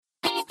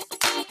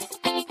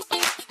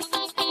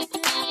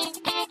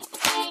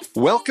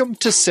Welcome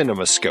to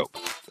CinemaScope,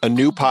 a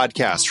new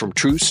podcast from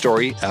True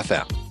Story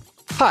FM.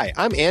 Hi,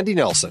 I'm Andy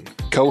Nelson,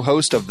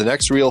 co-host of the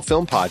Next Reel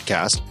Film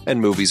Podcast and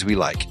Movies We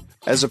Like.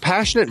 As a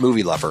passionate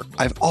movie lover,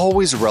 I've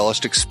always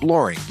relished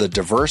exploring the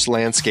diverse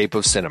landscape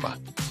of cinema.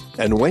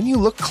 And when you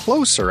look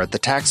closer at the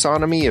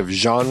taxonomy of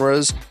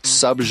genres,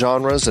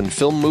 subgenres, and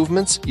film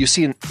movements, you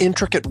see an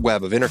intricate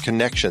web of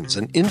interconnections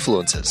and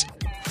influences.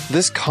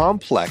 This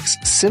complex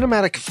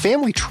cinematic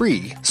family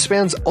tree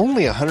spans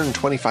only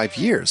 125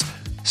 years.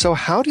 So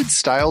how did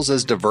styles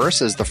as diverse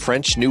as the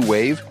French New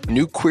Wave,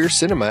 New Queer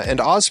Cinema,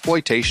 and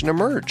Ozploitation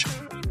emerge?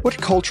 What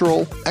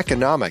cultural,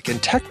 economic,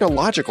 and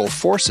technological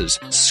forces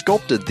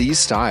sculpted these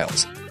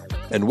styles?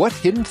 And what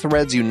hidden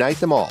threads unite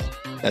them all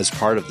as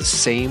part of the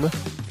same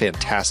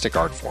fantastic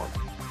art form?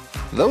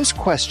 Those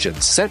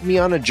questions sent me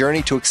on a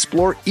journey to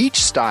explore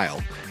each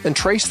style and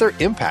trace their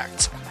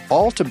impacts,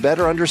 all to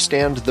better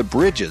understand the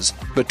bridges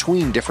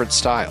between different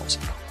styles.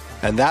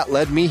 And that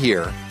led me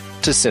here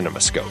to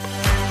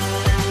CinemaScope.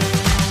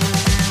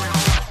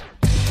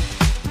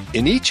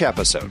 In each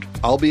episode,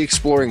 I'll be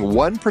exploring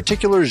one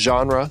particular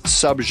genre,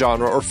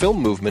 subgenre, or film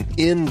movement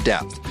in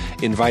depth,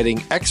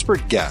 inviting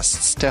expert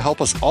guests to help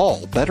us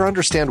all better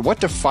understand what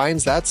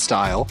defines that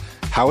style,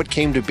 how it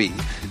came to be,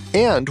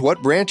 and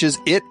what branches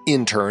it,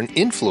 in turn,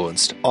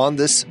 influenced on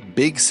this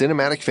big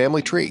cinematic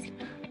family tree.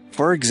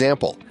 For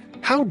example,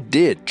 how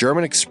did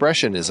German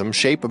Expressionism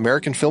shape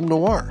American film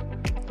noir?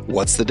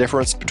 What's the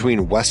difference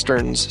between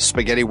westerns,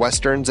 spaghetti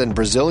westerns, and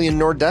Brazilian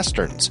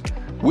nordwesterns?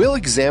 We'll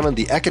examine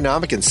the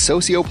economic and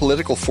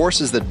socio-political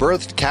forces that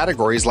birthed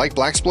categories like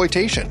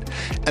blaxploitation,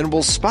 and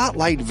we'll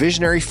spotlight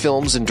visionary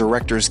films and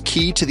directors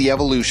key to the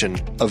evolution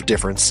of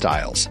different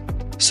styles.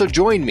 So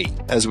join me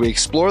as we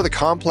explore the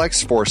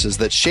complex forces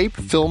that shape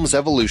film's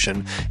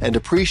evolution and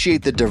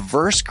appreciate the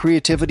diverse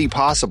creativity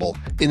possible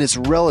in its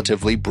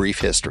relatively brief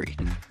history.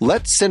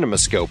 Let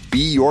CinemaScope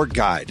be your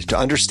guide to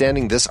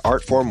understanding this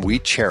art form we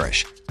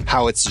cherish,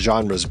 how its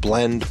genres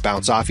blend,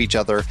 bounce off each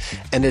other,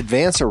 and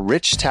advance a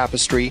rich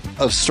tapestry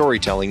of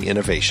storytelling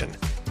innovation.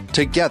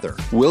 Together,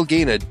 we'll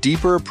gain a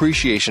deeper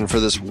appreciation for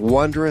this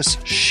wondrous,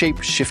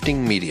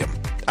 shape-shifting medium.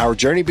 Our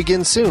journey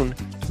begins soon.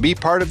 Be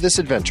part of this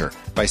adventure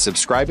by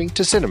subscribing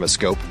to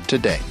CinemaScope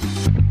today.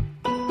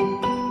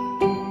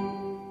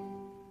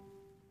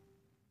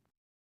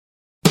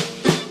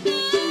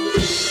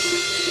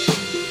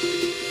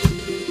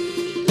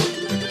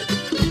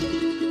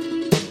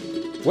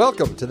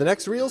 Welcome to the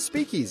Next Reel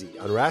Speakeasy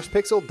on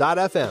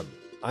rashpixel.fm.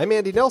 I'm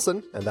Andy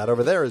Nelson, and that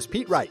over there is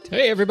Pete Wright.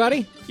 Hey,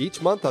 everybody.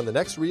 Each month on the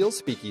Next Reel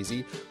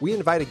Speakeasy, we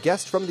invite a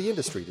guest from the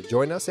industry to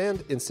join us,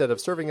 and instead of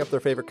serving up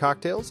their favorite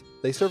cocktails,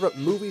 they serve up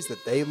movies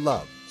that they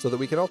love so that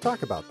we can all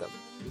talk about them.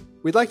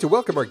 We'd like to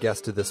welcome our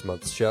guest to this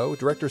month's show,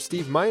 director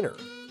Steve Miner.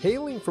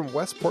 Hailing from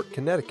Westport,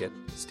 Connecticut,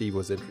 Steve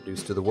was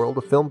introduced to the world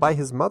of film by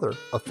his mother,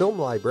 a film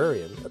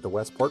librarian at the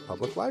Westport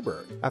Public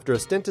Library. After a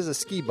stint as a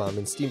ski bum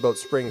in Steamboat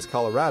Springs,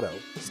 Colorado,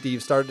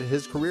 Steve started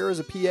his career as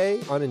a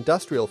PA on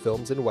industrial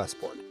films in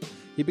Westport.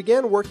 He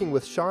began working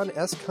with Sean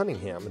S.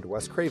 Cunningham and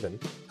Wes Craven,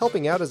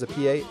 helping out as a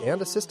PA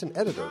and assistant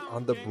editor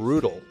on the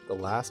brutal The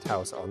Last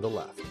House on the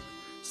Left.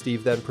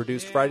 Steve then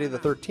produced Friday the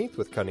 13th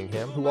with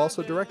Cunningham, who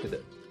also directed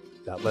it.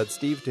 That led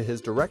Steve to his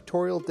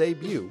directorial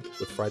debut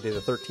with Friday the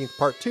 13th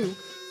Part 2,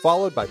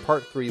 followed by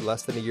Part 3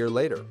 less than a year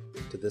later.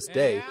 To this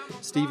day,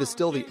 Steve is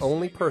still the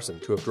only person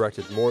to have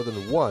directed more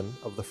than one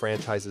of the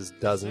franchise's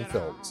dozen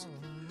films.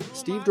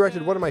 Steve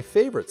directed one of my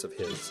favorites of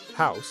his,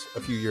 House,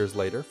 a few years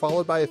later,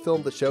 followed by a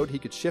film that showed he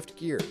could shift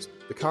gears,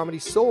 the comedy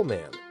Soul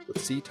Man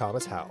with C.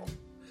 Thomas Howell.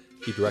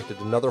 He directed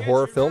another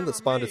horror film that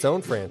spawned its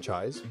own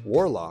franchise,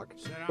 Warlock,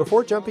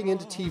 before jumping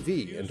into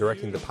TV and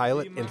directing the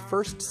pilot and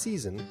first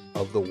season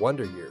of The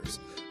Wonder Years,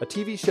 a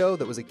TV show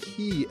that was a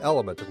key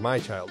element of my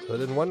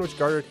childhood and one which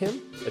garnered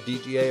him a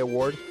DGA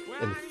award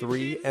and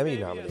 3 Emmy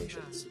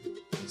nominations.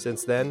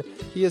 Since then,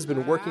 he has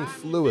been working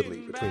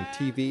fluidly between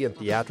TV and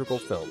theatrical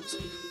films.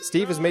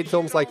 Steve has made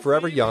films like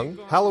Forever Young,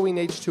 Halloween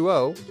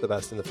H2O, the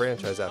best in the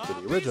franchise after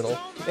the original,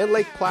 and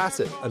Lake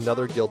Placid,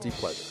 another guilty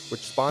pleasure,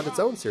 which spawned its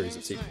own series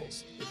of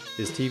sequels.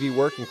 His TV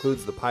work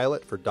includes the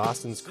pilot for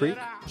Dawson's Creek,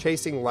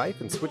 Chasing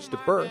Life, and Switch to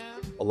Birth,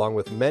 along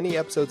with many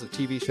episodes of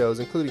TV shows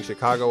including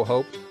Chicago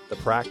Hope, The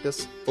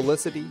Practice,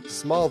 Felicity,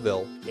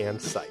 Smallville, and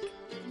Psych.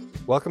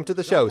 Welcome to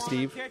the show,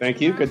 Steve.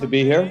 Thank you. Good to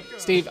be here.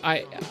 Steve,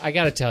 I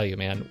got to tell you,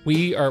 man,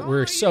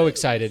 we're so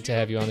excited to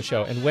have you on the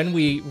show. And when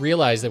we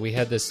realized that we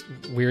had this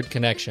weird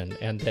connection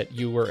and that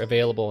you were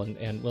available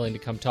and willing to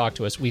come talk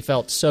to us, we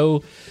felt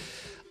so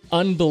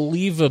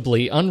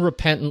unbelievably,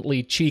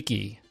 unrepentantly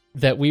cheeky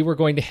that we were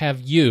going to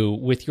have you,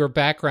 with your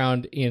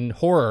background in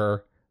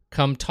horror,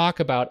 come talk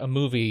about a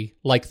movie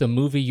like the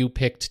movie you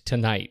picked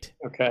tonight.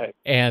 Okay.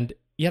 And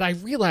yet I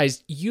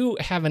realized you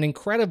have an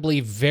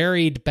incredibly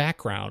varied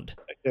background.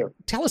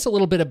 Tell us a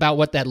little bit about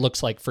what that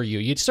looks like for you.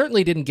 You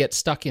certainly didn't get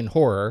stuck in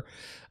horror.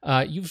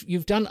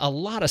 You've done a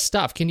lot of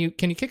stuff. Can you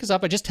kick us off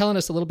by just telling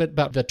us a little bit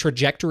about the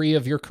trajectory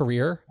of your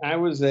career? I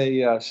was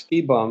a ski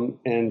bum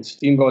in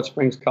Steamboat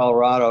Springs,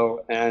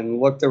 Colorado,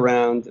 and looked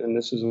around, and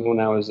this was when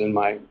I was in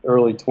my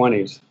early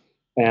 20s,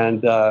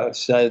 and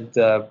said,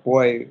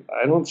 boy,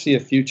 I don't see a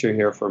future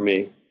here for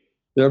me.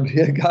 There'll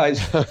be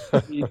guys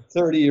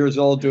 30 years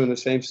old doing the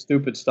same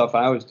stupid stuff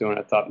I was doing.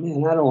 I thought,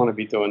 man, I don't want to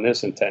be doing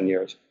this in 10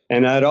 years.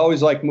 And I'd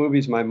always liked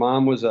movies. My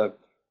mom was a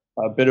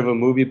bit of a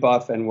movie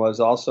buff and was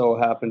also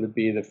happened to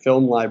be the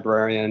film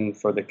librarian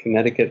for the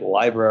Connecticut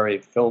Library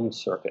Film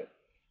Circuit,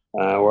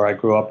 where I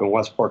grew up in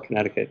Westport,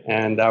 Connecticut.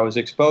 And I was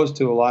exposed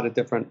to a lot of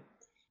different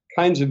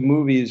kinds of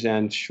movies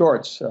and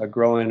shorts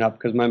growing up,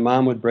 because my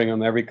mom would bring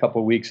them every couple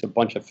of weeks, a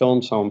bunch of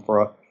films home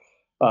for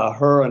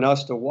her and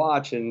us to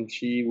watch, and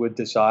she would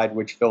decide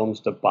which films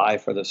to buy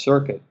for the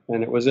circuit.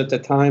 And it was at the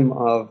time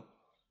of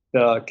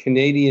the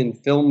Canadian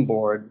Film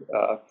Board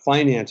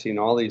financing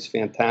all these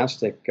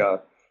fantastic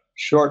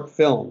short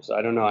films.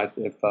 I don't know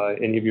if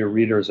any of your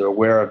readers are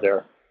aware of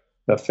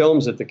the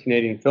films that the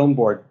Canadian Film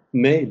Board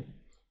made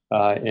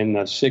in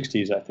the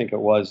 60s, I think it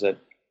was, that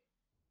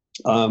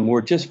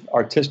were just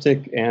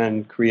artistic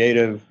and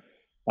creative,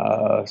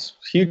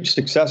 huge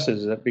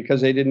successes because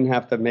they didn't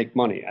have to make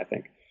money, I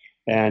think.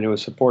 And it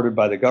was supported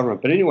by the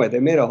government. But anyway, they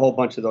made a whole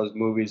bunch of those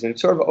movies, and it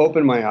sort of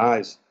opened my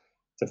eyes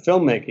to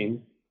filmmaking.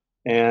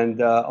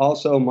 And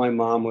also, my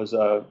mom was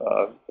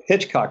a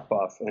Hitchcock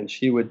buff, and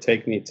she would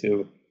take me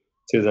to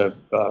the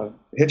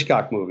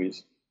Hitchcock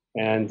movies.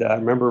 And I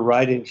remember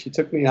she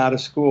took me out of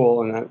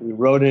school, and we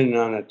rode in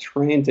on a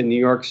train to New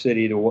York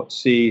City to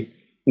see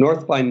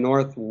North by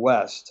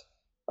Northwest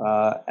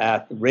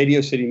at the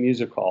Radio City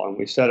Music Hall. And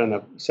we sat in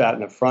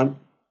the front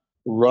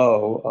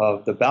row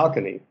of the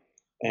balcony.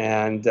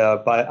 And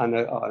on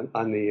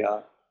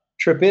the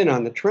trip in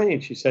on the train,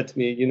 she said to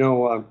me,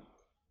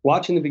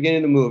 watching the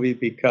beginning of the movie,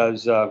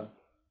 because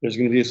there's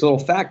going to be this little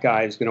fat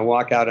guy who's going to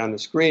walk out on the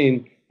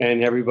screen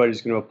and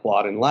everybody's going to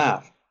applaud and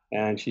laugh.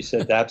 And she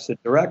said, that's the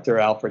director,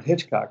 Alfred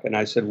Hitchcock. And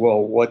I said,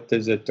 well, what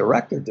does a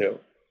director do?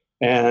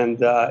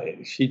 And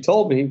she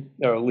told me,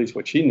 or at least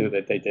what she knew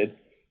that they did.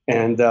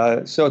 And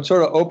so it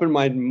sort of opened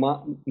my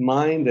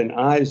mind and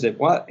eyes that,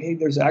 hey,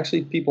 there's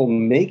actually people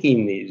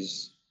making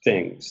these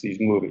things, these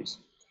movies.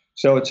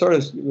 So it's sort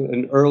of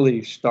an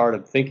early start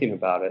of thinking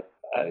about it.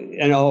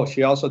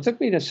 She also took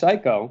me to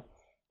Psycho.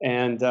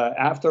 And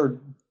after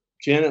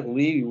Janet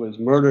Leigh was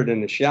murdered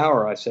in the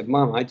shower, I said,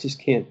 Mom, I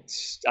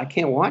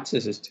can't watch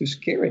this. It's too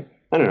scary.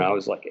 I don't know. I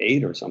was like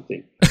 8 or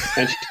something.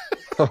 And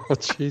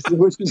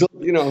Jesus.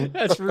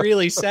 That's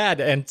really sad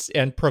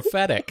and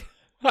prophetic.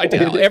 I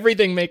know,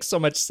 everything makes so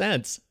much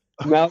sense.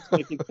 Now it's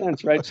making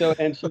sense, right? So,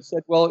 and she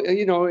said, well,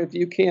 if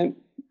you can't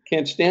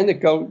stand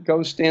it,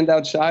 go stand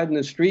outside in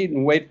the street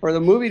and wait for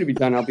the movie to be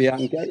done. I'll be out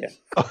and get you.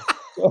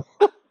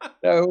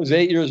 So I was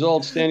 8 years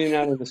old, standing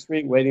out in the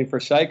street waiting for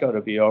Psycho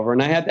to be over.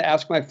 And I had to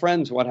ask my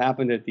friends what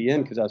happened at the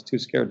end because I was too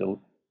scared to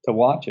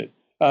watch it.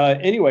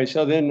 Anyway,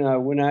 so then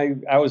when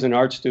I was an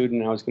art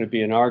student, I was going to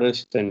be an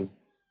artist. And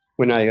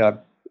when I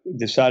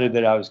decided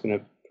that I was going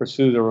to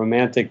pursue the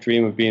romantic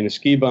dream of being a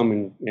ski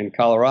bum in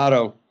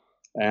Colorado,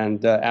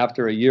 and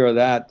after a year of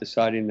that,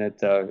 deciding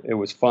that it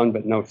was fun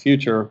but no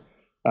future,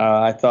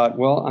 I thought,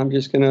 well, I'm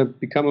just going to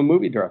become a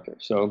movie director.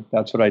 So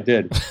that's what I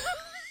did.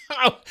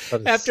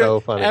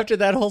 So funny. After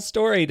that whole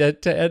story,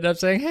 to end up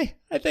saying, "Hey,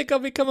 I think I'll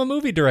become a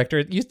movie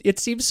director," it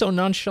seems so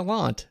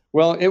nonchalant.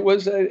 Well, it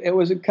was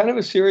a kind of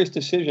a serious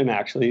decision,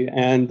 actually,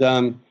 and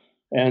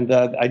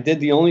I did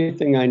the only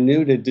thing I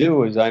knew to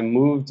do. Is I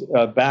moved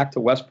back to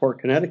Westport,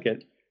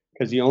 Connecticut,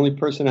 because the only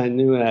person I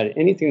knew that had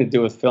anything to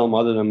do with film,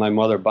 other than my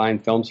mother buying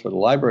films for the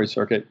library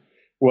circuit,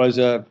 was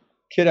a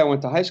kid I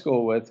went to high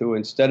school with, who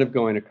instead of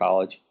going to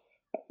college,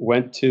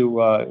 went to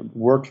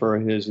work for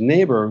his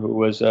neighbor, who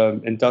was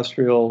an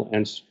industrial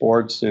and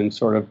sports and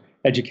sort of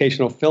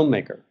educational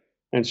filmmaker.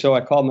 And so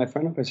I called my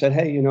friend up. I said,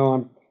 hey,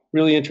 I'm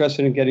really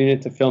interested in getting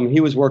into film. He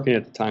was working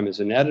at the time as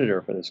an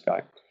editor for this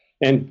guy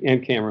and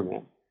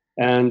cameraman.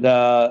 And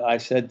I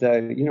said,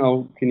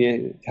 can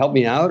you help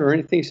me out or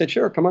anything? He said,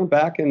 sure, come on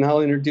back and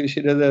I'll introduce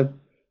you to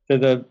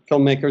the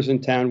filmmakers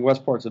in town.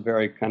 Westport's a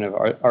very kind of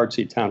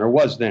artsy town, or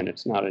was then.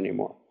 It's not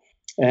anymore.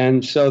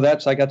 And so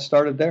I got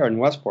started there in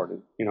Westport.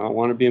 I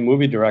want to be a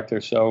movie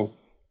director. So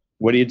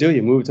what do?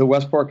 You move to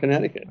Westport,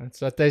 Connecticut. That's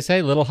what they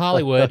say, Little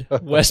Hollywood,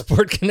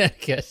 Westport,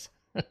 Connecticut.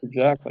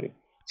 Exactly.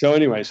 So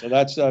anyway, so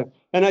that's,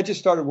 and I just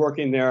started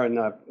working there in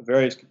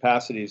various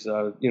capacities,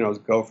 as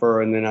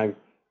gopher, and then I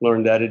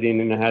learned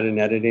editing, and I had an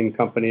editing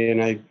company,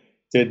 and I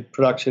did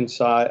production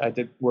side. I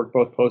did work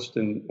both post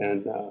and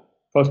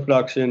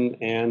post-production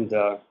and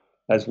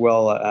as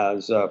well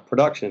as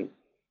production.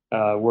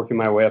 Working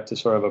my way up to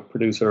sort of a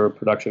producer,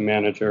 production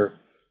manager,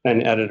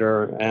 and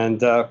editor.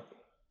 And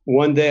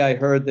one day I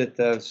heard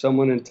that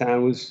someone in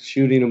town was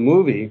shooting a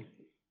movie,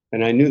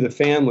 and I knew the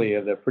family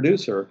of the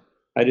producer.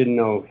 I didn't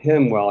know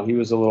him well. He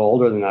was a little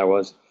older than I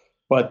was.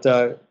 But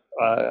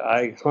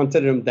I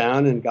hunted him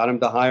down and got him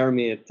to hire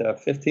me at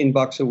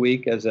 $15 a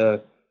week as a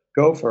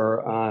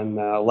gopher on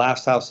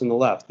Last House on the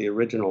Left, the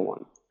original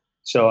one.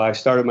 So I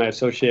started my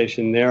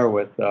association there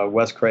with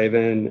Wes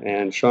Craven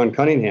and Sean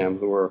Cunningham,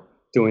 who were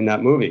doing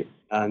that movie.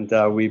 And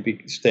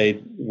we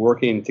stayed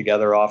working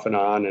together off and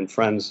on and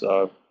friends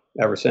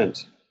ever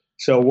since.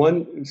 So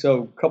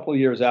a couple of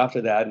years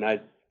after that, and I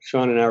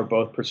Sean and I were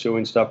both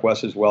pursuing stuff,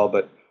 Wes as well.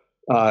 But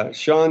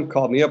Sean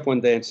called me up one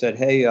day and said,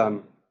 hey, I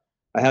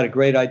had a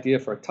great idea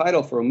for a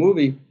title for a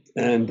movie.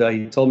 And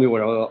he told me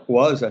what it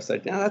was. I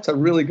said, yeah, that's a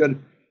really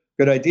good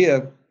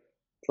idea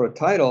for a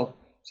title.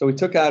 So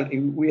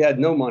we had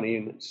no money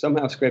and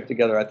somehow scraped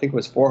together, I think it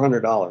was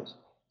 $400.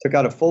 Took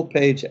out a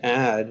full-page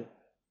ad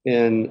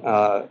in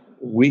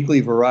Weekly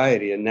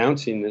Variety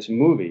announcing this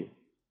movie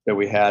that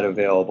we had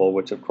available,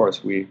 which of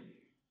course we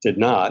did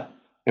not.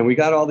 And we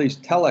got all these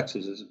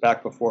telexes, this is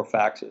back before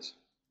faxes.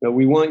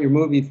 We want your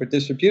movie for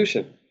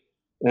distribution.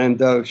 And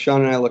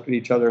Sean and I looked at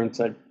each other and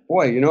said,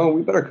 boy,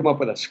 we better come up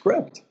with a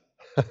script.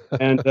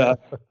 And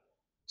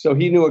so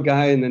he knew a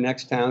guy in the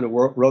next town who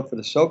wrote for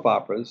the soap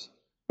operas,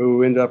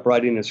 who ended up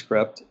writing a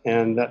script.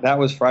 And that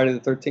was Friday the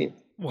 13th.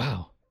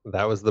 Wow.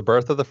 That was the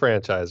birth of the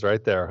franchise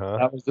right there, huh?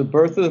 That was the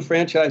birth of the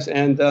franchise.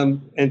 And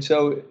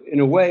so in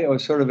a way, it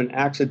was sort of an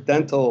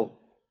accidental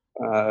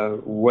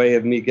way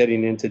of me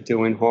getting into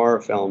doing horror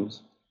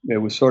films. It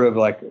was sort of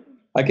like,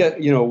 I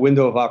get, a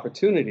window of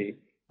opportunity.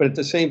 But at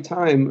the same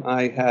time,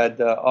 I had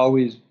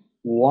always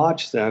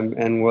watched them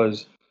and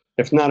was,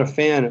 if not a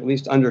fan, at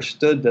least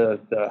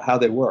understood how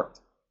they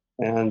worked.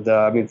 And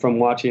I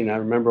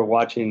remember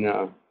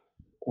watching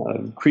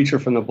Creature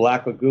from the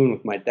Black Lagoon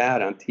with my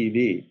dad on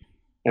TV.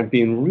 And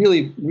being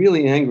really,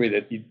 really angry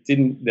that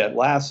that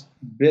last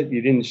bit,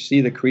 you didn't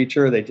see the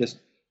creature.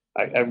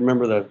 I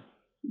remember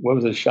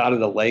a shot of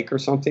the lake or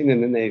something,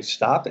 and then they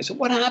stopped. I said,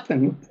 what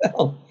happened? What the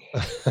hell?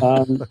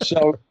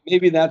 So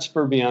maybe that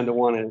spurred me on to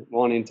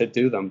wanting to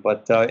do them.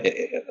 But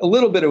a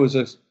little bit, it was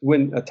a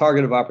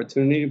target of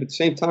opportunity. But at the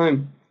same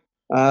time,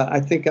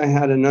 I think I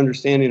had an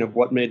understanding of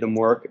what made them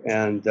work.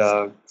 And,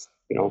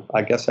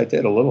 I guess I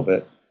did a little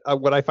bit.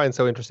 What I find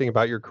so interesting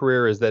about your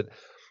career is that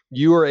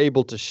you were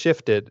able to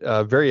shift it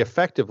very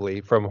effectively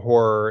from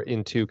horror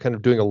into kind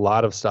of doing a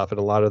lot of stuff and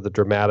a lot of the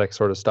dramatic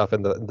sort of stuff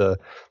and the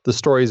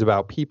stories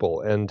about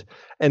people. And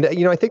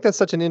I think that's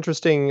such an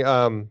interesting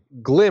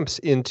glimpse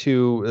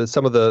into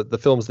some of the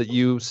films that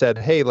you said,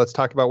 hey, let's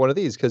talk about one of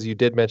these, because you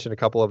did mention a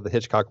couple of the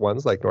Hitchcock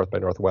ones like North by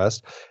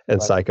Northwest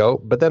and Psycho,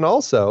 but then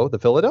also the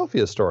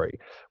Philadelphia Story,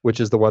 which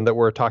is the one that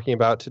we're talking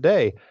about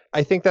today.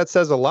 I think that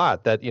says a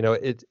lot that,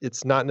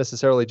 it's not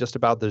necessarily just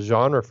about the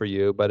genre for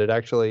you, but it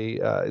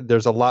actually,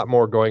 there's a lot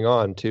more going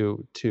on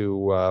to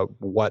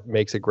what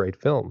makes a great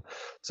film.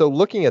 So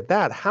looking at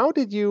that, how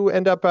did you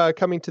end up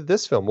coming to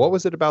this film? What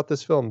was it about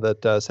this film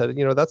that said,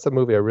 that's the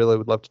movie I really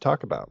would love to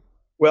talk about?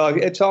 Well,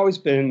 it's always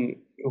been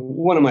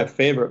one of my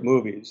favorite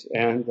movies.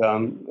 And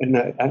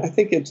I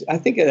think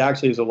it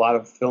actually is a lot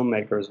of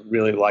filmmakers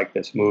really like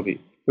this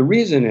movie. The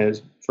reason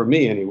is, for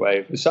me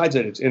anyway, besides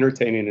that it's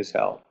entertaining as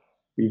hell.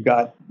 You've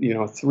got,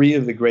 three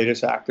of the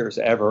greatest actors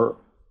ever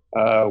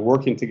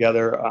working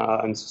together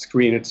on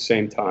screen at the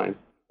same time.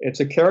 It's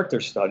a character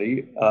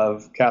study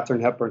of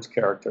Katharine Hepburn's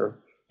character.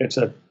 It's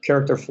a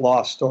character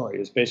flaw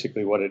story is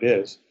basically what it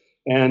is.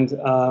 And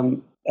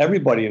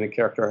everybody in the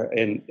character,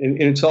 and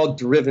it's all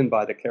driven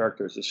by the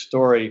characters. The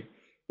story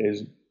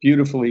is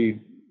beautifully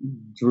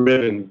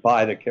driven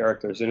by the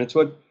characters. And it's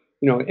what,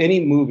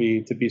 any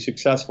movie to be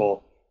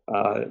successful,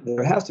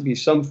 there has to be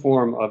some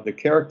form of the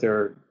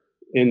character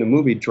in the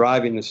movie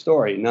driving the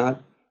story.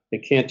 It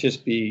can't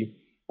just be,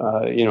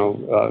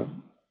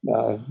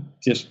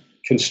 just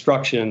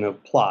construction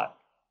of plot.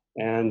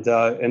 And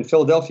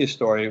Philadelphia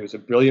Story, it was a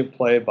brilliant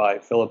play by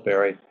Philip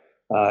Berry,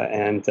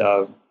 and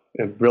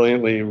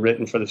brilliantly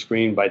written for the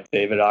screen by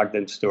David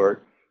Ogden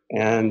Stewart,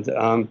 and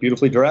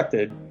beautifully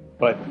directed.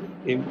 But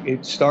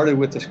it started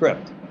with the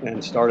script,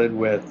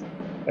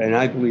 and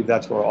I believe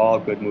that's where all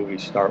good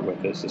movies start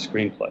with, is the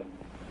screenplay.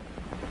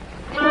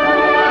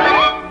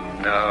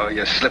 No,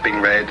 you're slipping,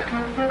 Red.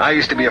 I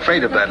used to be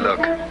afraid of that look.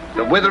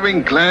 The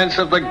withering glance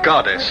of the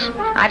goddess.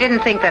 I didn't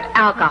think that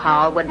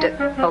alcohol would do...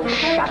 Oh,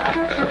 shut up.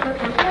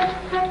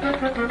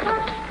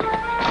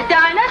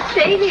 Dinah,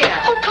 stay here.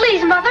 Oh,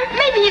 please, Mother.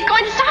 Maybe he's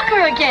going to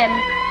soccer again.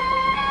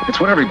 It's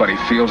what everybody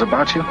feels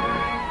about you.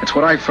 It's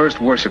what I first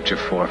worshipped you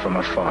for from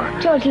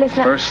afar. George,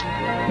 listen. First,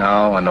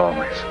 now, and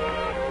always.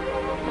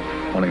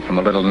 Only from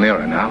a little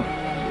nearer now.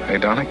 Hey,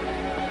 darling?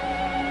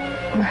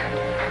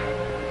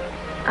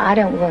 I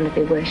don't want to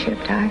be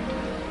worshipped.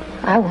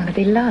 I want to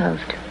be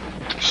loved.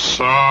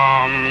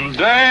 Someday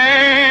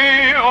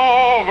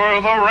over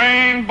the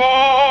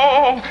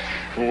rainbow,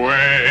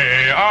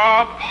 way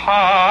up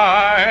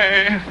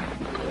high.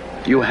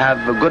 You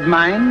have a good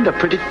mind, a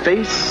pretty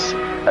face,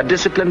 a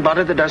disciplined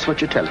body that does what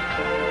you tell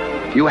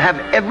it. You have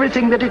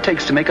everything that it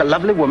takes to make a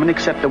lovely woman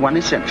except the one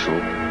essential,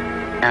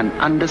 an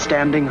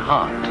understanding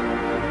heart.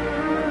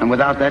 And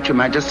without that, you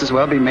might just as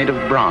well be made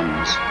of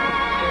bronze.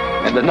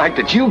 And the night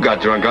that you got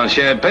drunk on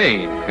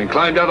champagne and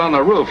climbed out on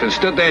the roof and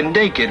stood there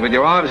naked with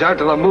your arms out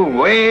to the moon,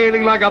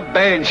 wailing like a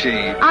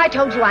banshee. I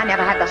told you I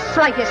never had the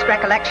slightest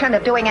recollection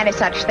of doing any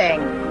such thing.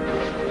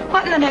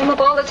 What in the name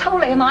of all that's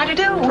holy am I to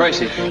do?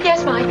 Tracy.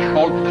 Yes, Mike?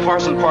 Old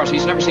Parson Parsi,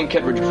 he's never seen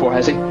Kittredge before,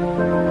 has he?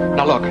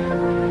 Now look,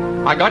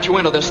 I got you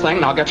into this thing,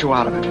 and I'll get you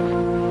out of it.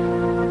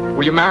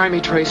 Will you marry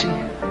me, Tracy?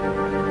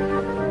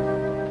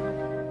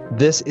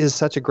 this is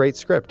such a great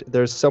script.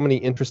 There's so many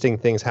interesting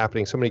things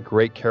happening, so many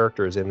great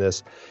characters in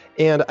this,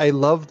 and I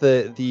love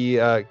the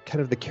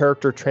kind of the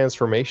character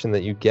transformation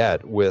that you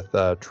get with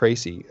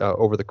Tracy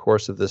over the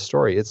course of this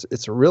story.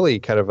 It's really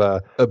kind of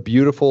a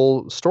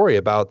beautiful story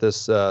about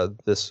this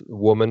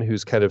woman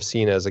who's kind of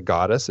seen as a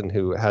goddess and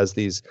who has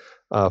these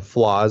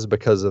flaws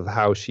because of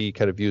how she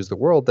kind of views the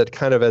world. That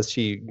kind of, as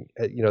she,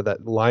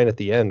 that line at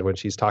the end when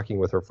she's talking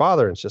with her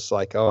father, and it's just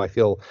like, oh, I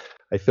feel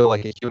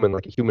like a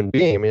human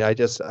being. I mean,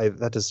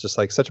 that is just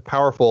like such a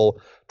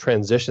powerful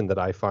transition that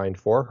I find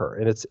for her,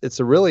 and it's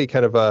a really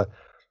kind of a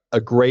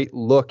great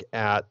look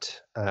at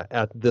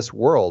this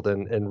world,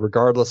 and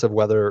regardless of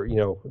whether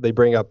they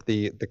bring up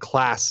the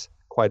class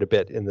quite a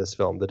bit in this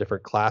film, the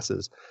different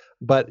classes,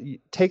 but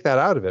take that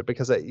out of it,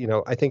 because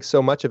I think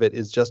so much of it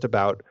is just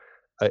about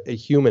a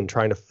human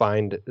trying to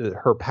find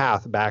her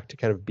path back to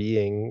kind of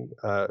being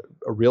a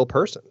real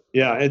person.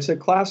 Yeah, it's a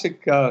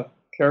classic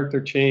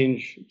character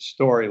change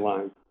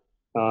storyline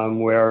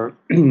where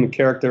the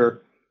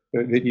character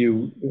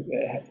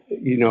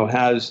that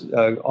has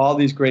all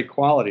these great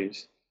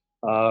qualities,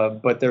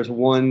 but there's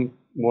one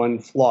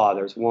flaw.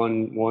 There's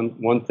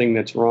one thing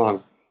that's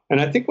wrong. And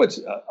I think what's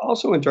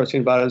also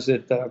interesting about it is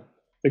that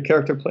the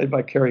character played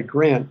by Cary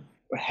Grant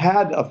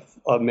had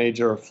a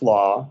major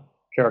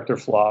character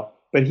flaw,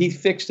 but he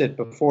fixed it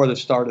before the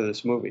start of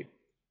this movie.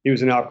 He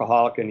was an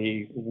alcoholic, and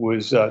he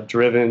was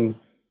driven.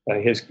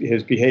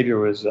 His behavior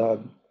was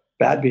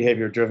bad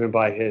behavior driven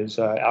by his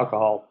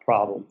alcohol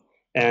problem.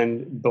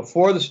 And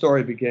before the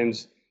story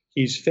begins,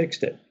 he's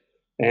fixed it.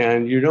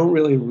 And you don't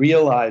really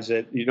realize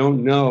it. You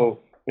don't know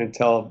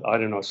until, I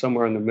don't know,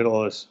 somewhere in the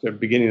middle of the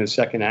beginning of the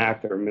second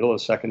act or middle of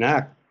the second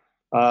act,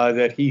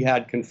 that he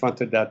had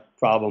confronted that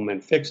problem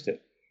and fixed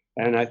it.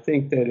 And I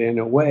think that in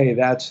a way,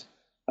 that's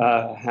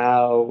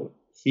how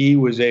he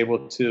was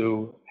able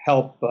to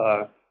help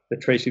the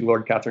Tracy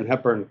Lord Katharine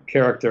Hepburn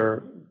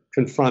character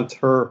confront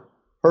her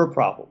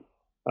problem,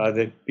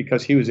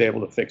 because he was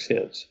able to fix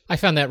his. I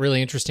found that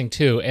really interesting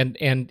too, and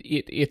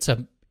it's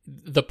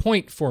the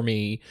point for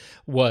me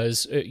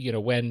was,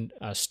 when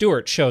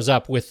Stuart shows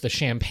up with the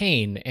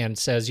champagne and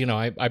says,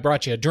 I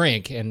brought you a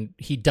drink, and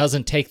he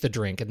doesn't take the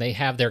drink, and they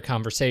have their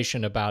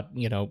conversation about,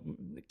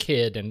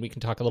 kid, and we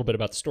can talk a little bit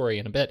about the story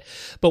in a bit.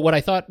 But what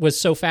I thought was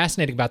so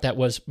fascinating about that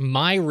was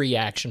my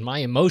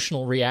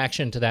emotional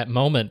reaction to that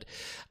moment.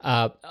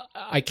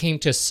 I came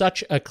to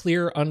such a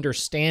clear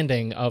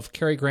understanding of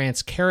Cary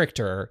Grant's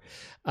character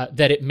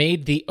that it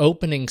made the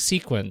opening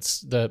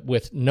sequence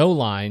with no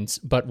lines,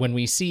 but when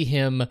we see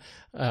him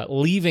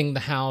leaving the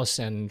house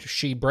and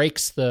she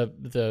breaks the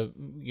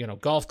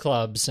golf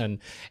clubs, and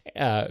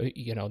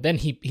then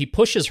he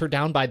pushes her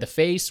down by the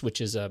face,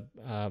 which is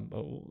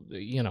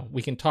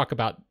we can talk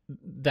about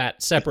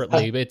that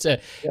separately, but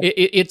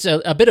it's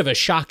a bit of a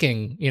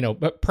shocking,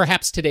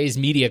 perhaps today's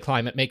media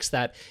climate makes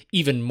that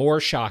even more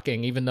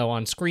shocking, even though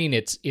on screen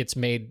it's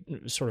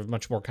made sort of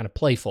much more kind of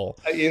playful.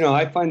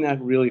 I find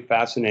that really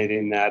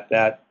fascinating,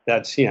 that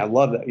scene. I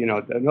love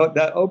that,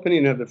 that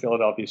opening of the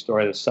Philadelphia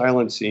story, the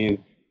silent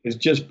scene, is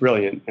just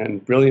brilliant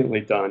and brilliantly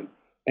done.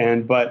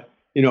 But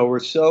we're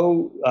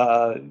so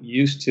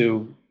used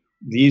to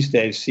these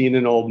days seeing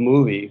an old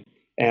movie,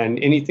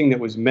 and anything that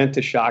was meant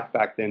to shock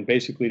back then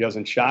basically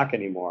doesn't shock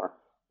anymore.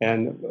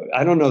 And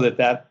I don't know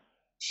that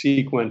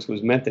sequence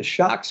was meant to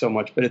shock so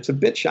much, but it's a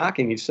bit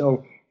shocking. He's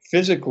so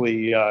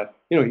physically,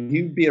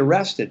 you'd be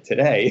arrested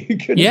today. You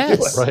couldn't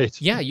do it. Right.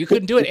 Yeah, you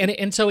couldn't do it.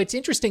 And so it's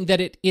interesting that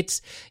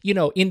it's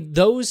in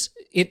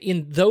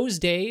those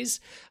days,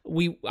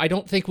 I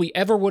don't think we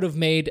ever would have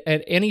made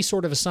any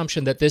sort of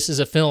assumption that this is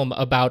a film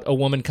about a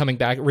woman coming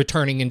back,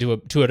 returning to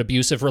an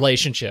abusive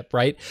relationship,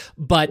 right?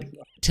 But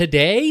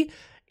today,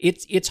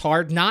 it's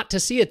hard not to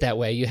see it that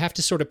way. You have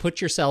to sort of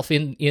put yourself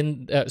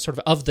in sort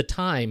of the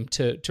time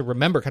to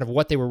remember kind of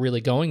what they were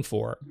really going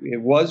for. It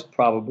was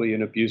probably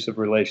an abusive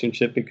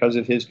relationship because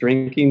of his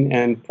drinking,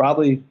 and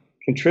probably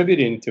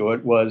contributing to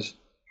it was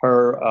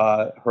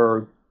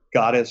her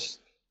goddess,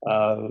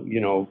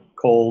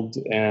 cold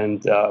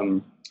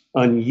and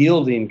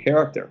unyielding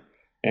character.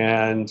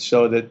 And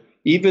so that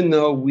even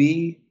though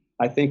we,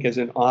 I think as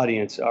an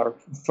audience, are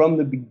from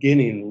the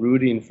beginning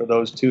rooting for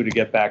those two to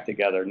get back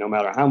together, no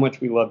matter how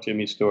much we love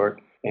Jimmy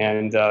Stewart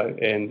and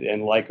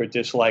like or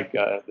dislike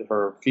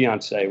her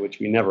fiance, which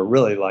we never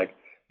really like,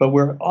 but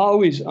we're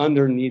always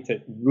underneath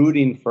it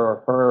rooting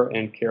for her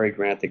and Cary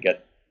Grant to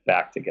get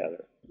back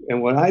together.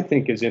 And what I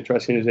think is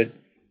interesting is that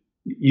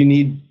you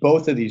need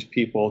both of these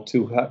people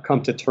to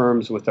come to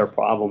terms with their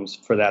problems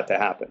for that to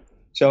happen.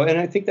 So, and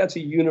I think that's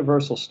a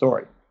universal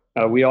story.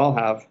 We all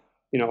have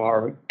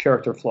our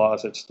character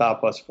flaws that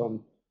stop us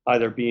from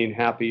either being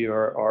happy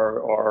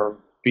or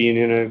being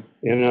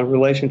in a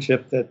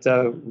relationship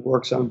that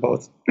works on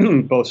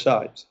both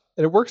sides.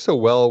 And it works so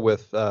well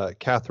with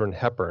Katharine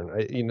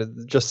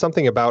Hepburn. Just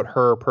something about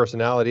her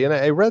personality. And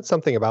I read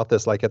something about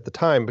this like at the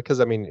time,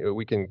 because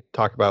we can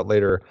talk about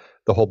later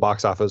the whole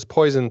box office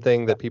Poison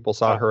thing that people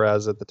saw her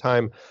as at the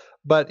time.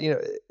 but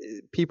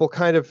people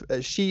kind of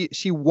she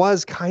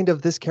was kind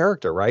of this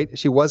character, right?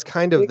 She was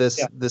kind of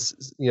this this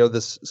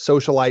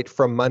socialite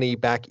from money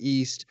back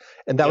east,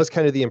 and that was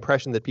kind of the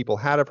impression that people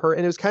had of her.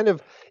 And it was kind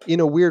of, in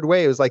a weird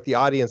way, it was like the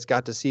audience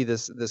got to see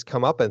this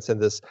comeuppance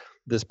and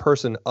this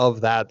person of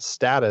that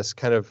status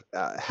kind of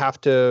have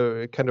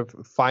to kind of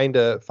find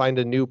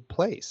a new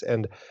place.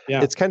 And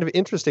it's kind of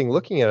interesting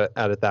looking at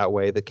it that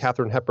way, that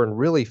Katharine Hepburn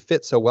really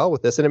fits so well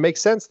with this. And it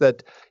makes sense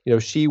that,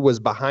 she was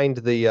behind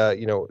the,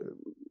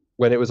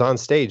 when it was on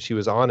stage, she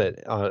was on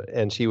it,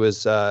 and she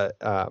was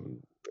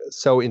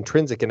so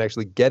intrinsic in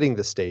actually getting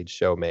the stage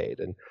show made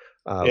and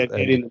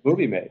getting the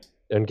movie made.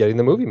 And getting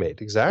the movie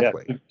made,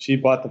 exactly. Yeah, she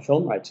bought the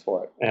film rights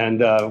for it,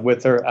 and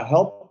with her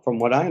help, from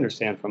what I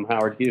understand, from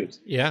Howard Hughes.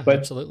 Yeah, but,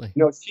 absolutely.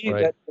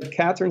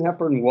 Katharine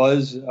Hepburn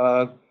was,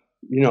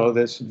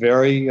 this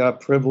very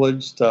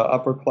privileged,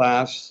 upper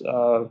class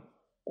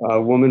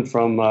woman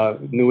from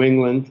New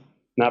England,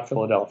 not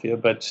Philadelphia,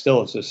 but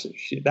still,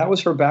 that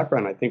was her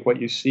background. I think what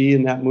you see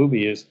in that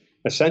movie is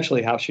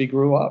essentially how she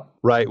grew up.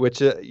 Right,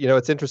 which,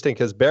 it's interesting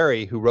because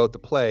Barry, who wrote the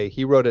play,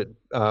 he wrote it,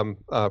 from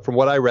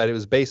what I read, it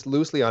was based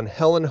loosely on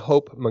Helen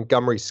Hope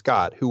Montgomery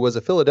Scott, who was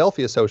a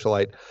Philadelphia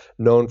socialite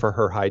known for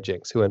her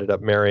hijinks, who ended up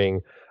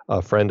marrying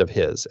a friend of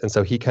his. And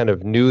so he kind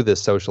of knew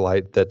this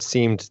socialite that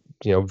seemed,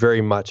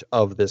 very much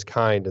of this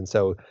kind. And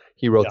so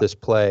he wrote this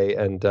play.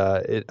 And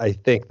I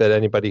think that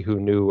anybody who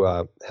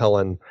knew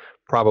Helen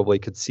probably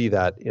could see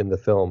that in the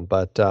film.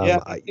 But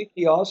I think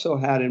he also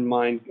had in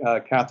mind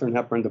Katharine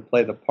Hepburn to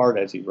play the part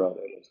as he wrote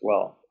it as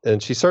well.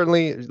 And she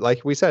certainly,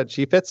 like we said,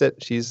 she fits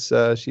it. She's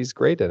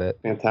great in it.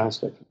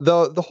 Fantastic.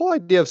 The whole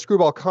idea of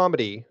screwball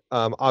comedy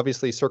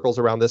obviously circles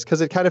around this because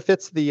it kind of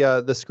fits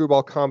the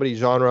screwball comedy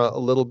genre a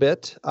little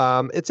bit.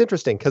 It's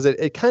interesting because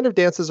it kind of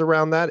dances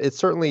around that. It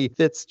certainly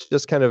fits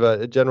just kind of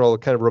a general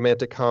kind of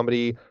romantic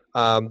comedy.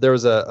 There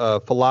was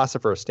a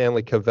philosopher,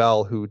 Stanley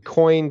Cavell, who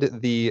coined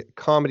the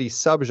comedy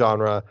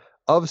subgenre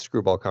of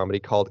screwball comedy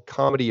called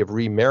comedy of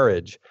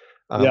remarriage,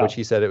 which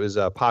he said it was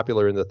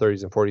popular in the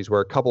 30s and 40s,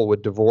 where a couple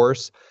would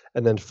divorce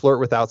and then flirt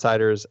with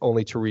outsiders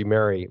only to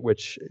remarry,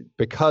 which,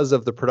 because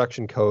of the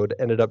production code,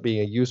 ended up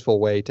being a useful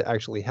way to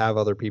actually have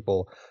other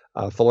people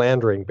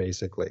philandering,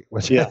 basically,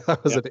 which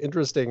was an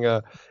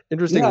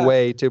interesting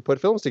way to put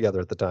films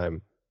together at the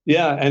time.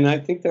 Yeah, and I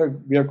think there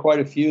are quite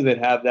a few that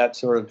have that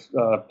sort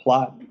of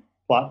plot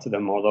to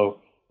them. Although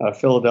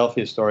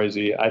Philadelphia Stories,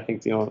 I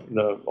think the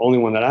only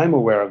one that I'm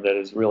aware of that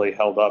has really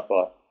held up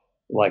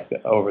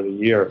over the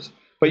years.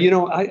 But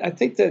I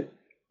think that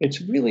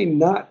it's really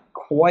not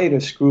quite a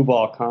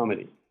screwball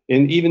comedy.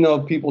 And even though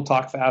people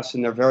talk fast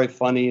and they're very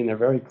funny and they're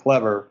very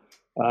clever,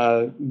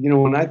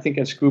 when I think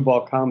of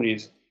screwball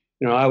comedies,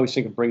 I always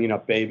think of Bringing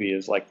Up Baby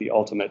as like the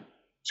ultimate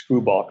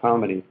screwball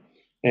comedy,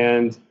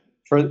 and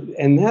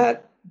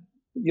that.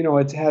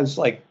 It has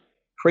like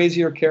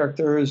crazier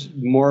characters,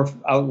 more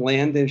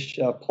outlandish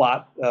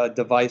plot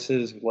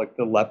devices, like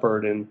the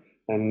leopard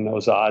and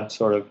those odd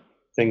sort of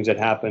things that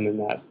happen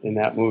in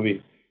that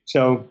movie.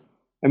 So,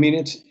 I mean,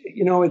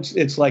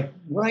 it's like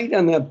right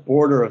on that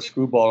border of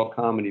screwball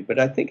comedy, but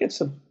I think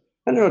to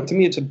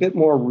me, it's a bit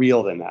more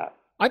real than that.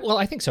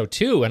 I think so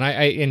too,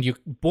 and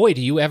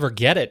do you ever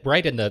get it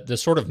right in the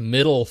sort of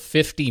middle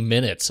 50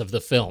 minutes of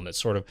the film?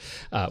 It's sort of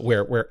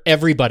where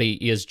everybody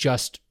is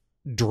just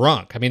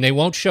drunk. I mean, they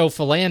won't show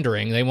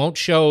philandering, they won't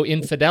show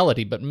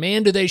infidelity, but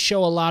man, do they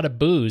show a lot of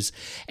booze.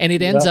 And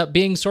it ends up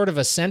being sort of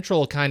a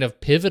central kind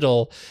of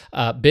pivotal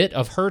bit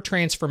of her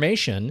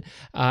transformation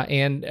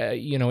and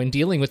in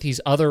dealing with these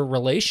other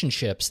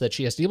relationships that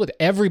she has to deal with.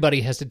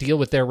 Everybody has to deal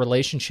with their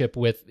relationship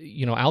with,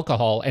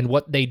 alcohol and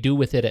what they do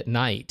with it at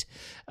night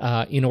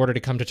in order to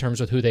come to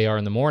terms with who they are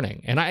in the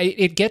morning. And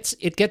it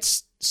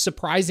gets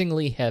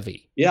surprisingly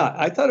heavy. Yeah,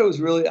 I thought it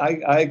was really,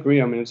 I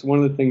agree. I mean, it's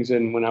one of the things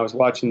when I was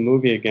watching the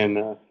movie again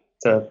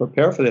to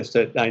prepare for this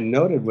that I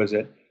noted was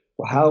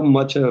how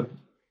much of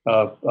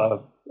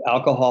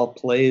alcohol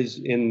plays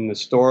in the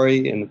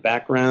story, in the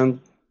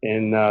background,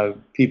 in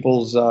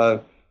people's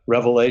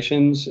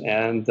revelations,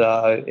 and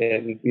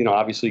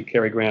obviously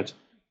Cary Grant's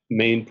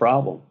main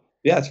problem.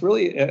 Yeah, it's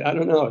really, I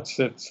don't know,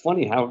 it's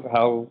funny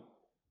how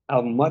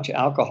much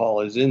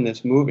alcohol is in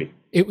this movie.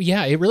 It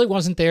really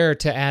wasn't there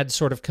to add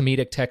sort of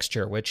comedic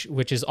texture,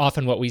 which is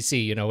often what we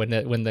see,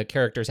 when the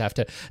characters have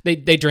to, they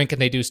drink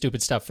and they do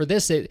stupid stuff. For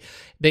this,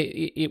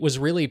 it was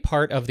really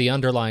part of the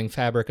underlying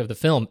fabric of the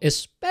film,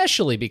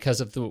 especially because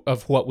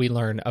of what we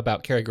learn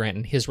about Cary Grant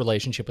and his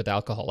relationship with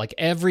alcohol. Like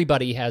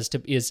everybody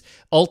is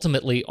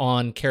ultimately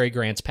on Cary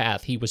Grant's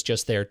path. He was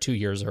just there 2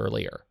 years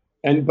earlier.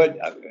 And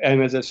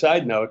as a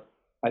side note,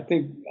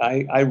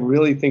 I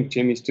really think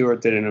Jimmy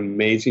Stewart did an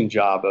amazing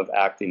job of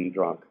acting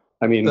drunk.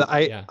 I mean,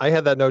 I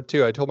had that note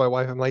too. I told my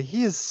wife, I'm like,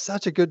 he is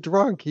such a good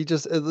drunk.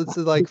 It's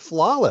like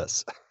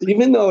flawless.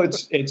 Even though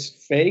it's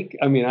fake.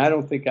 I mean, I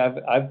don't think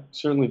I've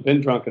certainly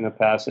been drunk in the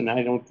past, and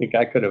I don't think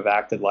I could have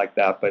acted like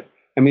that. But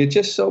I mean, it's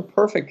just so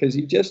perfect because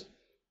you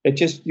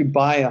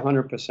buy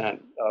 100%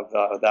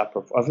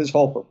 of his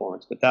whole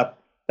performance. But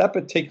that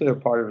particular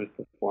part of his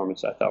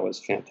performance I thought was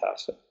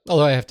fantastic.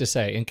 Although I have to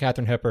say, in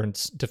Katharine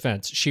Hepburn's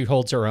defense, she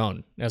holds her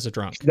own as a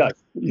drunk. She does.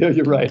 Yeah,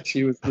 you're right.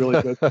 She was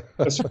really good,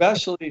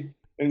 especially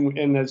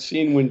in the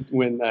scene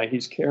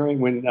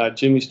when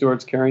Jimmy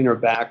Stewart's carrying her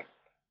back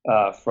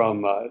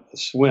from the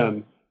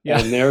swim,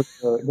 and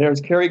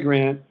there's Cary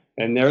Grant,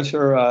 and there's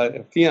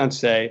her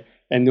fiance,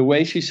 and the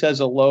way she says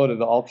hello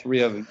to all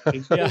three of them,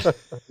 it's just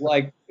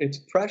like, it's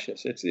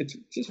precious. It's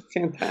just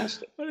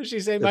fantastic. What does she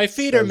say? My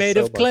feet are made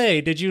of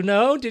clay. Did you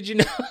know? Did you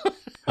know?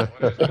 I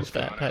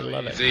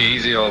love it.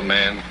 Easy, old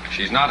man.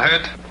 She's not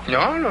hurt?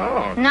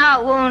 No.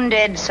 Not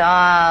wounded,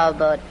 all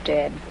but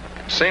dead.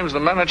 Seems the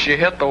minute she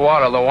hit the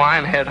water, the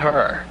wine hit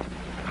her.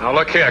 Now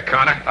look here,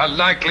 Connor. A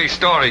likely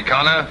story,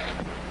 Connor.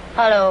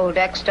 Hello,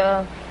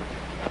 Dexter.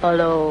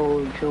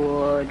 Hello,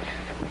 George.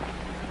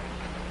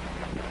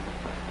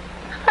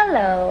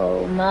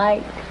 Hello,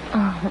 Mike.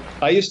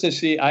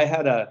 I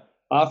had an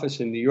office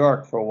in New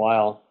York for a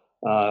while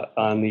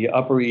on the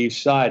Upper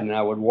East Side, and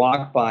I would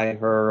walk by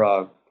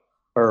her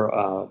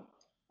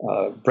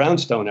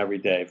brownstone every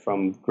day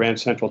from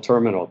Grand Central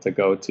Terminal to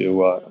go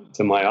to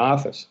my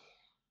office.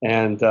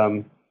 And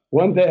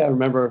one day I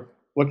remember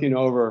looking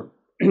over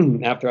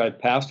after I'd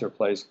passed her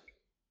place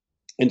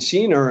and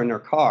seeing her in her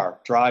car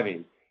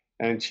driving,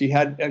 and she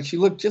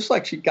looked just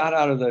like she got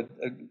out of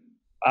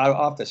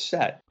off the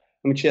set.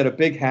 I mean, she had a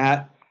big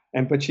hat,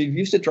 but she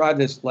used to drive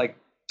this like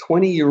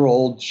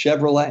 20-year-old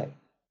Chevrolet.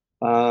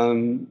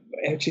 And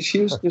she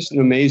was just an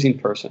amazing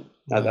person,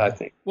 I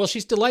think. Well,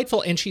 she's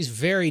delightful, and she's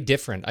very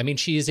different. I mean,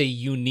 she is a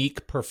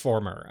unique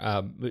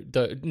performer.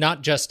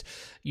 Not just,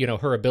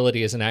 her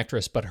ability as an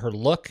actress, but her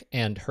look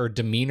and her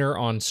demeanor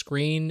on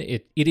screen.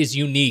 It is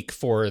unique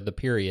for the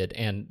period,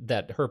 and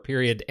that her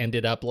period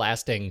ended up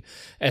lasting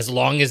as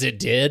long as it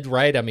did,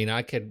 right? I mean,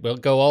 we'll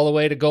go all the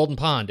way to Golden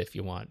Pond if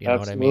you want. You know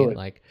Absolutely. What I mean?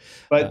 Like,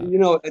 but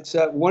it's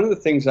one of the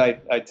things I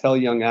tell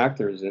young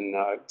actors and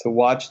to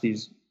watch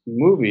these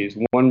movies.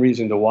 One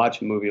reason to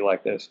watch a movie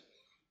like this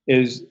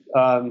is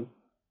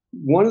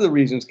one of the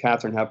reasons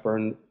Katharine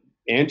Hepburn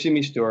and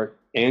Jimmy Stewart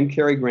and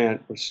Cary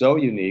Grant were so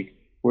unique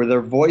were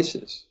their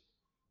voices.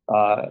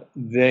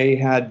 They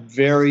had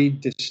very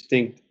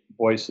distinct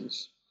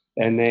voices,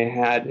 and they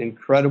had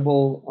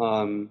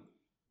incredible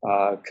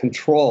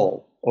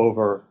control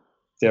over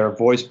their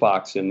voice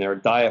box and their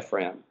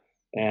diaphragm.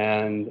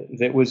 And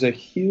it was a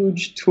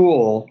huge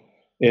tool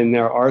in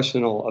their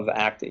arsenal of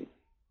acting.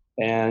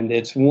 And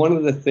it's one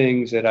of the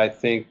things that I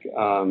think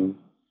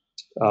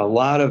a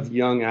lot of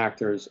young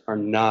actors are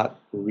not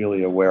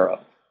really aware of.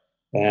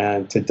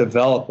 And to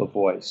develop a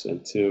voice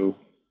and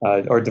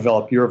or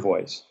develop your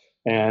voice.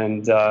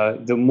 And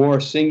the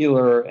more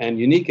singular and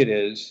unique it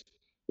is,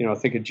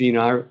 think of Jean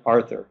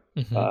Arthur.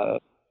 Mm-hmm.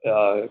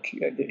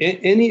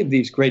 Any of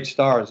these great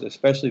stars,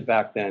 especially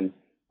back then,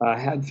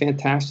 had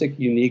fantastic,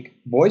 unique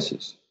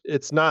voices.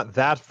 It's not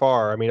that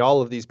far. I mean,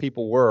 all of these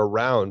people were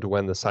around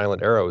when the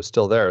silent era was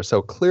still there.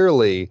 So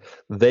clearly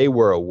they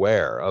were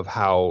aware of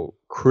how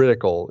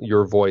critical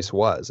your voice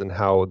was and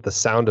how the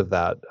sound of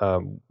that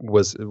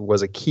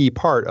was a key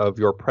part of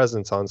your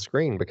presence on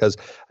screen, because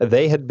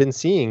they had been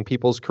seeing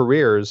people's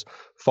careers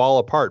fall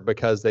apart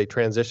because they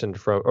transitioned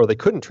they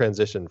couldn't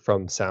transition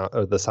from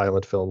the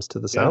silent films to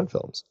the sound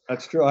films.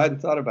 That's true. I hadn't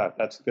thought about it.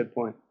 That's a good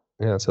point.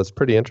 Yeah, so it's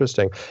pretty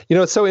interesting.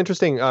 It's so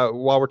interesting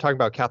while we're talking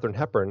about Katharine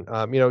Hepburn,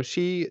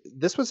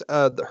 this was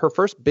her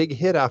first big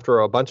hit after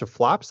a bunch of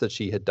flops that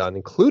she had done,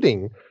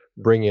 including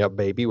Bringing Up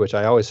Baby, which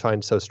I always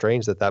find so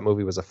strange that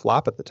movie was a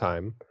flop at the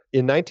time.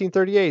 In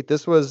 1938,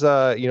 this was,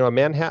 a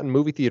Manhattan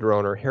movie theater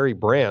owner, Harry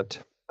Brandt,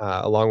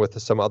 along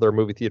with some other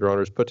movie theater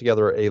owners, put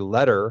together a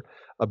letter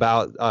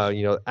about,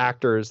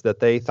 actors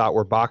that they thought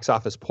were box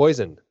office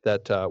poison,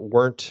 that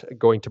weren't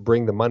going to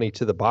bring the money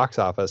to the box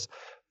office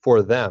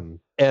for them.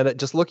 And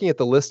just looking at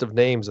the list of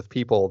names of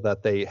people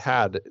that they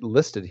had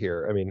listed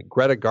here, I mean,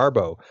 Greta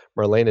Garbo,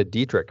 Marlene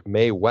Dietrich,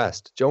 Mae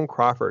West, Joan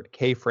Crawford,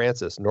 Kay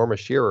Francis, Norma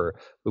Shearer,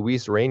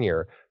 Louise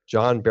Rainier,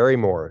 John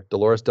Barrymore,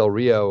 Dolores Del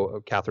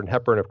Rio, Katharine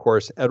Hepburn, of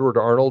course, Edward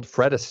Arnold,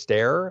 Fred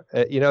Astaire.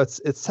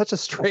 It's such a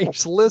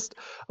strange list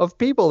of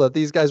people that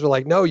these guys were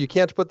like, no, you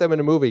can't put them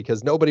in a movie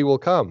because nobody will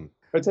come.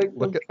 It's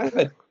kind of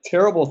a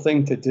terrible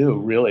thing to do,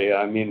 really.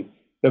 I mean,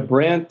 the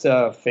Brandt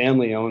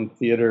family owned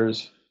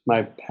theaters.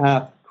 My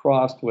path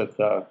crossed with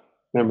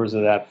members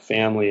of that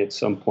family at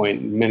some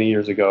point many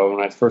years ago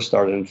when I first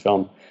started in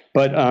film.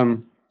 But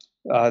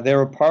they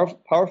were a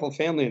powerful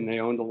family, and they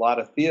owned a lot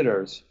of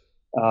theaters.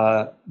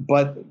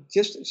 But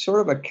just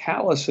sort of a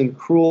callous and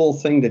cruel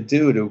thing to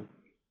do, to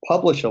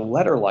publish a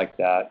letter like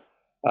that,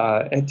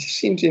 it just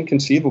seems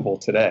inconceivable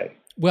today.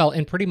 Well,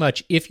 and pretty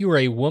much if you were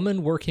a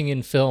woman working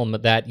in film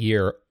that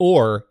year,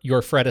 or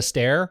you're Fred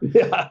Astaire,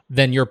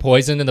 then you're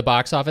poisoned in the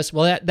box office.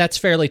 Well, that's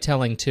fairly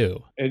telling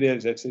too. It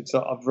is. It's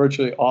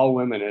virtually all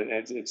women, and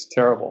it's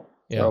terrible.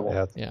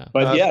 Terrible. Yeah.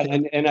 But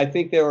and I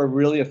think they were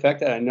really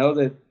affected. I know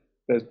that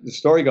the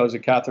story goes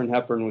that Katharine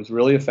Hepburn was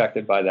really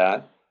affected by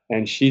that,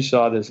 and she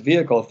saw this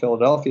vehicle,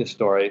 Philadelphia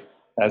Story,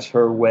 as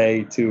her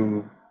way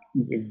to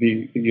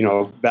be,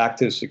 back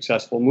to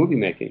successful movie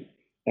making.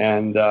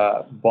 and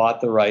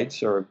bought the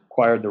rights or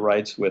acquired the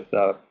rights with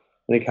I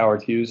think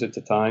Howard Hughes at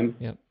the time,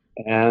 Yep.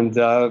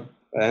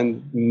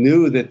 and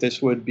knew that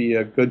this would be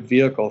a good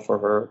vehicle for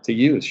her to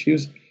use. She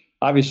was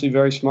obviously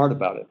very smart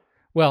about it.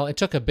 Well, it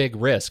took a big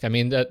risk. I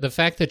mean, the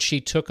fact that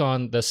she took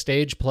on the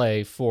stage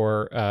play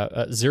for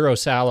zero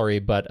salary,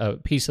 but a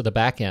piece of the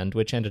back end,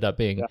 which ended up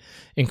being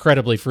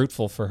incredibly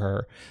fruitful for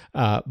her.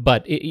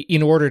 But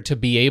in order to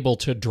be able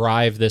to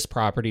drive this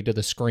property to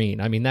the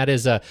screen, I mean,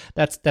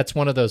 that's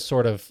one of those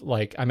sort of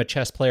like, I'm a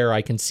chess player,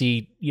 I can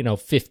see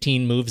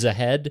 15 moves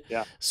ahead,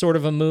 sort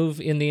of a move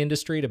in the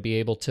industry, to be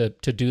able to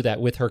do that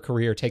with her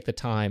career, take the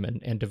time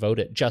and devote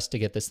it just to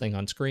get this thing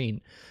on screen.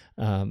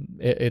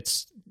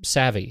 It's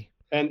savvy.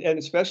 And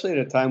especially at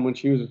a time when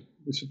she was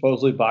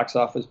supposedly box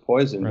office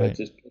poison, Right. that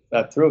just put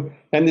that through.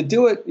 And to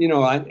do it,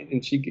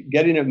 and she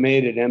getting it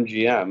made at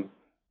MGM,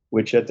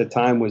 which at the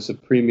time was the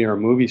premier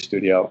movie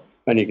studio,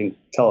 and you can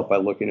tell it by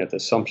looking at the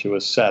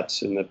sumptuous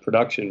sets and the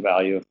production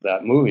value of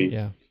that movie,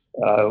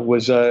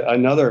 was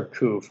another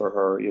coup for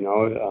her.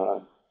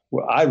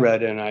 I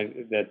read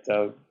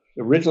that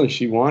originally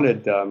she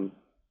wanted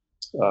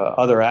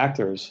other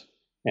actors.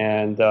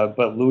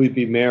 But Louis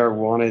B. Mayer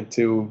wanted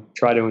to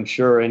try to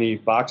ensure any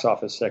box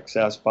office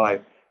success by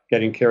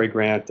getting Cary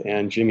Grant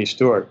and Jimmy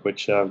Stewart,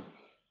 which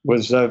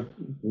was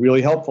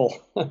really helpful.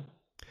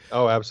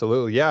 Oh,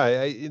 absolutely.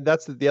 Yeah.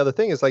 That's the other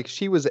thing is like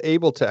she was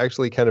able to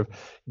actually kind of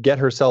get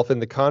herself in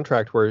the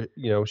contract where,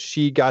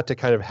 she got to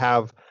kind of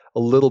have a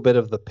little bit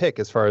of the pick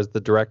as far as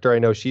the director. I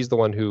know she's the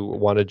one who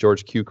wanted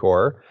George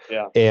Cukor.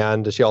 Yeah.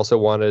 And she also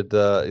wanted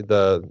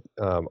the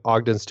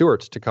Ogden Stewart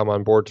to come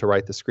on board to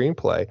write the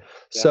screenplay.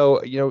 Yeah.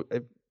 So,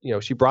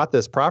 she brought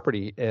this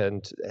property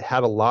and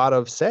had a lot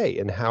of say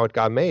in how it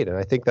got made. And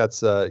I think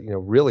that's,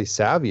 really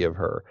savvy of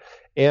her.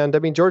 And I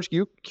mean, George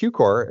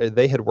Cukor,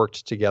 they had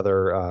worked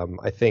together,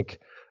 I think,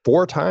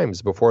 4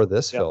 times before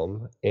this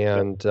film,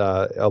 and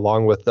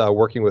along with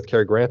working with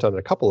Cary Grant on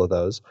a couple of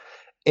those.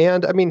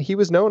 And I mean, he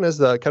was known as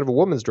the kind of a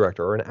woman's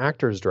director or an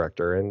actor's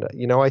director. And,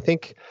 I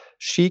think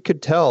she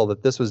could tell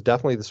that this was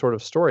definitely the sort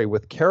of story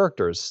with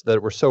characters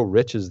that were so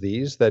rich as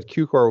these, that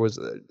Cukor was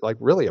like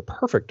really a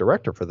perfect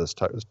director for this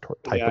type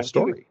of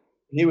story.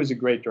 He was a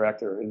great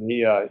director, and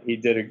he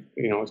did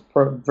a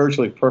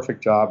virtually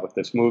perfect job with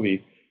this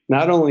movie.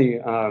 Not only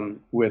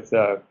with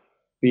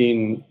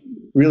being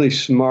really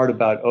smart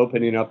about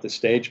opening up the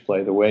stage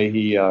play, the way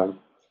he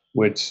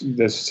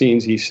the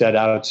scenes he set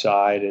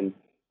outside and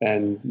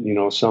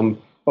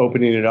some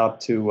opening it up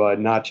to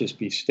not just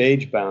be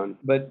stage bound,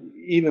 but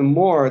even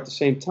more at the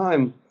same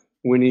time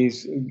when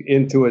he's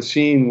into a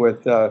scene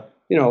with a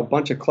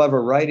bunch of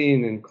clever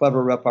writing and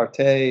clever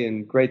repartee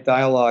and great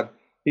dialogue,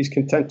 he's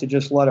content to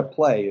just let it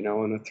play, in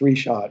a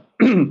 3-shot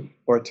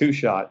or a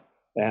 2-shot,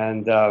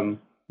 and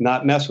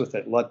not mess with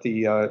it. Let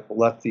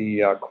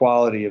the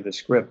quality of the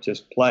script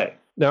just play.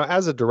 Now,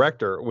 as a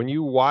director, when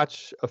you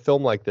watch a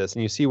film like this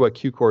and you see what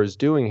Cukor is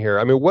doing here,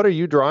 I mean, what are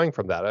you drawing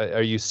from that?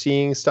 Are you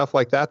seeing stuff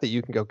like that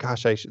you can go,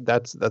 gosh,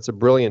 that's a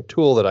brilliant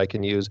tool that I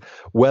can use,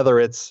 whether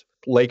it's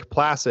Lake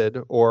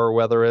Placid or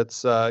whether it's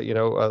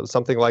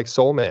something like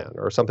Soul Man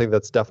or something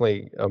that's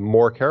definitely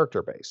more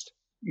character based?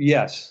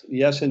 Yes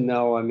and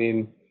no. I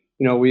mean,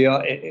 we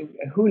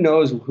who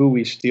knows who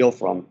we steal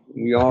from?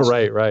 We all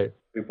right,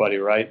 everybody,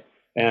 right?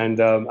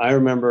 And I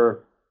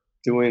remember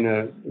doing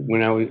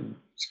when I was.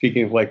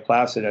 Speaking of Lake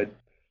Placid,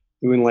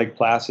 doing Lake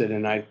Placid,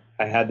 and I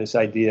had this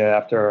idea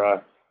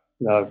after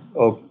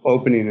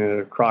opening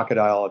a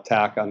crocodile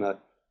attack on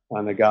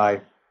the guy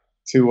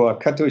to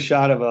cut to a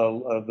shot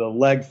of the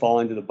leg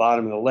falling to the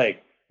bottom of the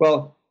lake.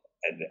 Well,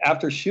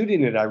 after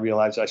shooting it, I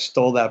realized I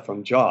stole that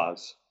from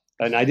Jaws,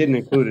 and I didn't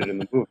include it in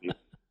the movie.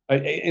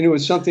 And it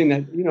was something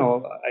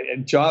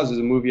that Jaws is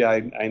a movie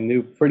I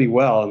knew pretty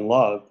well and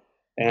loved,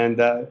 and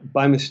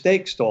by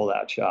mistake stole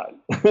that shot.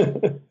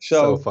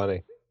 So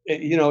funny.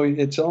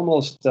 It's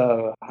almost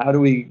how do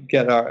we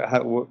get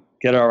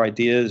our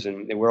ideas,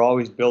 and we're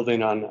always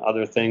building on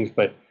other things.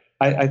 But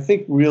I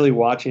think really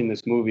watching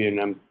this movie,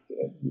 and I'm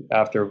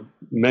after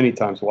many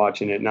times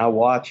watching it now,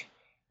 watch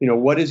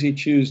what does he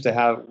choose to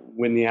have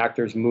when the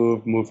actors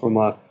move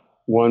from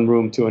one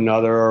room to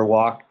another, or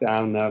walk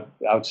down the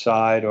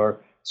outside, or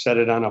set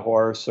it on a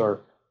horse, or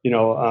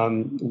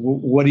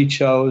what he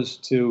chose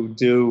to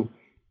do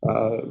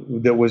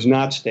that was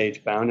not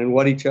stage bound, and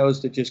what he chose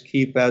to just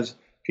keep as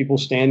people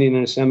standing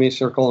in a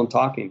semicircle and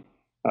talking.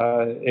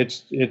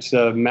 It's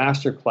a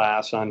master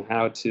class on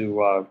how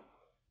to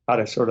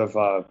sort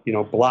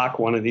of block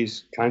one of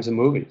these kinds of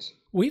movies.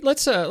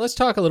 Let's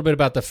talk a little bit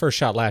about the first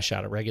shot, last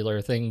shot, a regular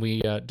thing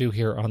we do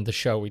here on the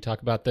show. We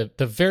talk about the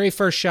very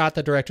first shot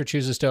the director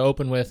chooses to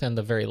open with, and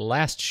the very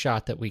last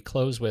shot that we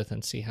close with,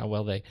 and see how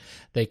well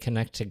they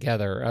connect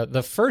together.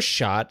 The first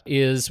shot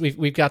is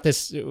we've got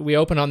this. We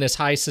open on this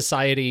high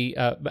society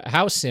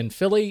house in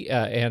Philly,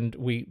 and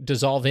we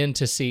dissolve in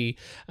to see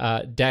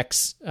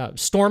Dex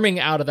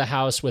storming out of the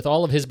house with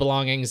all of his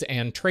belongings,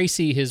 and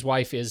Tracy, his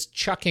wife, is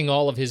chucking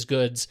all of his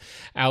goods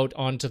out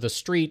onto the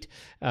street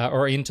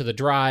or into the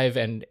drive.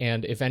 and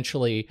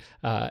eventually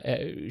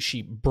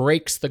she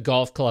breaks the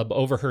golf club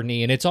over her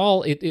knee, and it's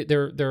all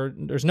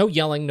there's no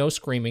yelling, no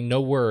screaming,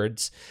 no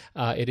words.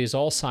 It is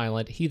all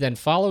silent. He then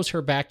follows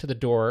her back to the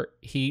door.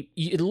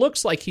 It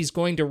looks like he's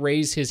going to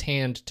raise his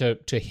hand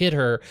to hit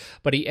her,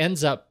 but he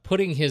ends up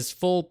putting his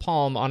full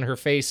palm on her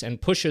face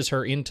and pushes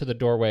her into the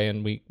doorway,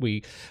 and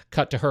we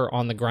cut to her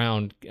on the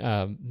ground,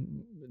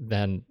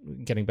 then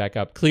getting back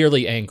up,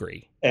 clearly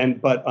angry.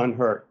 But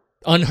unhurt.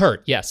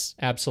 Unhurt, yes,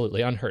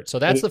 absolutely, unhurt. So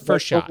that's the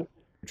first shot.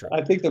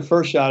 I think the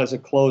first shot is a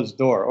closed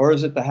door, or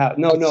is it the house?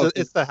 No,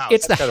 it's the house.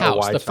 It's the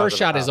house. The first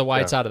shot is a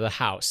wide shot of the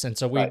house, and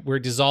so we're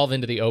dissolved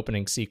into the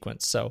opening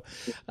sequence. So,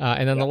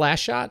 and then the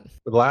last shot.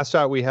 The last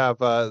shot we have,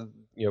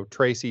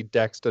 Tracy,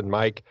 Dex, and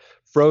Mike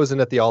frozen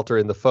at the altar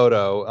in the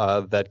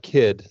photo. That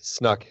kid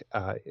snuck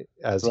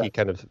as he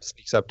kind of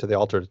sneaks up to the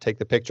altar to take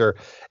the picture,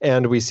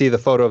 and we see the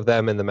photo of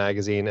them in the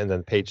magazine. And then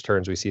the page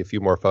turns. We see a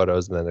few more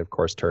photos, and then of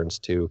course turns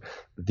to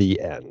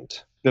the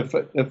end.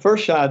 The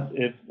first shot,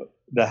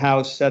 the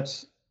house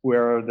sets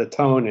where the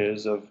tone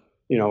is of,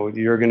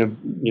 you're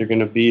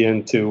gonna be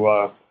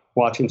into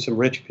watching some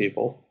rich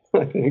people,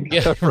 I think.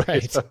 Yeah,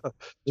 right.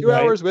 2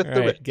 hours with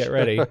the rich. Get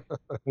ready.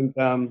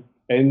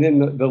 And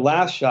then the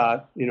last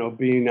shot,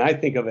 being, I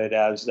think of it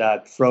as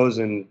that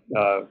frozen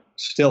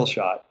still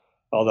shot.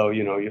 Although,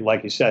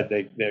 like you said,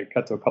 they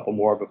cut to a couple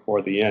more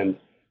before the end.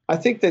 I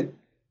think that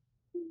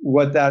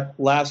what that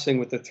last thing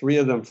with the three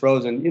of them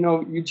frozen,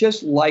 you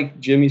just like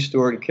Jimmy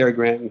Stewart and Cary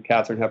Grant and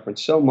Katharine Hepburn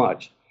so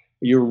much.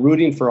 You're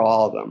rooting for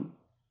all of them.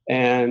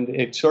 And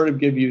it sort of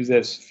gives you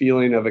this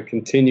feeling of a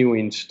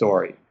continuing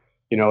story.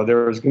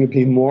 There's going to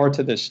be more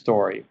to this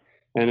story.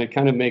 And it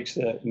kind of makes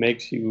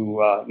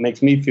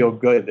me feel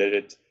good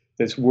that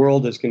this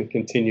world is going to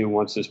continue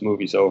once this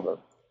movie's over.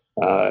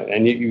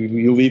 And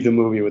you leave the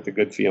movie with a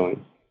good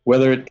feeling.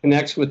 Whether it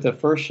connects with the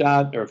first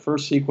shot or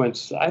first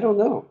sequence, I don't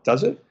know.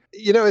 Does it?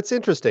 It's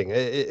interesting.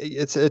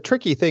 It's a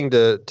tricky thing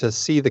to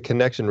see the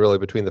connection really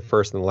between the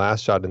first and the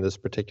last shot in this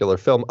particular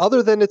film,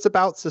 other than it's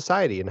about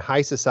society and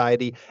high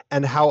society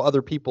and how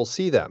other people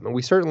see them. And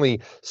we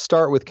certainly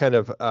start with kind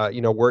of,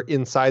 we're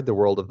inside the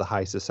world of the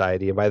high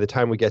society. And by the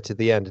time we get to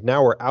the end,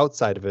 now we're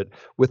outside of it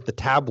with the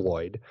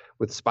tabloid,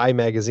 with Spy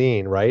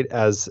Magazine, right?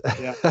 As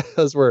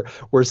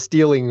we're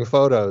stealing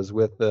photos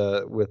with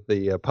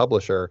the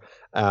publisher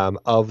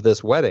of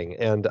this wedding.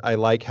 And I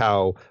like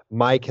how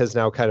Mike has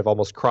now kind of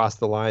almost crossed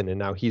the line, and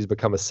now he's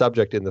become a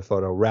subject in the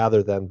photo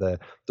rather than the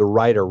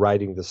writer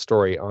writing the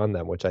story on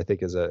them, which I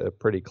think is a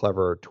pretty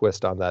clever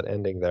twist on that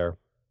ending there.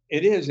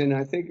 It is, and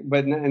I think,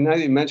 but now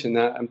you mentioned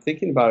that, I'm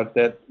thinking about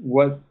that.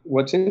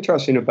 What's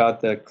interesting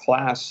about the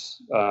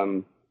class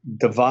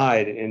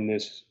divide in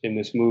this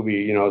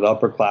movie, the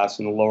upper class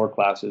and the lower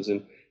classes,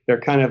 and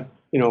they're kind of,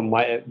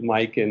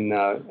 Mike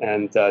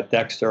and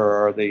Dexter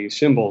are the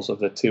symbols of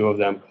the two of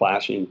them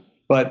clashing.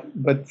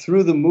 But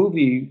through the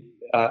movie,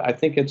 I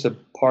think it's a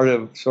part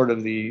of sort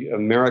of the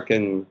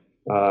American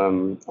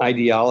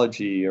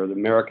ideology or the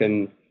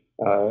American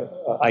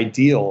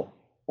ideal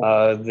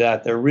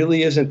that there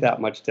really isn't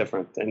that much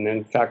different. And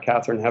in fact,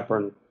 Katharine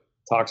Hepburn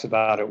talks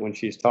about it when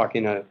she's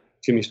talking to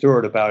Jimmy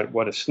Stewart about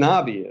what a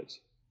snob he is.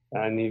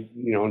 And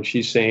and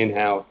she's saying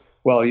how,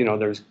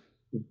 there's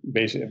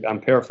basically, I'm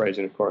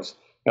paraphrasing, of course,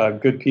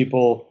 good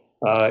people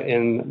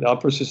in the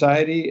upper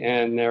society,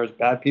 and there's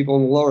bad people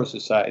in the lower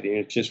society. And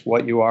it's just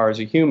what you are as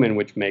a human,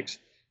 which makes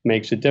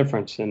a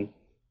difference. And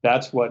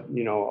that's what,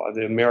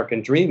 the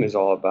American dream is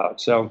all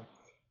about. So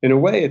in a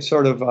way, it's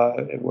sort of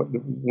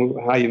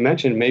how you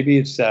mentioned, maybe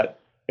it's that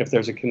if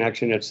there's a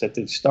connection, it's that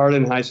they start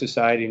in high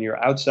society and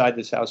you're outside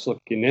this house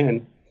looking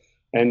in.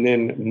 And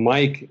then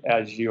Mike,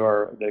 as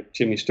the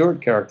Jimmy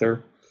Stewart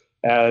character,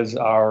 as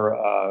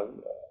our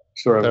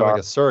sort of like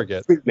a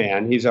surrogate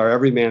man. He's our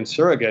everyman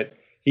surrogate.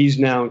 He's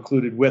now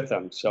included with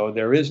them. So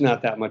there is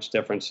not that much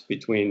difference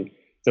between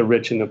the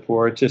rich and the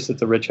poor. It's just that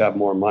the rich have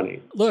more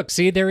money. Look,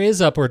 see, there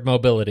is upward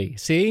mobility.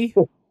 See?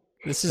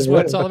 This is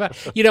what it's all about.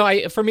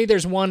 For me,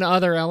 there's one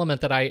other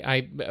element that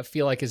I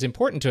feel like is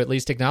important to at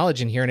least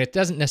acknowledge in here, and it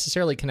doesn't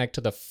necessarily connect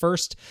to the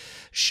first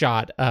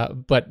shot,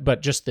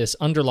 but just this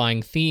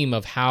underlying theme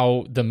of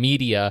how the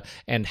media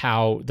and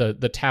how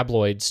the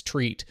tabloids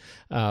treat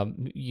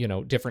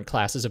different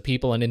classes of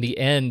people. And in the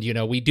end,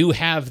 we do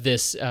have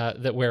this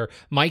that where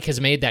Mike has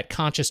made that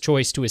conscious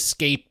choice to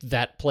escape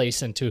that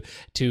place and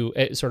to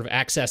sort of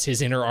access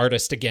his inner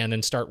artist again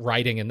and start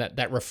writing. And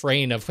that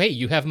refrain of, hey,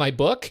 you have my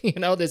book?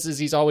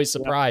 He's always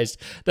surprised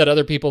that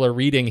other people are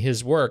reading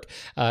his work,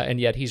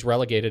 and yet he's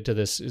relegated to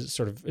this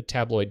sort of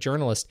tabloid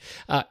journalist.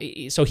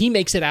 So he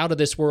makes it out of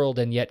this world,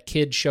 and yet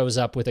Kid shows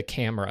up with a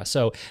camera.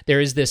 So there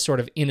is this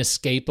sort of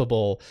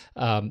inescapable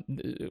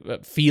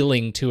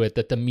feeling to it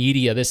that the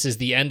media, this is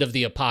the end of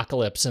the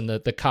apocalypse, and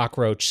the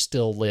cockroach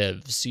still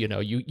lives.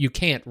 You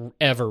can't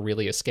ever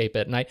really escape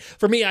it. And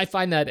for me, I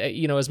find that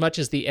as much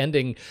as the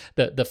ending,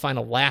 the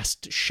final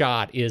last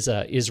shot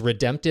is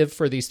redemptive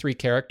for these three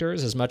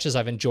characters, as much as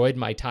I've enjoyed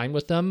my time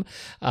with them,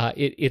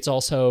 it's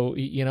also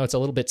it's a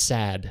little bit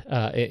sad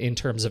in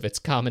terms of its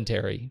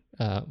commentary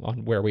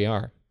on where we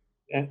are.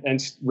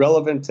 and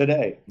relevant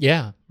today.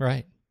 Yeah,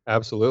 right.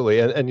 Absolutely.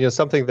 And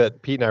something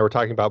that Pete and I were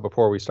talking about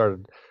before we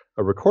started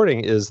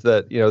recording is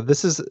that,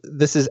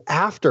 this is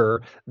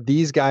after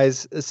these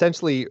guys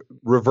essentially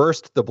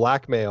reversed the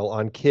blackmail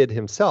on Kidd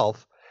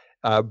himself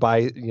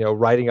by,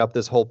 writing up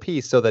this whole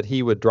piece so that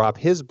he would drop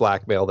his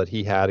blackmail that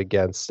he had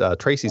against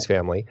Tracy's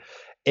family.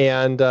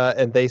 And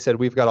they said,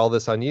 we've got all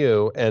this on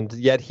you. And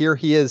yet here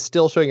he is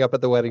still showing up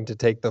at the wedding to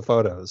take the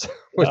photos,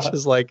 which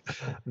is like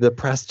the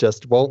press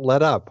just won't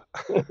let up.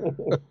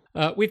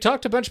 We've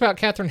talked a bunch about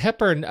Katharine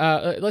Hepburn.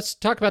 Let's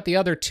talk about the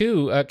other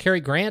two. Cary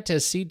Grant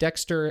as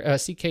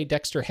C.K.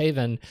 Dexter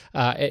Haven.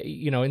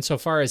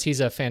 Insofar as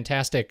he's a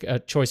fantastic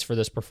choice for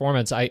this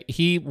performance.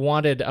 He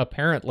wanted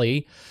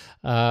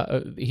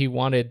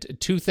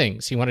two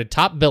things. He wanted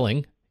top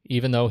billing,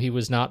 even though he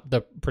was not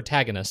the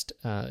protagonist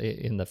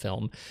in the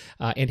film,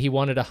 and he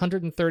wanted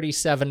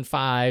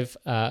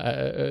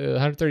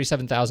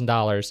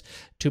 $137,000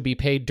 to be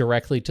paid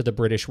directly to the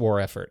British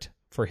war effort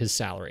for his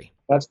salary.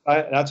 That's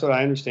what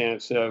I understand.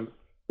 It's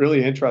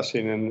really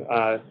interesting, and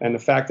the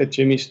fact that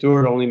Jimmy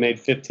Stewart only made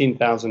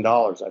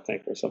 $15,000, I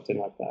think, or something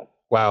like that.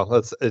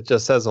 Wow, it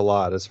just says a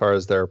lot as far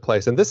as their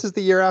place. And this is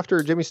the year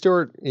after Jimmy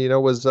Stewart,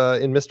 was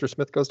in Mr.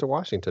 Smith Goes to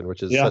Washington,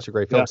 which is such a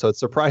great film. Yeah. So it's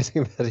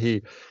surprising that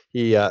he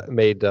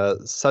made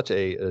such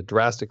a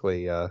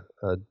drastically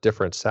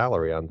different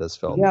salary on this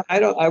film. Yeah,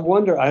 I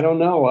wonder. I don't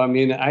know. I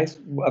mean, a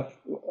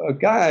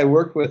guy I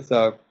worked with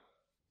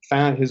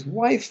found his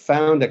wife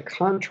found a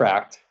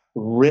contract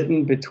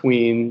written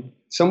between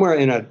somewhere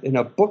in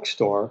a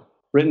bookstore,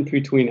 written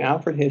between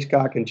Alfred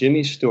Hitchcock and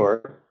Jimmy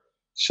Stewart,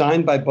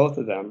 signed by both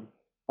of them.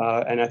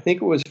 And I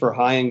think it was for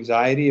high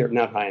anxiety, or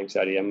not high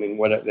anxiety. I mean,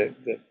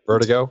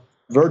 Vertigo.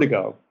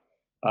 Vertigo.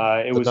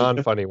 It was a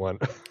non-funny one.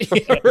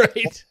 Yeah,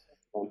 right.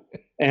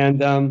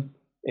 And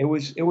it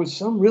was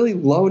some really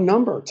low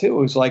number too.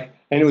 It was and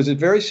it was a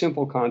very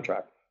simple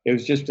contract. It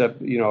was just a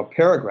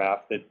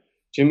paragraph that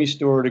Jimmy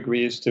Stewart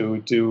agrees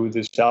to do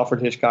this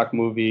Alfred Hitchcock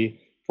movie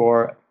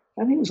for,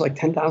 I think it was like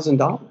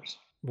 $10,000.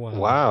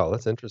 Wow,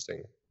 that's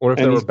interesting. Or if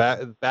there were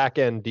back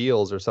end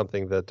deals or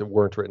something that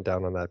weren't written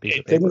down on that piece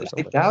of paper.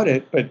 I doubt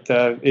it, but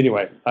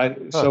anyway.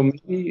 So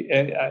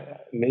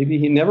maybe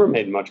he never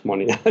made much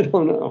money. I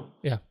don't know.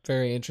 Yeah,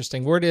 very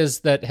interesting. Word is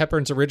that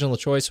Hepburn's original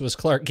choice was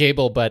Clark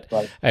Gable, but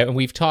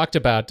we've talked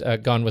about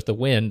Gone with the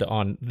Wind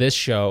on this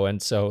show,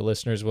 and so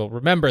listeners will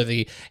remember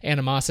the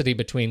animosity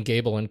between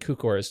Gable and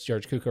Cukor as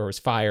George Cukor was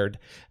fired,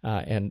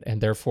 and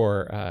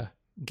therefore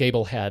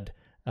Gable had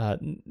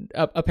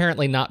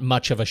apparently not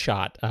much of a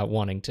shot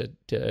wanting to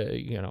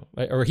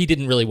or he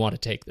didn't really want to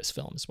take this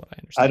film, is what I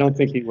understand. I don't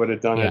think he would have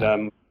done it.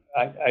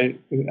 I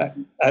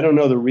don't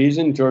know the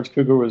reason. George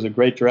Cukor was a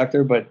great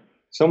director, but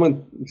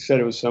someone said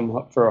it was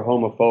for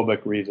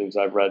homophobic reasons.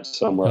 I've read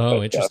somewhere.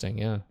 Oh, interesting.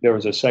 Yeah, there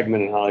was a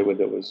segment in Hollywood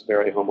that was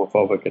very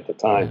homophobic at the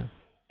time,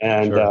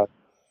 and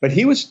but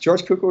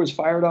George Cukor was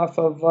fired off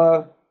of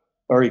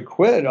or he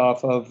quit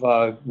off of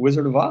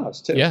Wizard of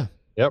Oz too. Yeah.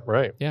 Yep,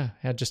 right. Yeah,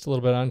 had just a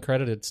little bit of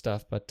uncredited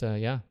stuff, but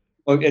yeah.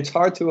 Well, it's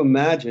hard to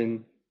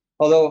imagine,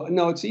 although,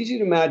 no, it's easy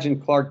to imagine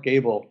Clark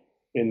Gable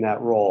in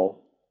that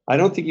role. I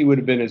don't think he would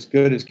have been as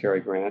good as Cary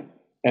Grant.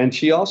 And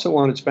she also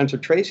wanted Spencer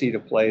Tracy to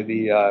play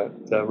the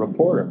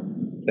reporter,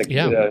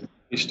 the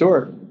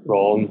Stewart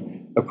role.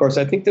 And, of course,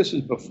 I think this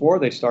was before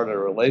they started a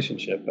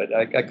relationship, but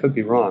I could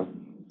be wrong.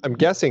 I'm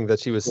guessing that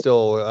she was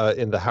still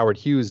in the Howard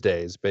Hughes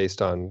days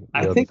based on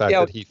the fact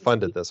that he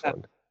funded this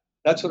one.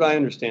 That's what I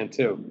understand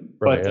too.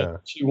 Right,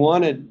 but she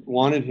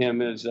wanted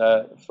him as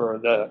for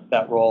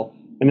that role,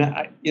 and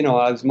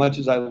as much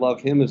as I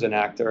love him as an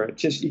actor,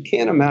 you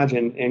can't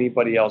imagine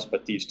anybody else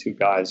but these two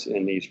guys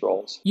in these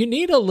roles. You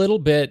need a little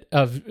bit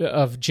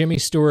of Jimmy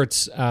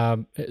Stewart's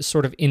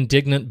sort of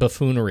indignant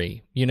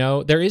buffoonery.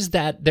 There is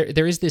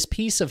there is this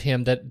piece of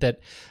him that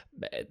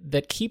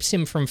keeps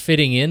him from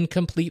fitting in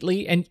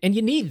completely, and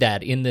you need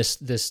that in this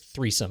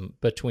threesome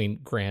between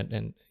Grant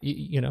and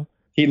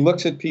He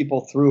looks at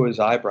people through his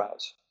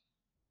eyebrows,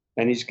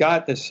 and he's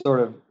got this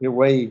sort of the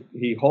way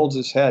he holds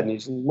his head, and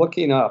he's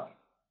looking up,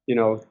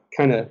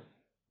 kind of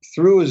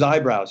through his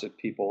eyebrows at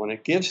people, and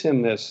it gives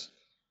him this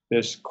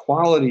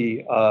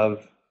quality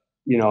of,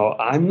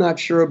 I'm not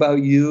sure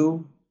about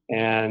you,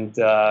 and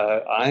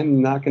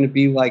I'm not going to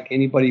be like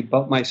anybody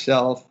but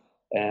myself,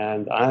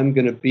 and I'm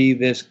going to be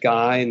this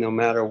guy no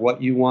matter what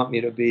you want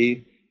me to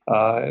be.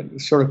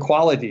 Sort of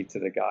quality to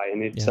the guy,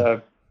 and it's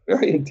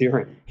very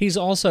endearing. He's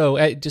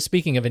also, just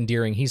speaking of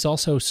endearing, he's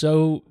also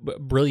so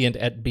brilliant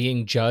at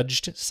being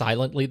judged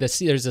silently.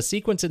 There's a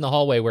sequence in the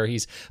hallway where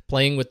he's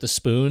playing with the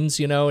spoons,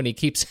 and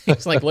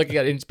he's like looking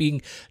at it, and he's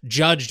being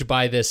judged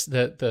by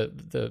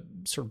the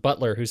sort of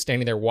butler who's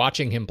standing there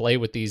watching him play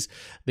with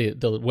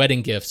the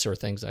wedding gifts or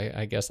things,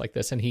 I guess, like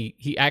this. And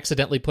he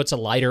accidentally puts a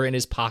lighter in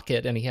his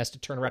pocket and he has to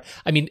turn around.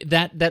 I mean,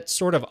 that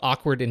sort of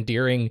awkward,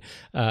 endearing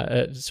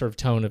sort of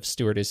tone of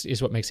Stewart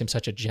is what makes him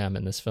such a gem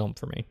in this film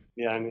for me.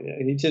 Yeah, I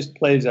mean, he just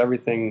plays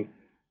everything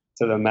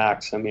to the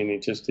max. I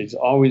mean, he's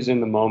always in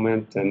the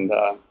moment, and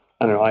I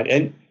don't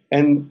know,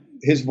 and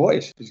his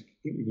voice is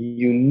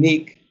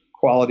unique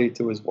quality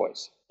to his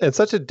voice. And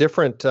such a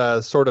different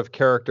sort of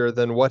character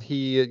than what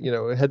he,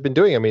 had been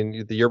doing. I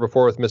mean, the year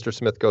before with Mr.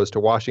 Smith Goes to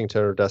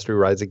Washington or Destry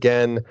Rides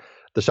Again,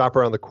 The Shop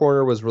Around the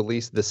Corner was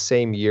released the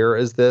same year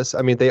as this.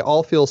 I mean, they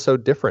all feel so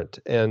different.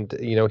 And,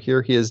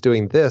 here he is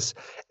doing this,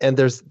 and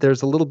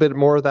there's a little bit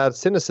more of that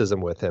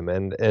cynicism with him.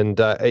 And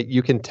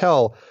you can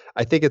tell,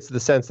 I think it's the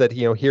sense that,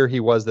 here he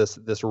was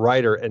this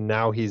writer, and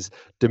now he's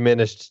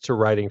diminished to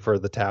writing for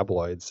the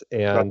tabloids.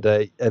 And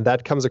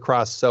that comes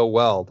across so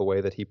well, the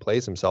way that he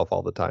plays himself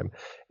all the time.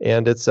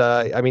 And it's,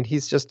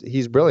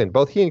 he's brilliant.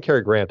 Both he and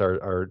Cary Grant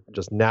are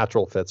just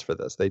natural fits for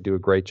this. They do a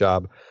great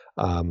job.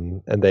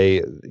 And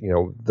they,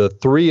 the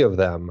three of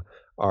them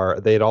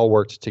they'd all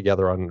worked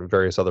together on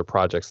various other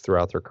projects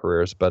throughout their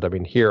careers. But I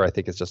mean, here, I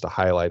think it's just a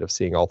highlight of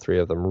seeing all three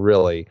of them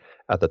really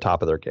at the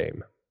top of their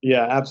game.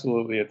 Yeah,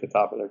 absolutely at the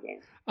top of their game.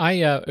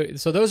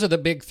 So those are the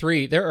big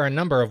three. There are a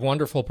number of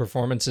wonderful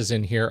performances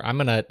in here. I'm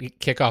going to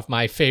kick off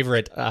my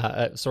favorite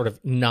sort of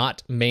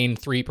not main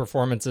three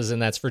performances,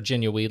 and that's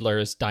Virginia Wiedler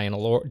as Dinah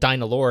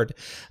Lord,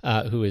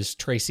 who is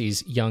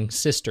Tracy's young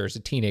sister, a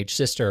teenage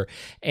sister.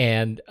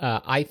 And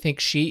I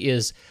think she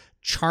is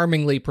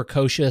charmingly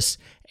precocious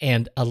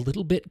and a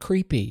little bit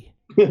creepy.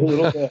 A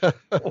little bit.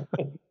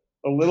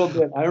 A little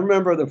bit. I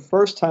remember the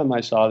first time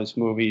I saw this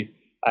movie,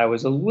 I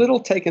was a little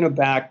taken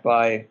aback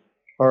by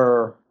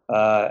her.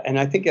 And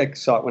I think I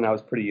saw it when I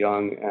was pretty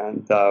young,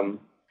 and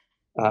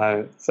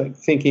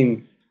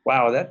thinking,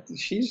 "Wow,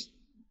 she's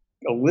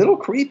a little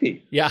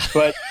creepy." Yeah.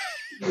 But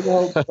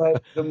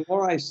but the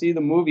more I see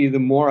the movie, the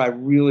more I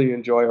really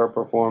enjoy her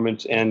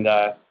performance and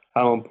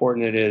how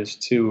important it is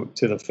to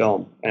the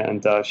film.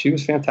 And she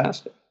was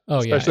fantastic. Oh,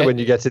 especially when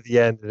you get to the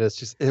end and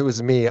it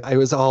was me. I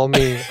was all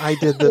me. I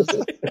did this.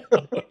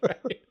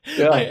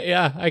 Right.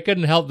 I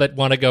couldn't help but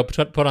want to go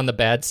put on the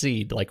bad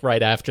seed like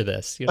right after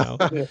this.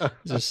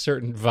 There's a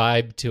certain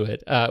vibe to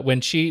it.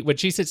 When she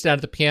sits down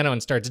at the piano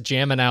and starts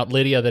jamming out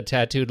Lydia the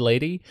Tattooed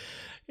Lady.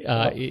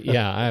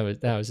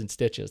 That was in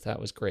stitches.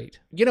 That was great.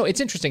 It's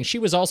interesting. She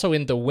was also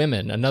in The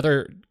Women,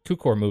 another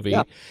Cukor movie,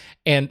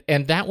 and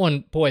that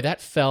one, boy,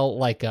 that fell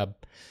like a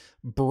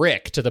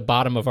brick to the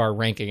bottom of our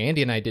ranking.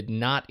 Andy and I did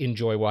not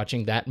enjoy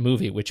watching that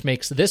movie, which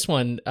makes this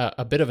one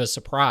a bit of a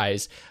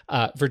surprise.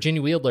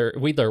 Virginia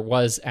Wiedler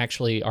was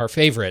actually our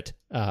favorite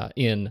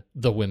in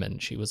The Women.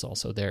 She was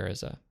also there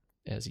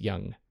as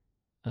young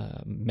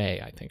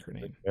May, I think her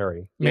name.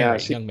 Mary.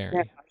 Young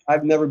Mary.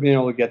 I've never been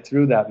able to get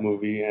through that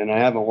movie, and I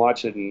haven't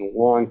watched it in a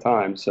long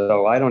time,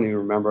 so I don't even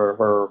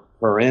remember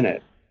her in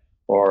it,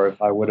 or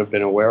if I would have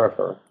been aware of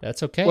her.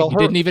 That's okay. Well, you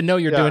didn't even know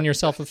you're doing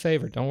yourself a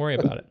favor. Don't worry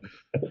about it.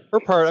 Her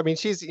part, I mean,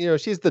 she's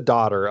the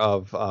daughter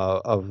of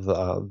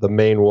the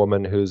main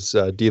woman who's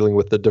dealing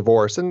with the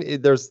divorce, and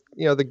there's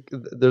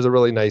there's a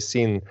really nice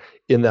scene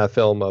in that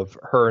film of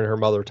her and her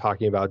mother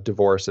talking about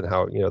divorce and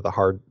how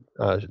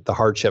the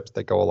hardships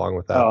that go along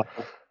with that.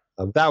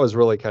 That was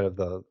really kind of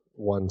the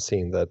one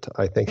scene that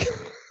I think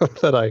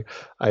that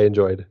I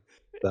enjoyed.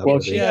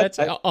 It's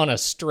on a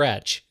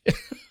stretch.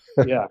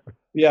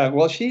 Yeah.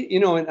 Well, she,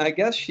 and I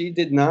guess she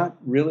did not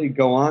really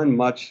go on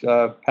much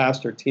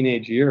past her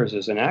teenage years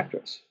as an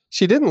actress.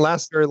 She didn't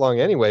last very long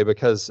anyway,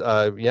 because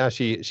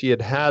she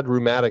had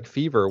rheumatic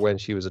fever when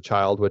she was a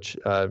child, which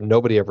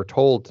nobody ever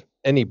told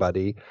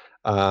anybody.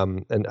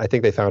 And I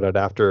think they found out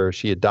after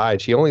she had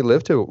died. She only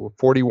lived to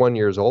 41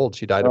 years old.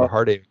 She died of a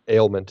heart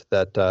ailment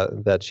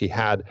that she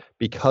had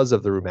because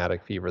of the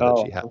rheumatic fever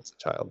that she had as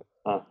a child.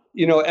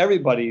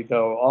 Everybody,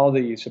 though, all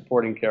the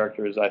supporting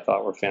characters I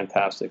thought were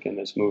fantastic in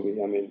this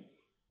movie. I mean,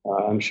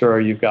 I'm sure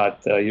you've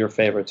got your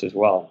favorites as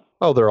well.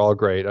 Oh, they're all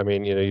great. I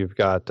mean, you've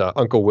got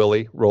Uncle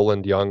Willie,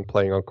 Roland Young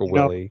playing Uncle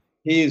Willie.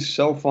 He's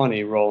so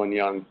funny, Roland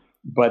Young.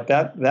 But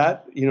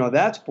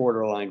that's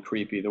borderline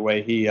creepy, the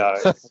way he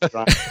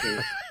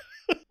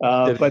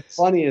but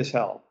funny as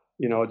hell.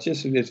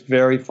 It's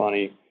very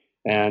funny.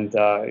 And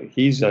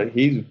he's a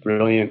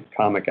brilliant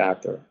comic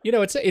actor.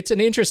 It's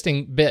an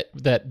interesting bit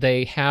that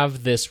they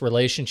have this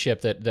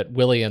relationship that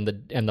Willie and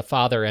the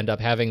father end up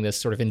having this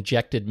sort of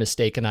injected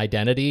mistaken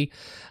identity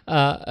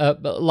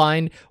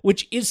line,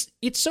 which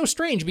it's so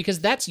strange because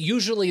that's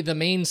usually the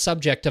main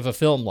subject of a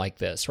film like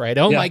this, right?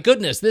 Oh my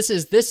goodness, this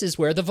is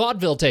where the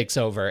vaudeville takes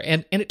over,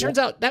 and it turns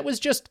out that was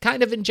just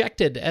kind of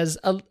injected as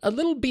a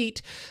little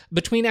beat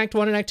between Act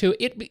 1 and Act 2.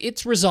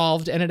 It's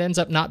resolved, and it ends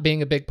up not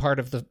being a big part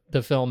of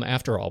the film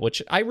after all,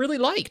 which I really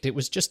liked. It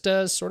was just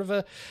a sort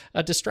of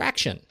a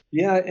distraction.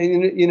 Yeah,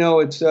 and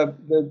it's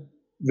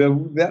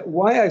that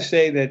why I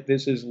say that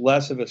this is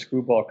less of a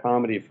screwball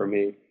comedy for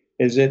me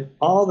is that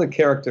all the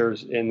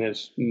characters in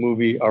this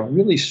movie are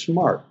really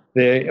smart,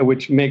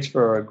 which makes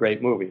for a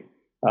great movie.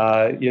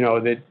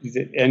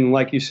 And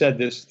like you said,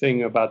 this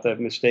thing about the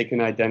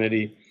mistaken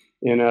identity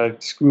in a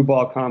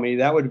screwball comedy,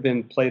 that would have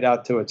been played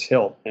out to its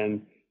hilt,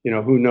 and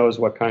who knows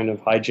what kind of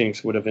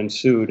hijinks would have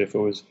ensued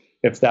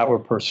if that were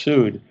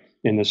pursued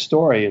in the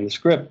story, in the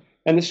script.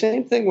 And the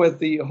same thing with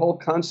the whole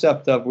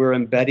concept of we're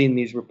embedding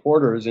these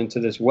reporters into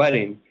this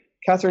wedding.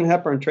 Katharine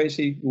Hepburn,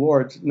 Tracy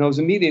Lord, knows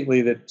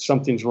immediately that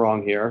something's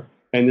wrong here,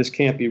 and this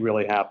can't be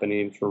really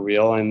happening for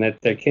real, and that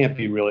there can't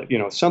be really,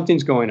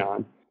 something's going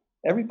on.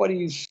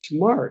 everybody's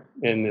smart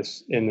in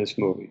this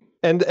movie.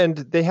 And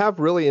they have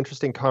really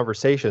interesting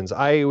conversations.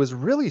 I was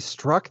really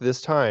struck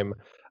this time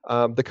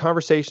the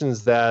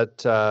conversations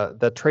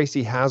that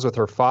Tracy has with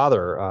her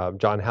father,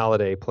 John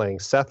Halliday playing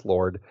Seth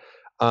Lord,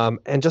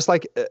 and just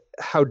like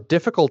how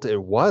difficult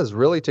it was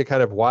really to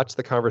kind of watch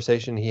the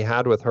conversation he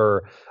had with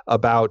her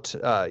about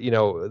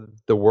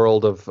the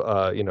world of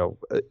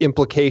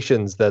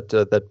implications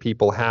that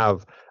people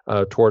have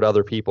toward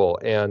other people,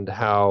 and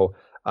how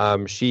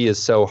she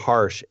is so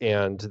harsh,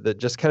 and that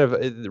just kind of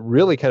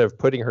really kind of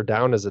putting her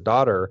down as a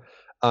daughter.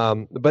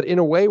 But in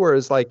a way where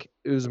it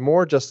was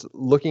more just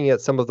looking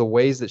at some of the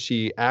ways that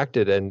she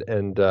acted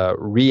and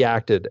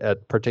reacted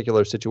at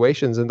particular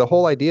situations, and the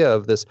whole idea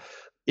of this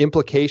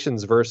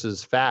implications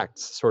versus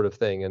facts sort of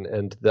thing,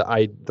 and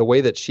the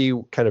way that she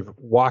kind of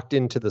walked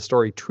into the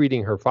story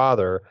treating her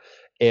father,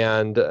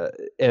 and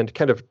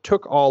kind of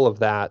took all of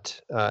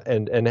that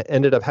and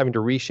ended up having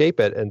to reshape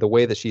it, and the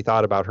way that she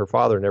thought about her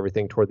father and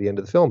everything toward the end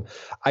of the film.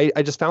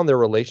 I just found their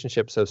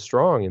relationship so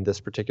strong in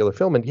this particular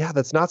film. And yeah,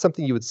 that's not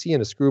something you would see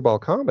in a screwball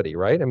comedy,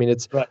 right? I mean,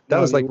 that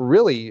was like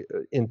really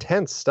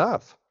intense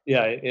stuff.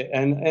 Yeah,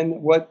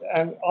 and what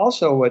in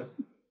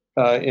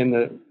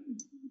the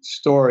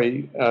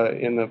story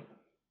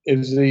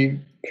is the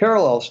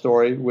parallel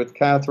story with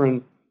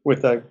Katharine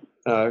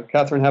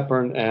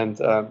Hepburn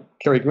and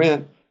Cary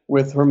Grant,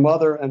 with her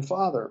mother and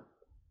father,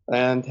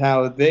 and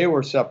how they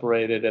were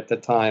separated at the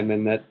time,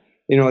 and that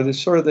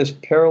there's sort of this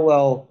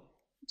parallel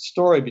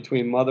story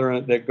between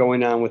that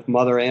going on with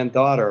mother and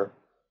daughter,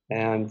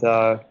 and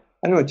I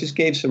don't know, it just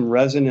gave some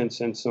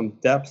resonance and some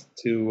depth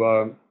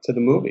to the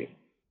movie.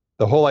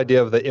 The whole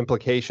idea of the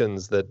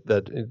implications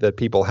that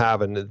people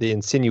have, and the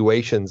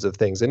insinuations of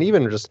things, and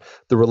even just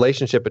the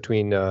relationship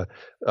between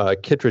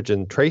Kittredge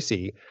and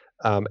Tracy.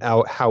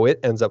 How it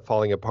ends up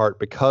falling apart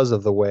because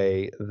of the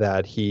way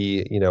that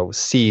he,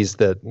 sees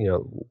that,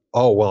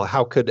 oh, well,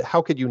 how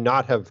could you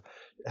not have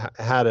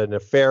had an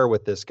affair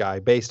with this guy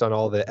based on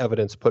all the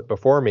evidence put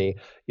before me?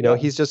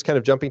 He's just kind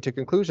of jumping to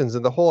conclusions,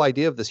 and the whole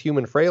idea of this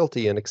human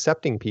frailty and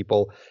accepting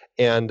people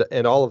and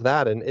all of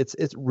that. And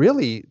it's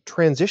really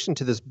transitioned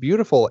to this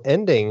beautiful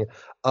ending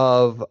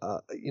of,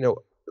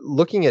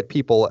 looking at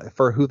people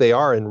for who they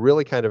are and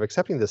really kind of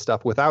accepting this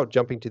stuff without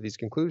jumping to these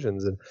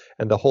conclusions,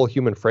 and the whole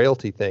human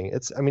frailty thing.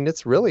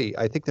 It's really,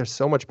 I think there's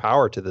so much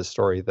power to this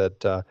story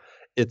that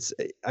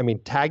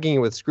tagging it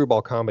with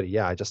screwball comedy.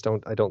 Yeah,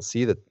 I don't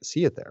see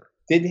it there.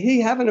 Did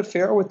he have an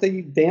affair with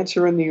the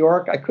dancer in New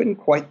York? I couldn't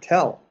quite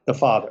tell, the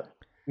father.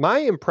 My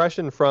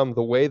impression from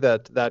the way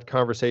that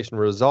conversation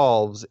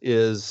resolves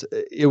is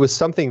it was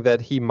something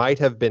that he might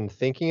have been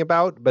thinking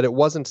about, but it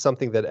wasn't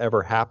something that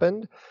ever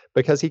happened,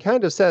 because he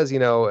kind of says,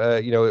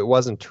 it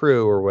wasn't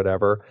true or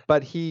whatever,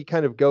 but he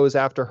kind of goes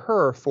after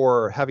her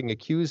for having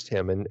accused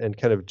him and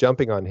kind of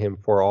jumping on him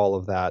for all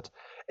of that.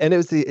 And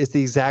it's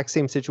the exact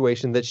same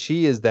situation that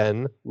she is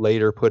then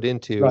later put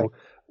into. Right.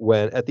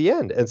 When at the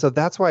end. And so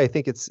that's why I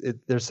think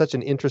there's such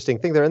an interesting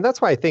thing there. And that's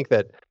why I think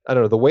that, I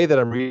don't know, the way that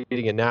I'm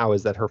reading it now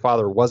is that her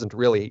father wasn't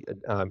really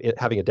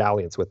having a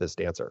dalliance with this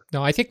dancer.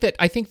 No, I think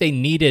they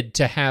needed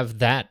to have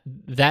that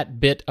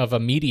bit of a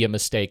media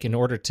mistake in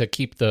order to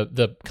keep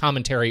the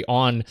commentary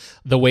on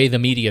the way the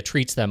media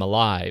treats them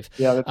alive.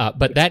 Yeah,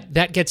 but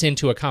that gets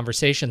into a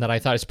conversation that I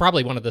thought is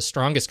probably one of the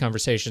strongest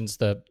conversations,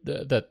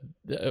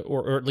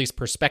 or at least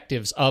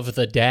perspectives of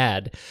the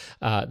dad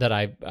that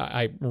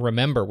I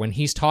remember, when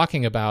he's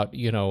talking about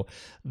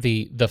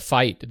the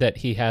fight that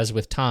he has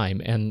with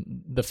time,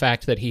 and the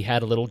fact that he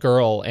had a little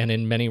girl, and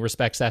in many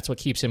respects that's what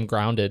keeps him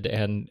grounded,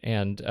 and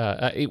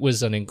it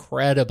was an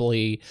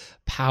incredibly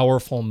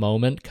powerful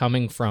moment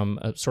coming from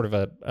sort of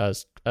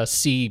a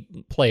C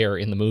player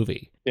in the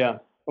movie. Yeah,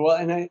 well,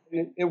 and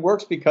it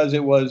works because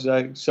it was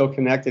so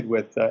connected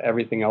with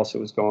everything else that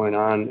was going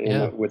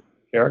on with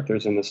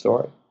characters in the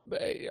story.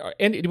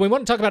 And do we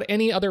want to talk about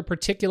any other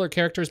particular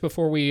characters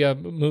before we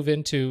move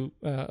into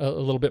a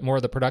little bit more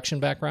of the production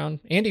background?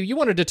 Andy, you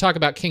wanted to talk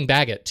about King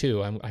Baggett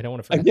too. I don't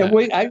want to forget that.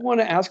 Wait, I want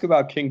to ask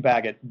about King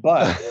Baggett,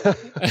 but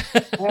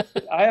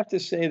I have to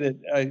say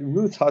that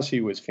Ruth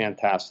Hussey was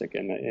fantastic,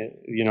 and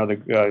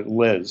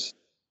Liz.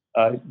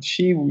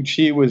 She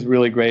was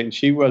really great, and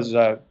she was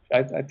I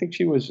think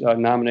she was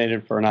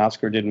nominated for an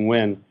Oscar, didn't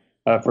win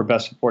for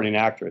Best Supporting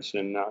Actress,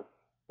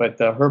 but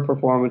her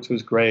performance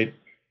was great.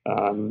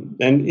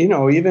 And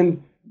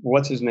even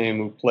what's his name,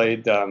 who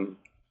played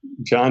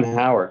John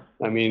Howard.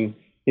 I mean,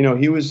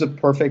 he was the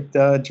perfect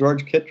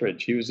George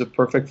Kittredge. He was the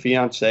perfect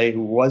fiance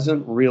who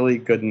wasn't really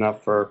good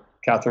enough for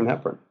Katharine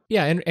Hepburn.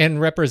 Yeah,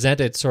 and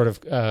represented sort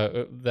of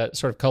that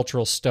sort of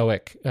cultural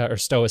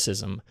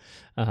stoicism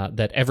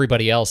that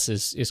everybody else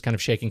is kind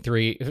of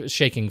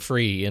shaking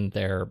free in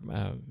their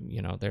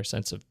their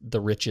sense of the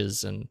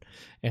riches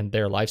and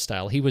their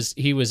lifestyle. He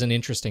was an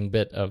interesting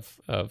bit of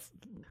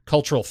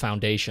cultural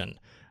foundation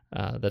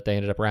that they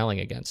ended up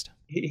rallying against.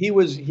 He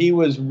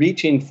was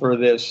reaching for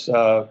this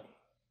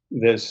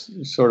this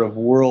sort of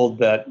world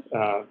that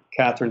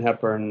Katharine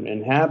Hepburn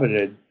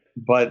inhabited,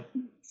 but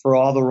for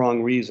all the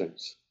wrong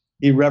reasons.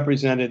 He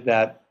represented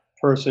that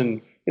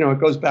person it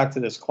goes back to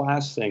this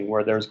class thing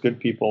where there's good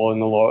people in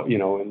the law,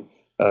 and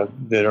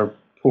that are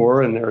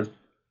poor, and there's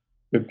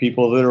good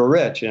people that are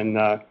rich. And,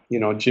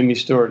 Jimmy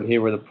Stewart and he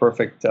were the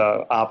perfect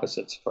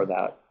opposites for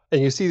that.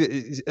 And you see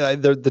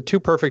the two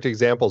perfect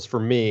examples for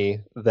me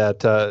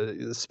that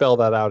spell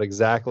that out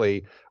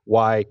exactly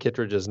why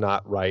Kittredge is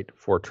not right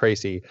for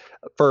Tracy.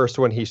 First,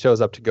 when he shows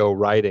up to go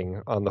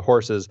riding on the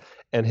horses,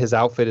 and his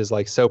outfit is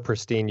like so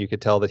pristine, you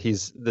could tell that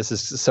this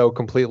is so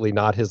completely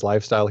not his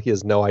lifestyle. He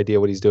has no idea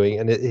what he's doing,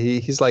 and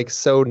he's like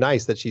so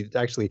nice that she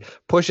actually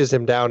pushes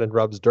him down and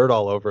rubs dirt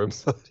all over him,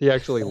 so that he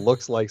actually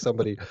looks like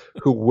somebody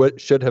who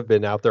should have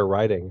been out there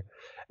riding.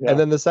 Yeah. And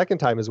then the second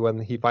time is when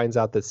he finds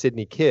out that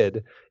Sidney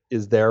Kidd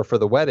is there for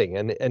the wedding,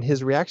 and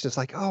his reaction is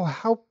like, oh,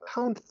 how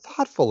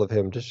thoughtful of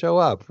him to show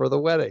up for the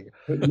wedding.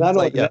 Not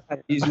only that,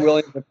 he's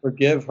willing to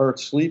forgive her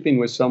sleeping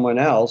with someone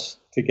else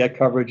to get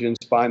coverage in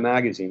Spy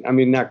magazine. I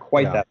mean, not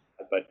quite that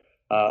bad, but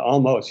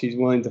almost. He's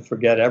willing to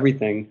forget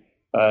everything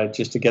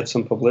just to get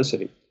some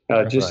publicity.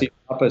 Just the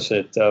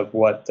opposite of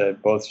what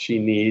both she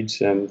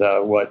needs and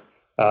what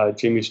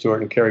Jimmy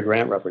Stewart and Cary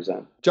Grant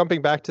represent.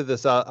 Jumping back to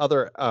this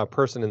other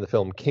person in the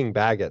film, King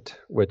Baggett,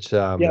 which...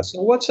 so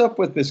what's up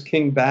with this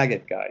King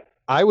Baggett guy?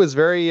 I was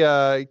very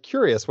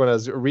curious when I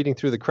was reading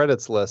through the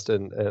credits list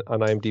on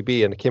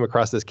IMDb, and came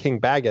across this King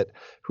Baggett,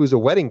 who's a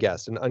wedding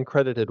guest, an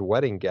uncredited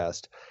wedding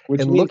guest. Which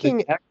and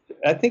means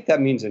I think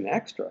that means an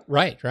extra.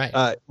 Right.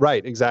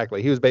 Right,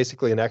 exactly. He was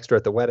basically an extra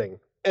at the wedding.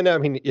 And I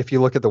mean, if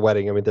you look at the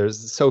wedding, I mean,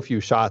 there's so few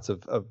shots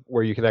of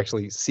where you can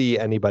actually see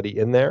anybody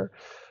in there.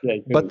 Yeah,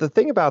 but the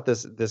thing about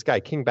this guy,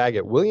 King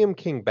Baggett, William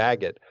King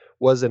Baggett,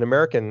 was an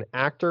American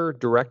actor,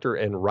 director,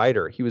 and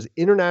writer. He was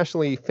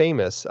internationally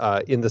famous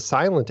in the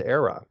silent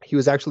era. He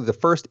was actually the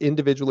first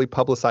individually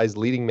publicized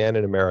leading man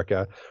in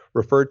America,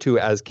 referred to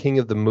as King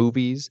of the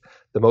Movies,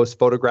 the most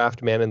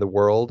photographed man in the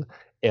world,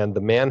 and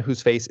the man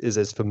whose face is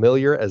as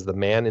familiar as the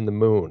man in the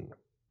moon.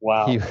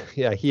 Wow.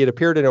 He had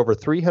appeared in over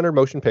 300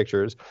 motion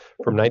pictures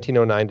from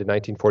 1909 to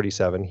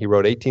 1947. He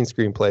wrote 18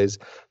 screenplays,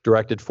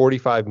 directed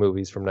 45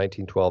 movies from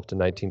 1912 to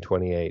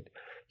 1928.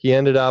 He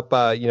ended up,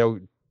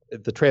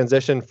 the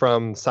transition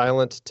from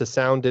silent to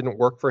sound didn't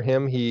work for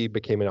him. He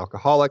became an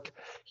alcoholic.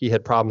 He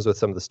had problems with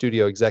some of the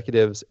studio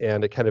executives,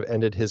 and it kind of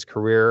ended his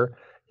career.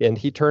 And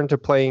he turned to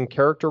playing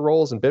character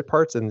roles and bit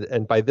parts.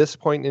 And by this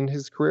point in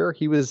his career,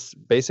 he was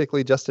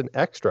basically just an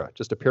extra,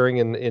 just appearing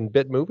in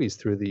bit movies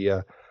through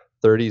the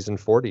 30s and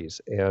 40s.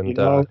 And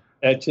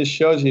it just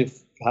shows you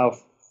how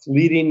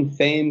fleeting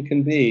fame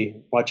can be.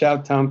 Watch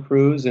out, Tom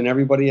Cruise and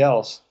everybody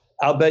else.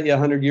 I'll bet you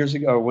 100 years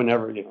ago, or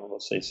whenever,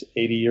 let's say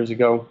 80 years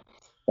ago,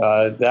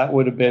 that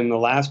would have been the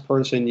last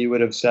person you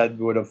would have said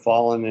would have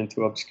fallen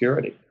into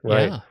obscurity.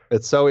 Right. Yeah.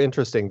 It's so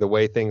interesting the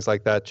way things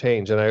like that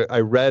change. And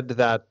I read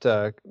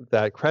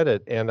that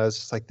credit, and I was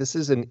just like, this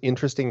is an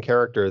interesting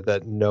character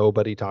that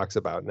nobody talks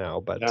about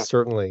now, but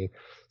certainly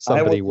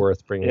somebody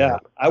worth bringing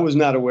up. I was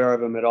not aware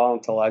of him at all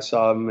until I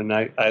saw him, and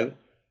I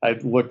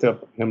looked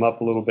him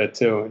up a little bit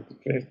too.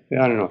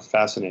 I don't know, it's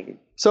fascinating.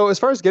 So as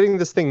far as getting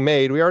this thing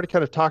made, we already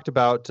kind of talked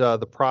about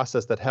the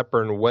process that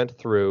Hepburn went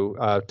through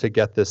to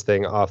get this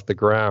thing off the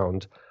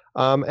ground.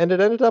 And it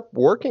ended up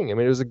working. I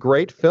mean, it was a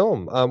great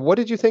film. What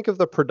did you think of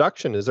the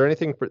production? Is there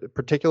anything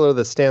particular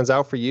that stands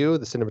out for you?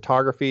 The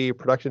cinematography,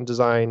 production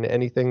design,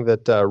 anything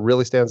that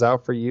really stands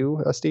out for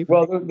you, Steve?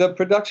 Well, the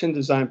production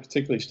design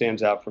particularly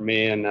stands out for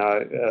me. And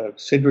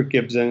Cedric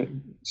Gibbons,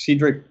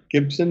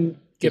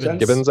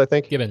 I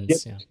think.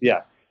 Gibbons,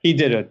 yeah. He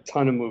did a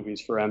ton of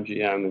movies for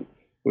MGM and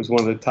was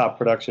one of the top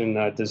production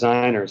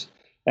designers.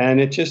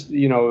 And it just,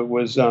 it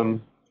was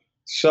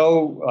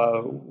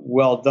so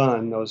well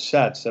done, those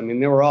sets. I mean,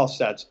 they were all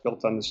sets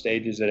built on the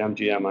stages at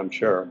MGM, I'm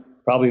sure.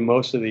 Probably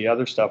most of the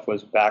other stuff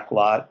was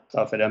backlot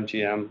stuff at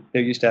MGM.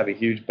 They used to have a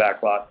huge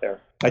backlot there.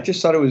 I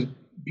just thought it was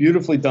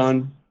beautifully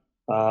done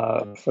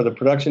for the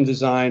production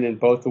design and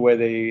both the way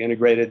they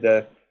integrated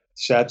the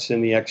sets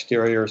and the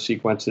exterior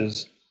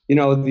sequences.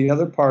 The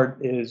other part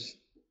is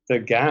the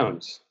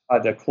gowns.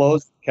 The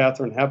clothes of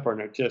Katharine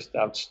Hepburn are just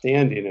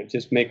outstanding. It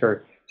just make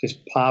her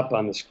just pop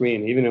on the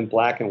screen, even in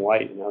black and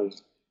white.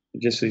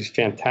 Just these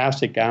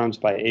fantastic gowns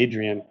by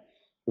Adrian,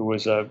 who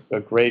was a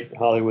great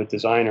Hollywood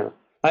designer.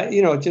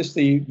 Just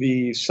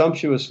the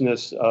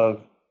sumptuousness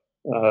of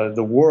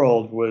the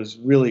world was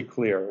really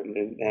clear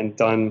and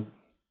done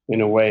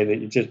in a way that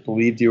you just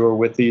believed you were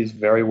with these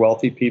very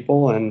wealthy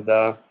people, and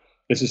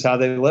this is how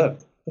they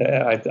lived.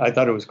 I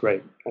thought it was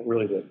great. I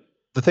really did.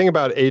 The thing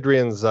about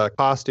Adrian's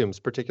costumes,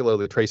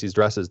 particularly Tracy's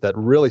dresses, that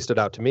really stood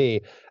out to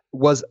me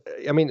was,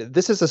 I mean,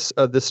 this is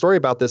the story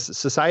about this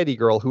society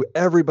girl who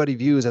everybody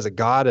views as a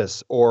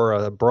goddess or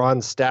a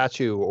bronze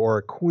statue or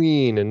a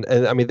queen. And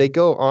I mean, they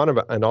go on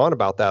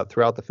about that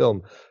throughout the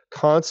film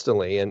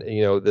constantly. And,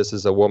 this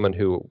is a woman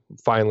who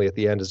finally at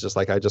the end is just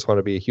like, I just want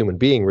to be a human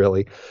being,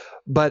 really.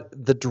 But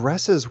the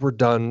dresses were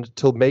done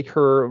to make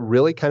her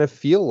really kind of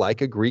feel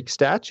like a Greek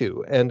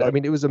statue. And I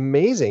mean, it was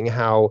amazing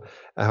how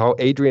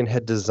Adrian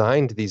had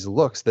designed these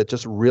looks that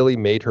just really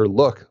made her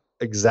look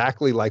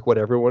exactly like what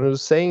everyone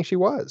was saying she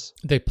was.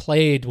 They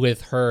played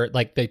with her,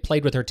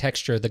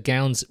 texture. The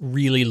gowns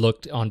really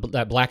looked on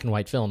that black and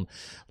white film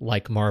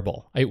like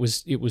marble. It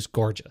was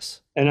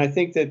gorgeous. And I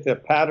think that the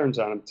patterns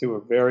on them too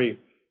are very,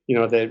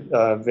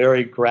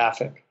 very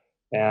graphic.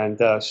 And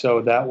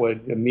so that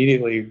would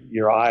immediately,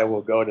 your eye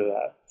will go to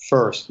that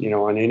first,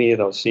 on any of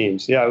those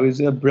scenes. Yeah, it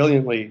was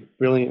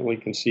brilliantly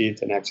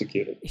conceived and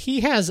executed. He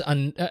has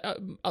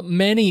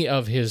many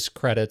of his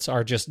credits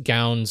are just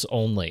gowns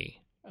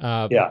only.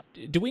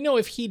 Do we know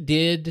if he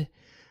did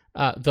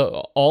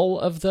all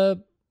of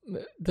the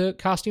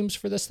costumes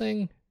for this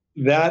thing?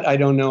 That I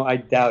don't know. I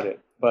doubt it,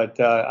 but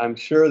I'm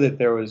sure that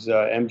there was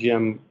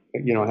MGM.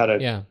 Had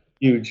a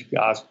huge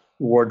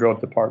wardrobe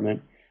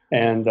department.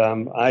 And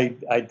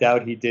I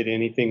doubt he did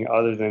anything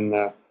other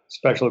than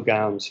special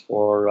gowns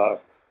for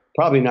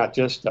probably not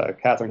just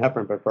Katharine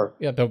Hepburn, but for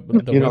the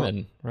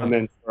women, right?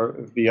 And for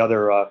the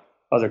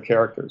other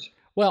characters.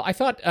 Well, I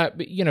thought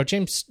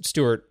James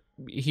Stewart,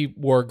 he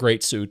wore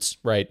great suits,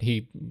 right?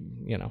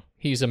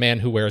 He's a man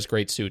who wears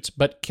great suits.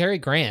 But Cary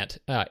Grant,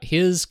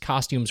 his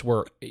costumes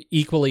were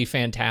equally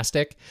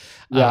fantastic.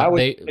 Yeah,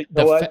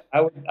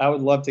 I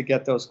would love to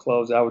get those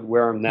clothes. I would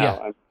wear them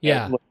now.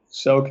 Yeah.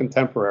 So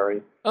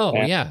contemporary. Oh,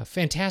 yeah.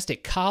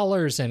 Fantastic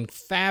collars and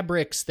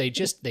fabrics. They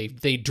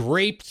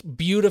draped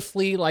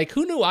beautifully. Like,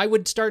 who knew I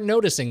would start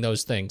noticing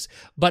those things?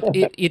 But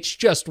it's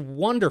just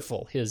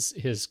wonderful,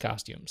 his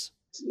costumes.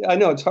 I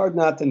know. It's hard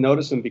not to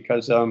notice them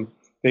because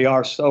they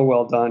are so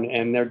well done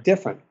and they're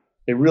different.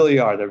 They really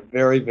are. They're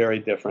very, very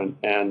different.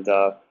 And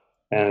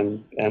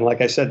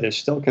like I said, they're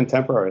still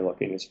contemporary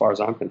looking as far as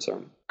I'm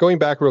concerned. Going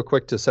back real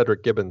quick to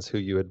Cedric Gibbons, who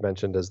you had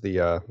mentioned as the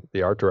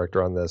art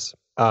director on this.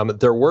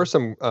 There were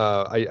some,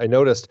 I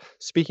noticed,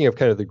 speaking of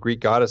kind of the Greek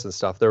goddess and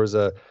stuff, there was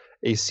a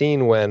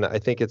scene when I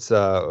think it's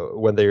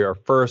when they are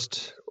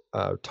first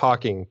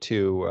talking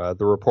to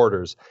the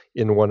reporters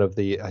in one of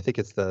the, I think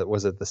it's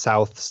was it the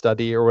South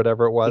Study or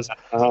whatever it was?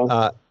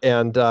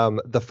 And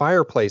the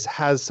fireplace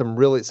has some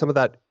of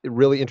that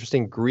really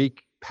interesting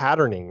Greek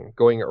patterning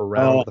going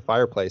around the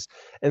fireplace.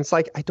 And it's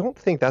like, I don't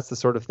think that's the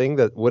sort of thing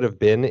that would have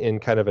been in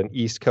kind of an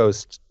East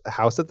Coast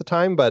house at the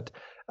time, but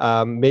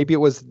maybe it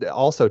was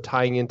also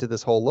tying into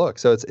this whole look.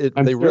 So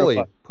they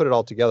really put it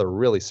all together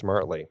really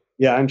smartly.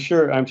 Yeah, I'm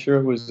sure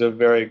it was a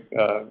very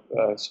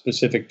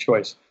specific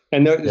choice.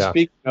 And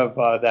speaking of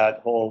that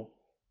whole,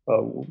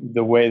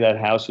 the way that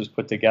house was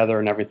put together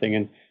and everything,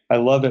 and I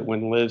love it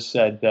when Liz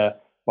said,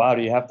 wow,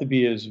 do you have to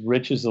be as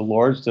rich as the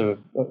Lords to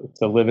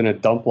live in a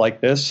dump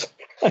like this?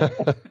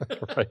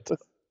 Right. It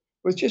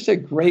was just a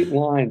great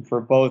line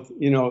for both,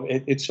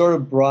 it sort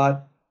of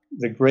brought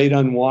the great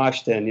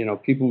unwashed and,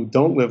 people who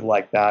don't live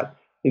like that,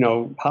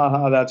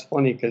 haha, that's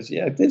funny because,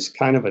 it is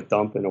kind of a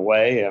dump in a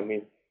way. I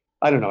mean,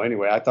 I don't know.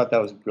 Anyway, I thought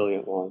that was a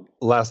brilliant line.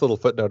 Last little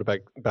footnote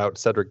about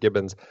Cedric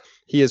Gibbons.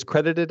 He is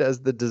credited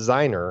as the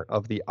designer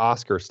of the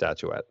Oscar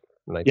statuette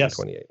in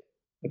 1928. Yes,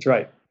 that's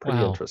right. Pretty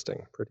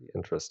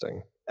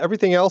interesting.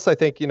 Everything else, I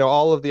think,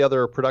 all of the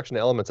other production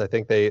elements, I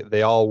think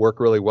they all work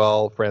really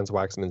well. Franz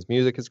Waxman's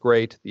music is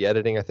great. The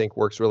editing, I think,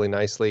 works really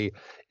nicely.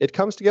 It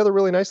comes together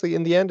really nicely.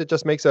 In the end, it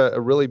just makes a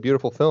really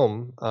beautiful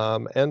film.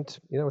 And,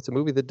 it's a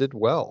movie that did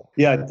well.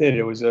 Yeah, it did.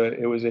 It was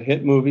a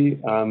hit movie.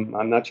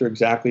 I'm not sure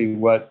exactly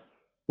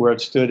where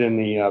it stood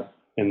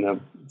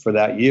for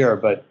that year,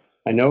 but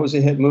I know it was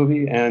a hit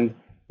movie. And,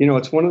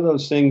 it's one of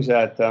those things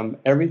that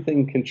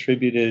everything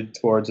contributed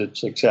towards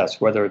its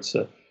success, whether it's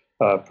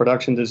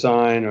production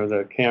design or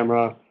the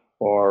camera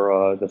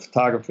or the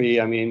photography,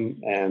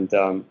 and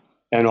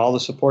all the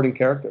supporting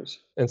characters.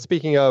 And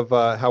speaking of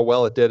how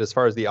well it did as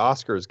far as the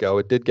Oscars go,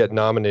 it did get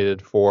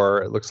nominated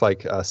for, it looks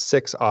like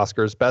 6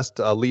 Oscars. Best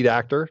lead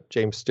actor,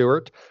 James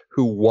Stewart,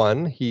 who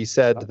won. He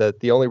said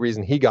that the only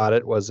reason he got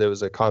it was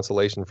a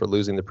consolation for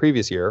losing the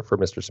previous year for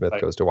Mr. Smith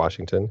Goes to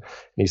Washington. And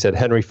he said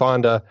Henry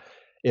Fonda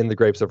in The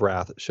Grapes of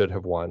Wrath should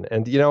have won.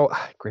 And,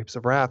 Grapes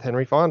of Wrath,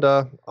 Henry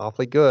Fonda,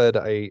 awfully good.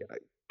 I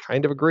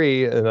kind of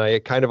agree, and I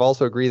kind of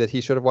also agree that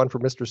he should have won for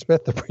Mr.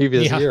 Smith the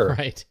previous year.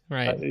 Right.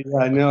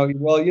 Yeah, no.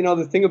 Well,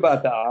 the thing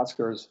about the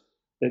Oscars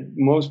that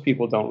most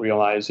people don't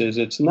realize is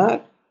it's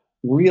not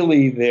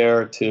really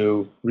there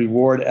to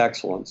reward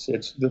excellence.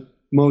 It's the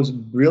most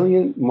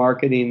brilliant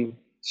marketing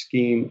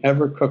scheme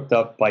ever cooked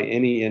up by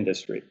any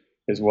industry,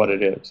 is what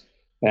it is.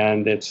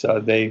 And it's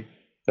the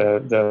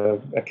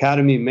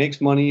Academy makes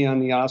money on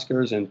the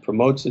Oscars and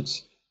promotes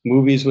its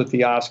movies with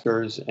the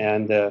Oscars,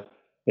 and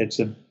it's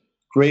the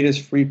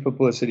greatest free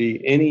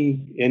publicity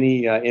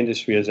any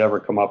industry has ever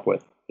come up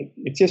with.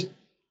 It just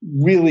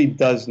really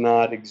does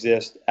not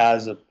exist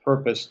as a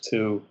purpose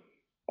to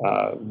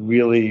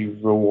really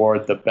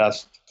reward the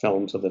best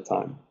films of the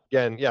time.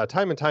 Again,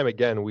 time and time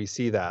again, we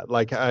see that.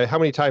 Like, how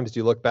many times do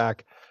you look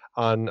back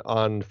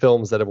on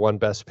films that have won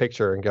Best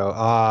Picture and go,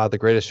 The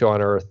Greatest Show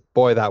on Earth,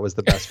 boy, that was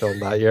the best film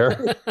that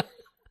year.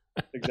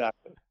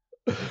 Exactly.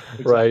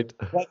 Right.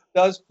 That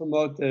does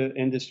promote the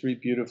industry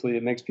beautifully.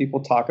 It makes people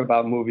talk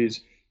about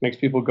movies, makes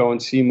people go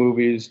and see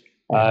movies.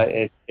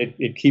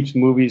 It keeps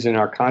movies in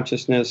our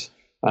consciousness.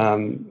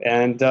 And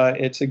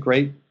it's a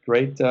great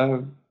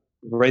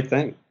great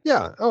thing.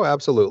 Yeah. Oh,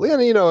 absolutely.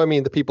 And I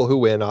mean, the people who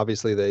win,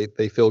 obviously,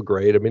 they feel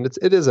great. I mean,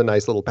 it is a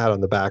nice little pat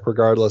on the back,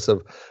 regardless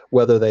of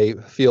whether they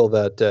feel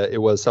that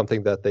it was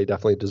something that they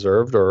definitely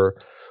deserved or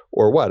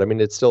what. I mean,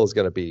 it still is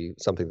going to be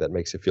something that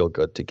makes you feel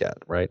good to get,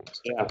 right?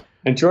 Yeah.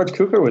 And George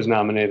Cukor was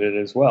nominated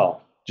as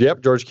well.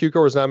 Yep, George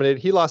Cukor was nominated.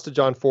 He lost to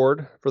John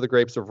Ford for The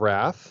Grapes of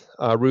Wrath.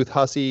 Ruth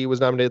Hussey was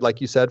nominated, like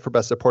you said, for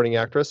Best Supporting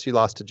Actress. She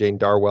lost to Jane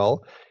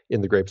Darwell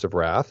in The Grapes of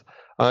Wrath.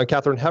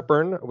 Katharine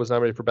Hepburn was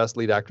nominated for Best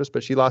Lead Actress,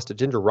 but she lost to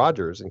Ginger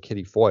Rogers and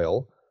Kitty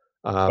Foyle.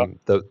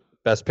 The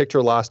Best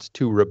Picture lost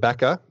to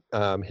Rebecca,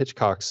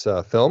 Hitchcock's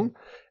film.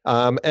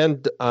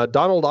 And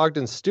Donald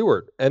Ogden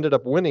Stewart ended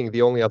up winning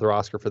the only other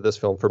Oscar for this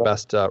film for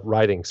Best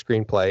Writing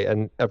Screenplay.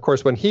 And, of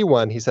course, when he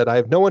won, he said, "I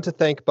have no one to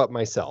thank but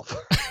myself."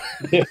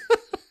 Yeah.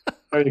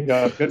 There you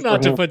go. Good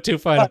Not to put too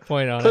fine a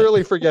point on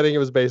Clearly forgetting it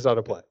was based on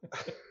a play.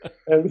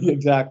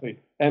 Exactly.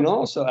 And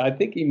also, I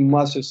think he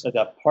must have said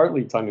that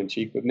partly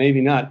tongue-in-cheek, but maybe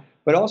not.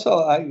 But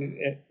also,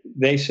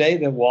 they say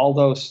that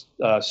Waldo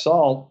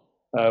Salt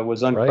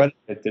was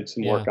uncredited, did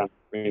some work on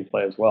the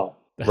screenplay as well.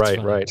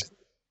 Right.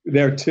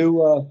 They're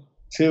two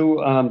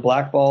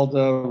blackballed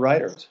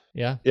writers.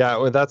 Yeah. Yeah,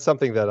 well, that's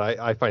something that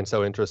I find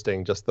so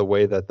interesting, just the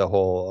way that the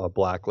whole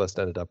blacklist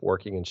ended up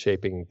working and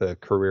shaping the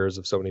careers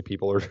of so many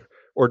people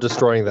or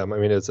destroying them. I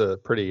mean, it's a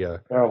pretty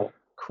terrible.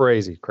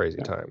 Crazy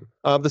time.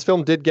 This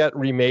film did get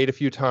remade a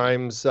few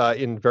times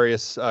in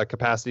various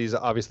capacities.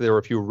 Obviously, there were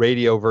a few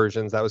radio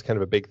versions. That was kind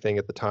of a big thing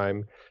at the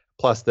time,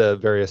 plus the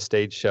various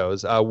stage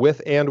shows.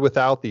 With and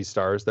without these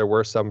stars, there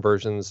were some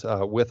versions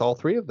with all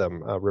three of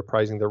them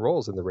reprising their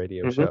roles in the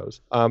radio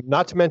shows.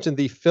 Not to mention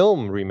the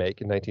film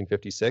remake in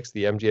 1956,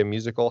 the MGM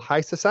musical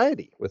High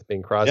Society with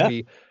Bing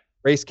Crosby,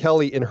 Grace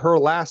Kelly in her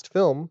last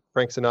film,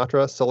 Frank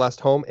Sinatra, Celeste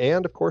Holm,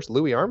 and, of course,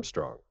 Louis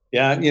Armstrong.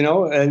 Yeah,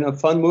 and a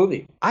fun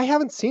movie. I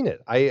haven't seen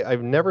it.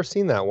 I've never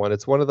seen that one.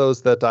 It's one of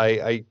those that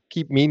I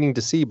keep meaning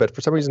to see, but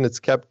for some reason it's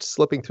kept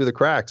slipping through the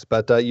cracks.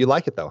 But you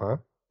like it though, huh?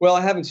 Well, I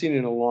haven't seen it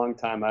in a long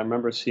time. I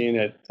remember seeing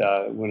it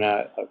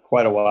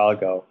quite a while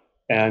ago,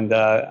 and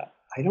I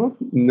don't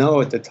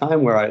know at the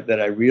time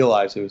that I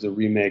realized it was a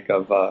remake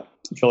of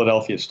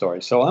Philadelphia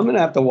Story. So I'm going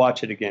to have to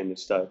watch it again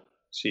just to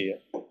see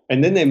it.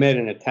 And then they made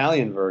an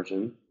Italian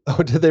version.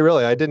 Oh, did they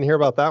really? I didn't hear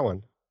about that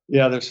one.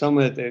 Yeah, there's some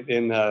in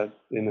the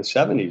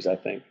 70s, I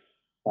think.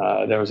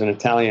 There was an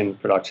Italian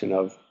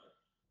production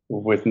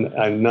with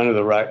none of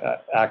the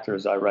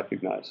actors I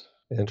recognize.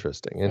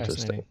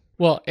 Interesting.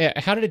 Well,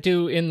 how did it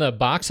do in the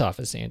box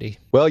office, Andy?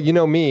 Well, you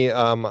know me,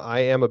 I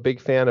am a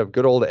big fan of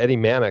good old Eddie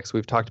Mannix.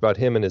 We've talked about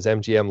him and his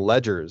MGM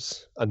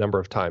Ledgers a number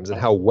of times and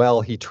how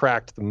well he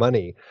tracked the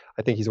money.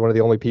 I think he's one of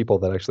the only people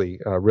that actually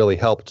really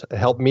helped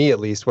me, at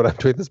least, when I'm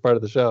doing this part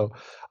of the show.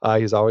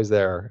 He's always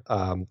there.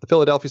 The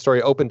Philadelphia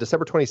Story opened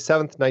December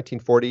 27th,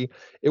 1940.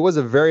 It was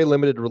a very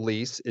limited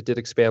release. It did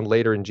expand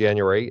later in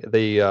January.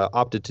 They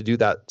opted to do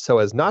that so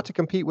as not to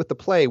compete with the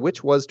play,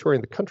 which was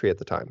touring the country at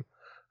the time.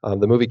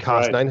 The movie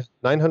cost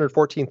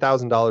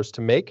 $914,000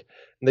 to make,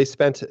 and they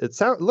spent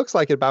looks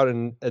like about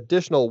an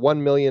additional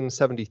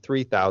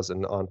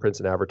 $1,073,000 on prints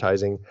and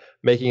advertising,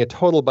 making a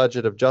total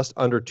budget of just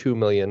under $2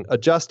 million,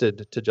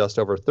 adjusted to just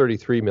over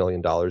 $33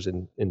 million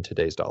in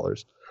today's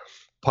dollars.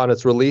 Upon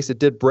its release, it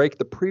did break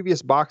the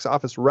previous box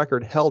office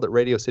record held at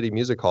Radio City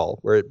Music Hall,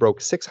 where it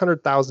broke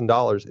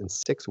 $600,000 in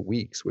 6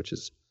 weeks, which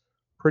is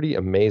pretty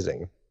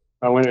amazing.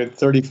 I went at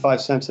 35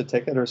 cents a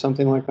ticket or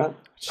something like that.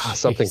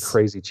 Something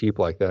crazy cheap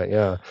like that,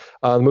 yeah.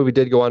 The movie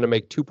did go on to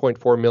make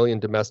 $2.4 million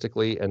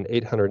domestically and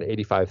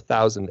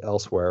 $885,000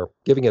 elsewhere,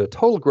 giving it a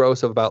total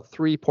gross of about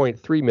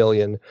 $3.3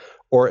 million,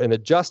 or an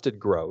adjusted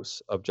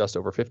gross of just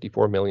over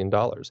 $54 million.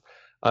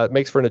 It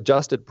makes for an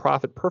adjusted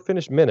profit per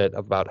finished minute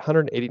of about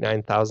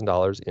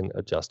 $189,000 in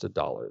adjusted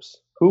dollars.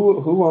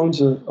 Who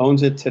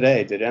owns it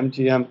today? Did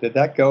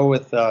that go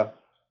with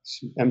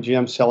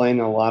MGM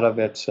selling a lot of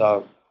its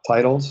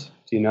titles?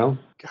 Do you know?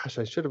 Gosh,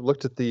 I should have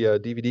looked at the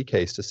DVD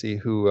case to see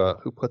who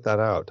put that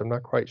out. I'm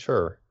not quite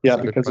sure. Yeah,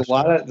 because a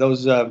lot of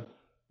those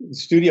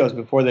studios,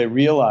 before they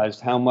realized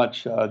how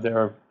much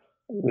their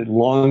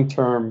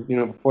long-term,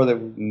 before they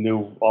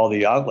knew all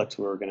the outlets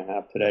we were going to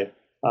have today,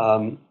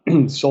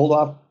 sold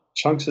off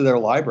chunks of their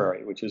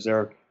library, which is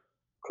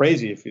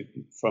crazy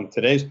from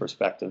today's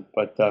perspective,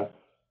 but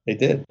they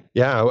did.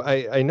 Yeah,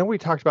 I know we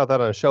talked about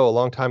that on a show a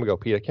long time ago,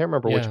 Pete. I can't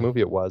remember which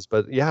movie it was,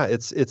 but yeah,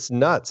 it's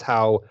nuts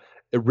how.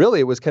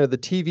 It was kind of the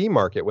TV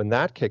market when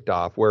that kicked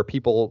off, where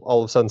people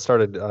all of a sudden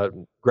started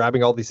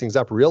grabbing all these things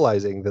up,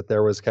 realizing that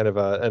there was kind of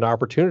an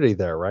opportunity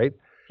there, right?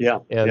 Yeah.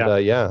 And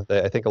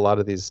I think a lot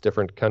of these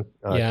different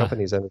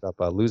companies ended up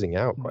losing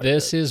out.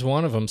 This is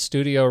one of them.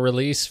 Studio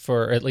release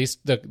for at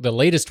least the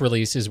latest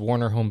release is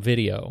Warner Home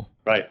Video.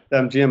 Right.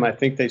 MGM, I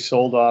think they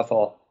sold off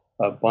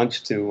a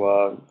bunch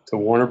to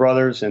Warner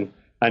Brothers, and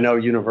I know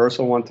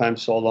Universal one time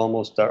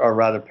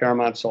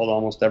Paramount sold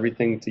almost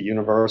everything to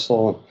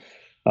Universal.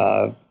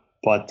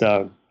 But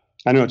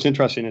I know it's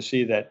interesting to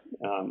see that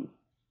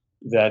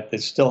that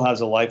it still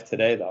has a life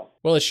today, though.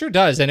 Well, it sure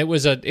does, and it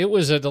was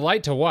a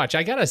delight to watch.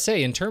 I gotta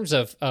say, in terms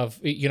of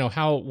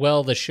how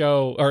well the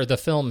show or the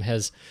film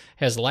has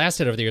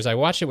lasted over the years, I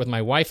watched it with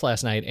my wife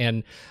last night,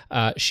 and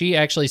she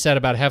actually said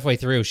about halfway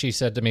through, she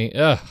said to me,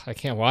 "Ugh, I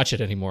can't watch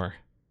it anymore,"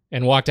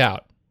 and walked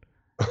out.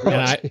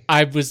 And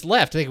I was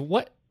left thinking,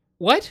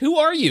 what? Who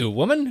are you,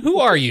 woman? Who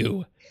are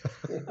you?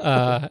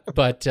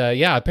 But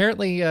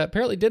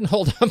apparently didn't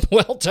hold up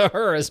well to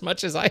her as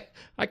much as I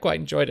quite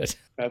enjoyed it.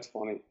 That's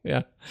funny.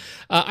 Yeah.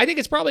 I think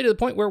it's probably to the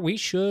point where we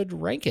should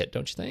rank it,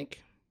 don't you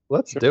think?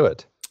 Let's do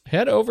it.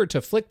 Head over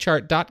to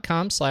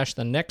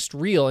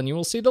flickchart.com/thenextreel and you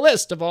will see the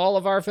list of all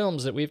of our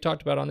films that we've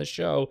talked about on this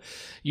show.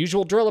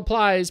 Usual drill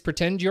applies.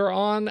 Pretend you're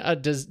on a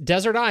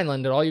desert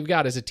island and all you've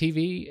got is a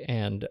TV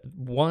and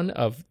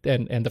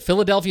and the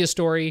Philadelphia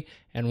Story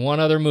and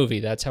one other movie.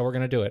 That's how we're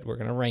going to do it. We're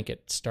going to rank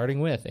it, starting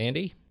with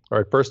Andy. All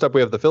right, first up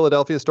we have the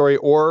Philadelphia Story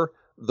or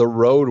The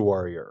Road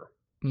Warrior.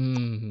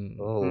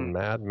 Mm-hmm. Oh,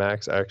 Mad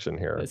Max action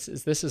here.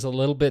 This is a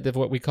little bit of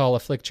what we call a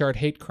flick chart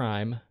hate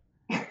crime.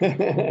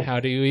 How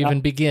do you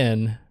even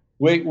begin?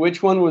 Wait,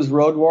 which one was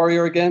Road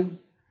Warrior again?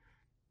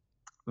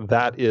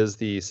 That is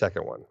the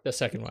second one. The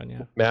second one,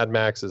 yeah. Mad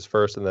Max is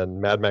first, and then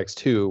Mad Max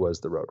 2 was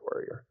The Road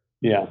Warrior.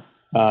 Yeah.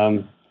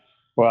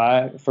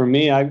 For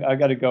me, I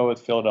got to go with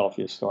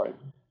Philadelphia Story.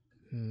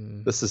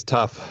 This is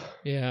tough.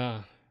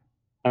 Yeah.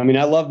 I mean,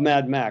 I love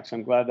Mad Max.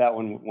 I'm glad that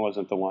one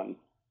wasn't the one.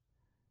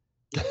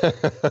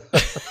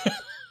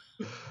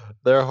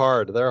 They're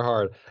hard.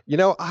 You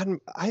know,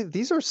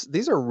 these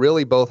are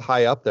really both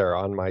high up there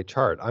on my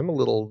chart. I'm a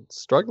little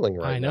struggling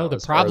right now. I know. The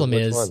problem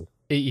is,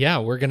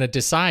 we're going to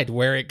decide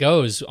where it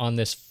goes on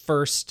this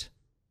first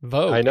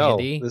vote. I know.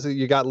 Andy.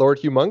 You got Lord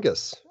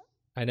Humongous.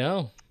 I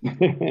know.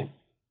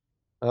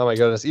 Oh my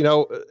goodness. You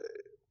know,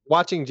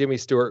 watching Jimmy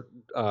Stewart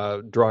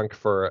drunk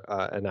for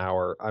an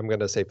hour, I'm going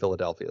to say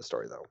Philadelphia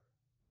Story, though.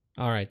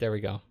 All right, there we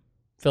go.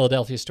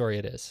 Philadelphia Story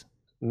it is.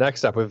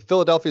 Next up, we have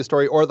Philadelphia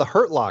Story or The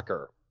Hurt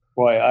Locker.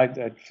 Boy,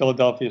 I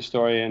Philadelphia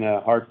Story in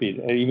a heartbeat,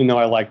 even though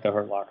I like The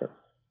Hurt Locker.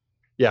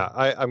 Yeah,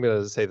 I'm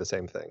going to say the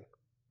same thing.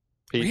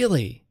 Pete?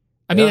 Really?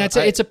 I mean,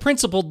 it's a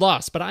principled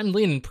loss, but I'm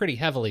leaning pretty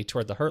heavily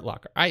toward The Hurt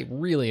Locker. I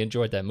really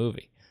enjoyed that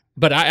movie.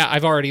 But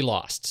I've already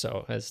lost,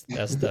 so as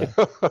the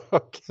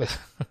okay.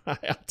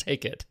 I'll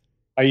take it.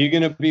 Are you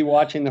going to be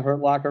watching The Hurt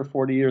Locker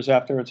 40 years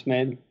after it's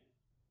made?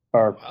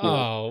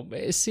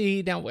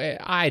 See, now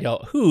I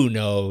don't. Who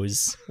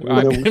knows?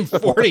 In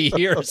 40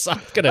 years,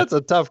 I'm gonna. That's a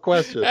tough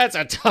question. That's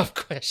a tough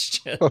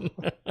question.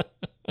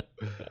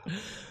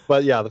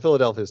 But yeah, the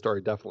Philadelphia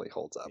Story definitely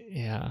holds up.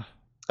 Yeah.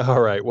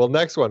 All right. Well,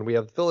 next one we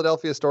have the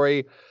Philadelphia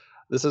Story.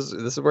 This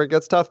is where it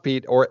gets tough,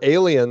 Pete. Or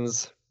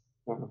Aliens.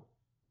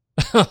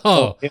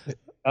 Oh,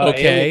 okay.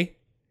 Alien,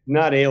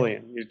 not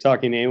Alien. You're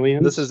talking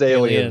Aliens? This is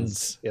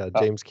Aliens. Yeah,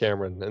 James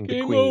Cameron and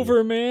Game the Queen.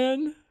 over,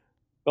 man.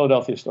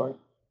 Philadelphia Story.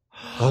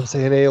 I'm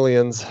saying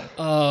Aliens.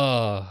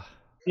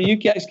 You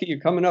guys, you're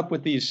coming up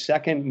with these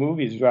second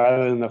movies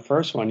rather than the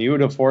first one. You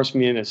would have forced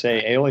me to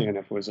say Alien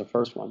if it was the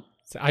first one.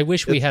 I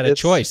wish we had a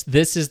choice.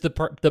 This is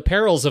the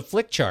perils of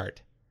flick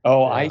chart.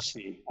 Oh, yeah. I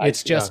see.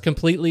 It's just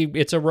completely,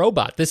 it's a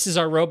robot. This is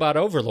our robot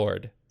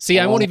overlord. See,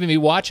 I won't even be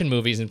watching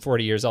movies in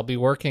 40 years. I'll be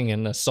working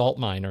in a salt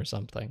mine or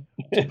something.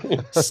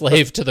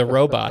 Slave to the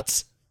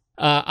robots.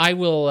 I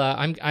will,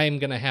 I'm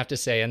going to have to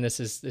say, and this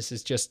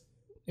is just,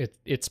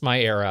 it's my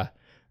era.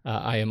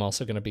 I am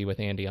also going to be with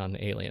Andy on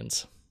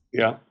Aliens.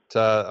 Yeah.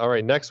 All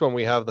right. Next one,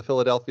 we have the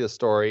Philadelphia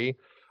Story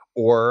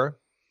or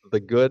The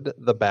Good,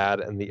 the Bad,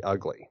 and the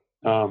Ugly.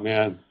 Oh,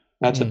 man.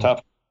 That's a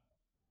tough.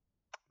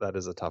 That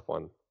is a tough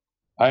one.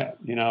 I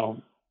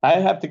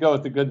have to go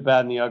with The Good, the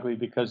Bad, and the Ugly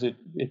because it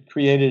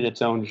created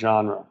its own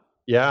genre.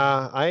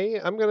 Yeah,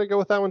 I'm going to go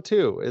with that one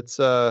too. It's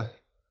man,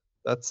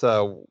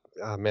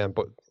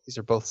 but these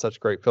are both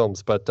such great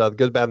films. But The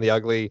Good, Bad, and the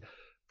Ugly,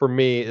 for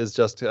me, is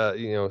just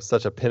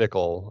such a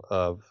pinnacle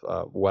of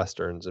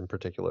westerns, in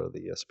particular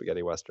the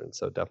spaghetti westerns.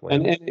 So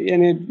definitely,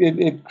 and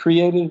it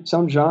created its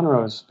own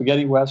genre of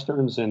spaghetti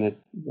westerns, and it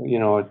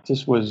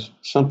just was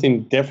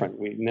something different.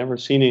 We'd never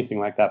seen anything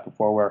like that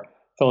before. Where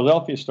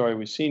Philadelphia Story,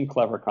 we've seen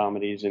clever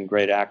comedies and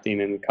great acting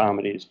in the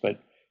comedies, but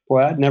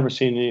boy, I'd never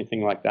seen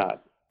anything like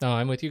that. No,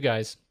 I'm with you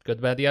guys. Good,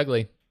 the Bad, the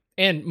Ugly,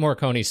 and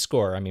Morricone's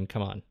score. I mean,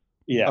 come on.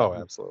 Yeah. Oh,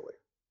 absolutely.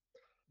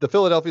 The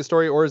Philadelphia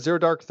Story or Zero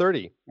Dark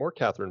 30, more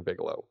Catherine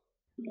Bigelow.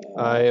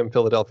 I am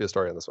Philadelphia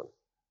Story on this one.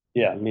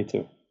 Yeah, me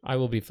too. I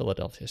will be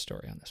Philadelphia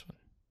Story on this one.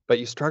 But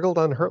you struggled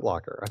on Hurt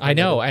Locker. I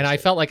know, and I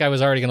felt like I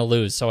was already going to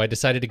lose, so I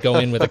decided to go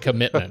in with a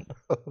commitment.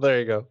 There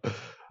you go.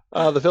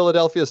 The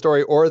Philadelphia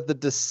Story or The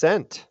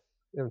Descent.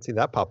 You haven't seen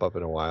that pop up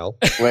in a while.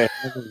 Wait,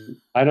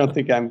 I don't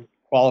think I'm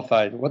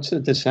qualified. What's The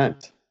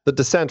Descent? The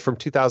Descent from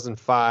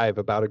 2005,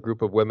 about a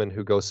group of women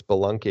who go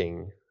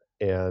spelunking.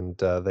 And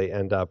they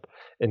end up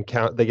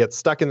they get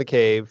stuck in the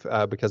cave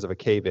because of a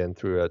cave-in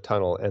through a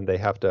tunnel, and they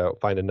have to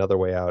find another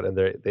way out. And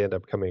they end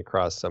up coming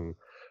across some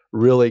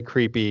really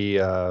creepy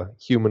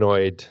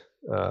humanoid,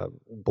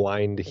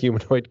 blind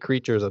humanoid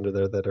creatures under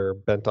there that are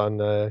bent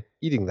on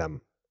eating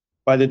them.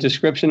 By the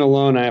description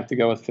alone, I have to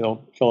go with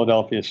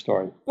Philadelphia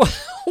Story.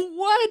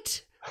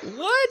 What?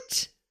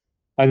 What?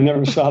 I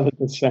never saw The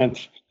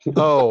Descent.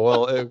 Oh,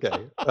 well,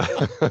 okay.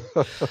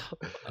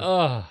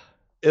 Oh.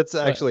 It's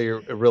actually a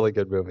really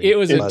good movie. It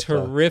was a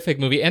terrific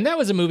movie, and that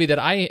was a movie that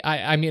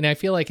I mean, I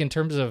feel like in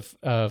terms of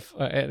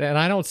and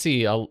I don't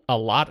see a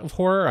lot of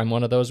horror. I'm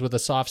one of those with a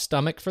soft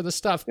stomach for the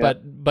stuff, Yeah.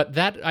 but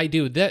that I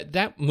do.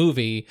 That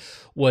movie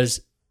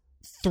was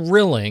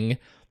thrilling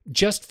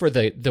just for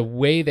the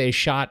way they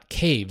shot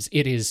caves.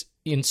 It is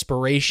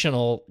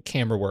inspirational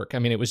camera work. I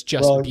mean, it was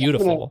just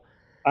beautiful.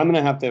 I'm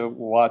gonna have to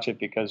watch it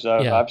because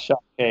I've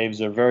shot caves.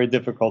 They're very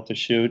difficult to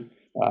shoot.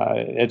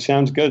 It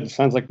sounds good. It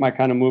sounds like my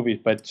kind of movie,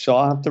 but so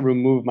I'll have to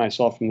remove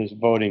myself from this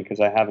voting because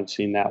I haven't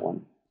seen that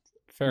one.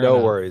 No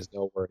worries.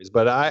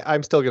 But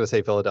I'm still going to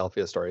say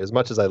Philadelphia Story as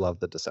much as I love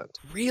The Descent.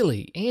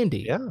 Really,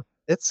 Andy? Yeah,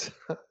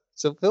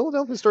 so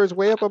Philadelphia Story is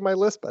way up on my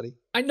list, buddy.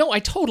 I know. I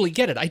totally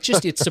get it.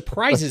 It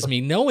surprises me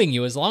knowing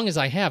you as long as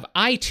I have.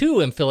 I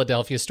too am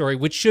Philadelphia Story,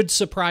 which should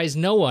surprise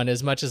no one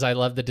as much as I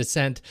love The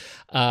Descent.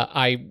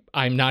 I'm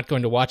not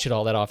going to watch it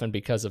all that often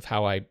because of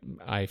how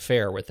I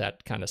fare with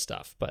that kind of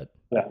stuff, but.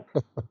 Yeah,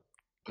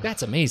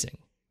 that's amazing.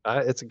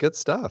 It's good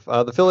stuff.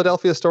 The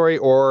Philadelphia Story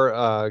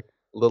or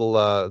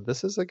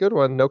this is a good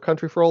one, No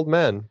Country for Old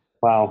Men.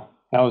 Wow,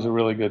 that was a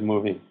really good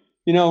movie.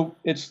 You know,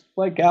 it's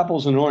like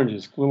apples and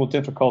oranges. A little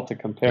difficult to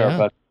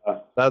compare,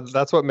 but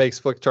that's what makes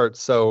Flickchart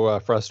so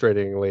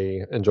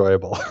frustratingly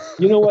enjoyable.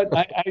 You know what?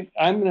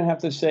 I'm going to have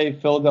to say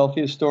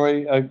Philadelphia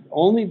Story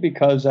only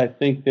because I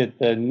think that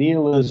the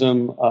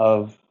nihilism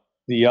of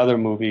the other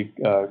movie,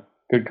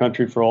 Good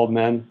Country for Old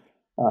Men,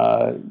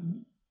 I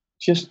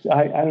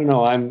don't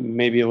know. I'm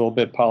maybe a little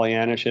bit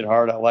Pollyannish at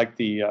heart. I like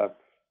the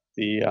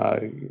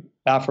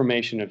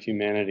affirmation of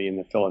humanity in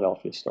the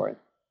Philadelphia Story.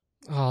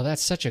 Oh,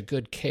 that's such a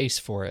good case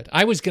for it.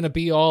 I was going to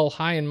be all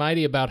high and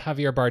mighty about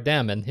Javier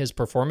Bardem and his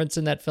performance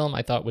in that film.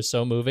 I thought was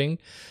so moving.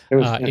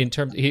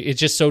 It's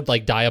just so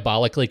like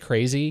diabolically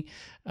crazy,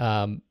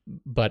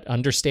 but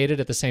understated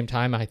at the same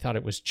time. I thought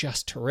it was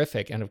just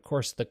terrific, and of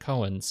course the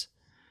Coens.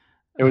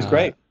 It was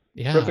great.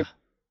 Yeah. Perfect.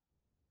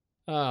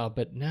 Oh,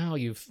 but now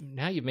you've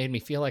made me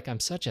feel like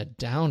I'm such a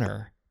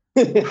downer.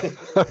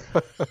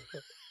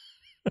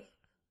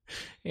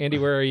 Andy,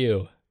 where are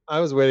you? I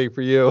was waiting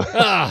for you.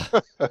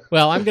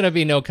 Well, I'm going to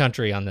be No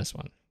Country on this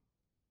one.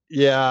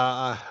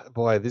 Yeah,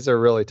 boy, these are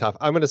really tough.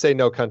 I'm going to say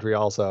No Country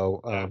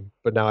also,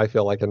 but now I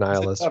feel like a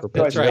nihilist.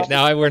 That's right.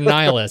 Now we're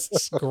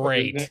nihilists.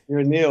 Great.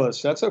 You're a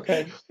nihilist. That's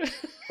okay.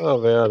 Oh,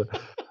 man.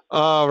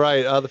 All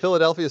right. The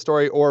Philadelphia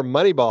Story or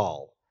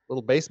Moneyball,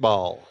 little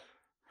baseball.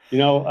 You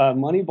know,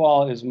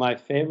 Moneyball is my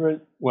favorite,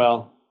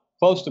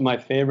 close to my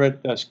favorite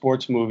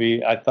sports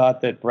movie. I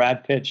thought that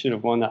Brad Pitt should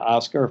have won the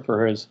Oscar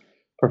for his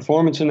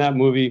performance in that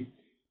movie.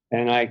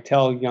 And I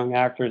tell young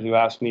actors who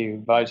ask me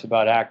advice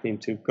about acting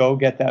to go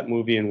get that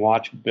movie and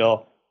watch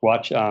Pitt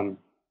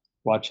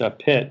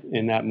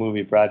in that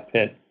movie, Brad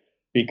Pitt,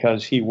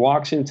 because he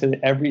walks into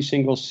every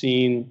single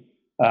scene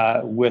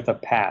with a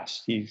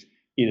past. He's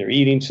either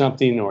eating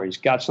something or he's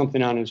got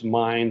something on his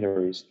mind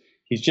or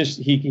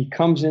he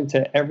comes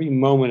into every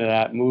moment of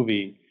that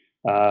movie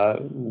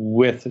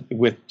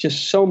with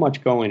just so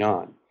much going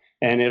on,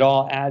 and it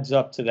all adds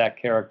up to that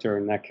character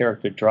and that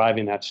character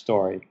driving that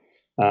story.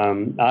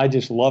 I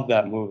just love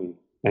that movie,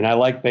 and I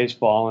like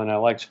baseball and I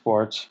like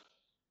sports.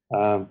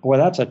 Boy,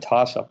 that's a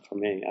toss-up for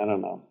me. I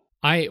don't know.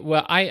 I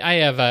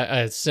have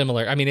a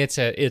similar. I mean, it's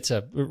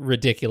a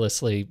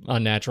ridiculously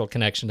unnatural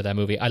connection to that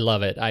movie. I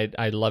love it.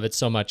 I love it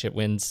so much. It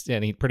wins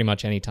pretty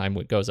much any time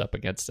it goes up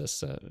against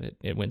us.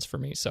 It wins for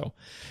me. So,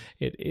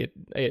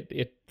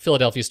 it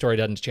Philadelphia Story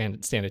doesn't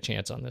stand a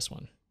chance on this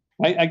one.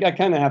 I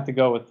kind of have to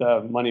go with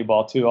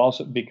Moneyball too,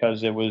 also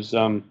because it was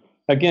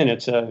again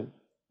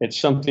it's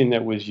something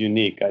that was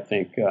unique. I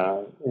think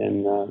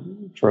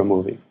for a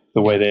movie,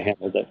 the way they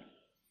handled it.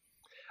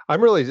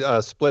 I'm really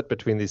split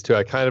between these two.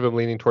 I kind of am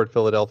leaning toward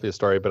Philadelphia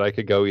Story, but I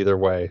could go either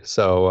way.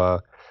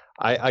 So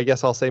I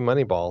guess I'll say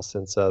Moneyball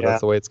since that's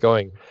the way it's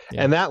going.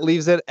 Yeah. And that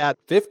leaves it at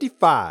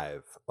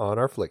 55 on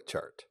our Flick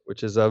Chart,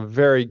 which is a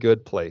very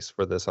good place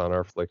for this on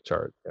our Flick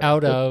Chart.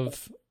 Out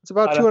of... It's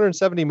about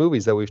 270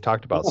 movies that we've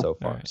talked about so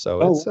far. Right.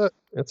 So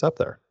it's up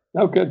there.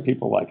 Oh, good.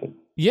 People like it.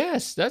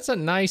 Yes, that's a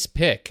nice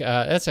pick.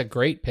 That's a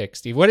great pick,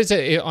 Steve. What is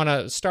it on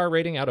a star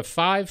rating out of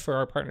 5 for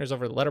our partners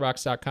over at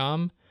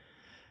letterboxd.com?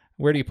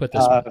 Where do you put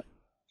this one?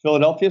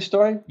 Philadelphia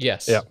Story?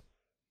 Yes. Yeah.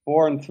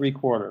 4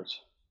 3/4.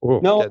 Ooh,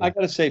 no, I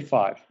got to say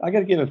 5. I got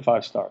to give it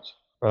 5 stars.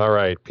 All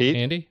right, Pete.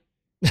 Andy?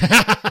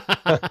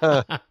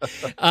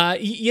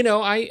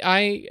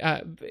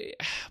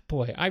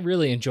 Boy, I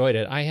really enjoyed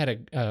it. I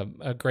had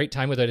a great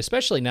time with it,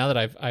 especially now that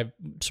I've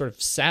sort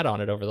of sat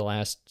on it over the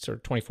last sort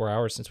of 24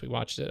 hours since we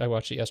watched it. I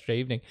watched it yesterday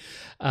evening.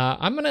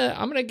 I'm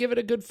gonna give it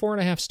a good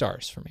 4.5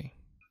 stars for me.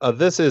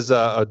 This is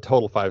a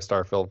total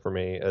 5-star film for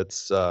me.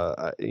 It's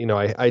I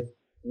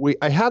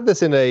had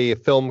this in a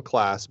film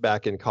class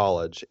back in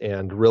college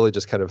and really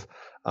just kind of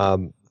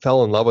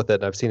fell in love with it,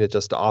 and I've seen it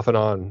just off and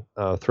on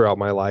throughout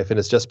my life. And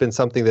it's just been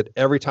something that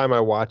every time I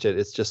watch it,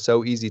 it's just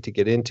so easy to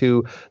get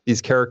into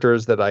these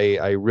characters that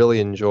I really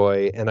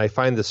enjoy. And I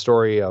find the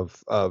story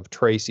of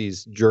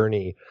Tracy's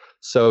journey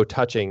so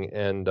touching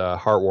and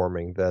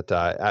heartwarming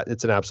that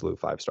it's an absolute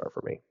 5-star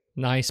for me.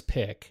 Nice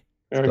pick.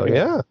 So,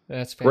 yeah,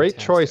 that's fantastic. Great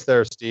choice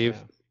there, Steve.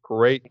 Yeah.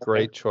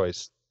 Great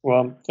choice.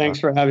 Well, thanks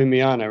for having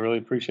me on. I really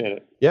appreciate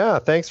it. Yeah,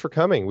 thanks for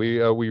coming. We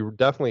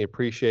definitely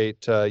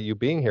appreciate you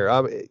being here.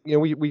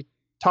 We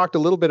talked a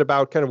little bit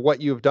about kind of what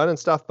you've done and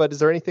stuff, but is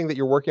there anything that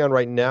you're working on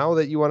right now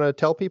that you want to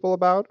tell people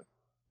about?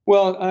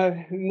 Well,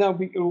 no,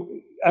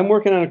 I'm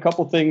working on a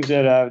couple things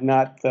that are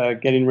not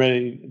getting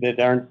ready, that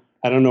aren't,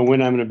 I don't know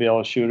when I'm going to be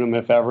able to shoot them,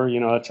 if ever.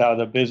 That's how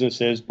the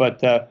business is.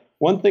 But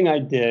one thing I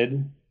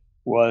did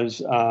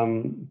was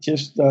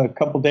just a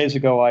couple days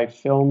ago, I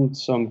filmed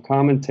some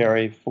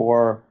commentary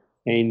for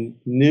a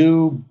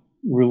new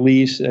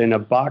release in a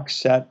box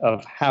set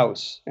of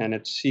House and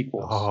its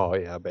sequels. Oh,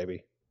 yeah,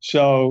 baby.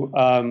 So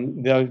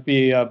there'll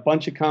be a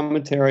bunch of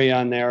commentary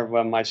on there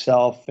by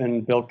myself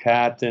and Bill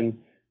Catt and,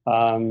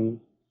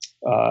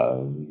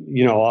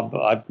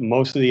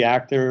 most of the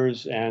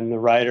actors and the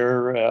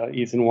writer,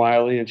 Ethan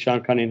Wiley and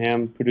Sean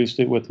Cunningham produced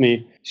it with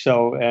me.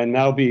 So, and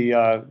that'll be,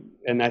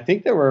 and I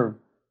think there were,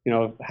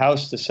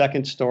 House, the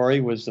second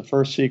story was the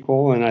first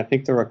sequel, and I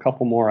think there were a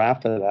couple more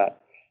after that.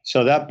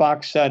 So that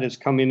box set is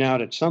coming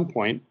out at some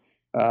point.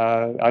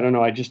 I don't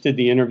know. I just did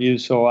the interview,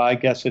 so I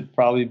guess it'd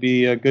probably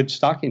be a good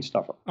stocking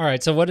stuffer. All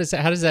right. So how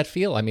does that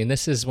feel? I mean,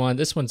 this is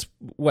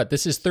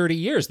 30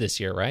 years this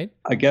year, right?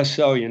 I guess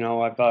so.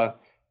 I've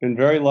been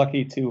very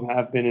lucky to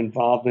have been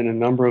involved in a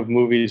number of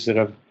movies that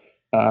have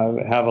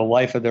a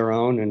life of their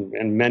own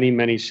and many,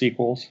 many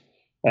sequels.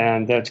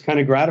 And it's kind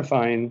of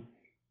gratifying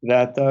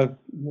that,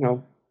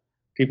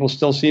 people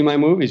still see my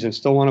movies and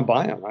still want to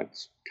buy them.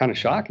 It's kind of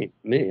shocking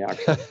to me,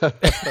 actually.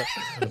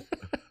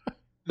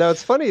 Now,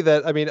 it's funny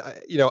that,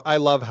 I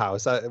love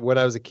House. When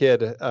I was a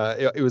kid,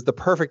 it was the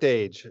perfect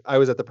age. I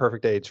was at the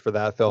perfect age for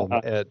that film.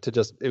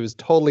 It was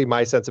totally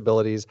my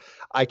sensibilities.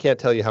 I can't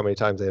tell you how many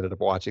times I ended up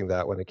watching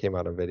that when it came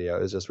out on video.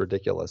 It was just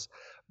ridiculous.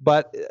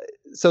 But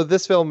so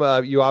this film,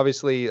 you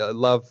obviously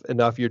love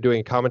enough. You're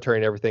doing commentary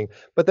and everything.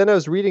 But then I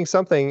was reading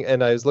something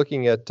and I was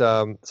looking at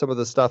some of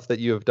the stuff that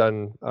you have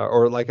done,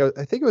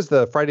 I think it was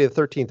the Friday the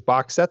 13th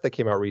box set that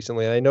came out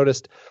recently. And I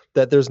noticed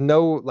that there's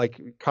no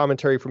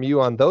commentary from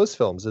you on those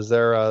films. Is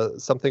there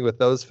something with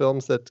those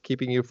films that's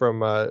keeping you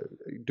from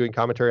doing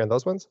commentary on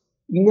those ones?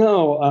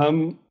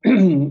 No,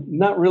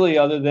 not really,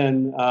 other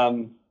than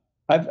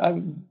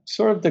I've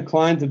sort of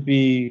declined to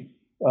be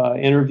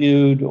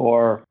interviewed,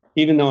 or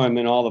even though I'm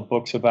in all the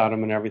books about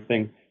them and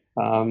everything,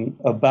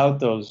 about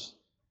those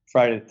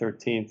Friday the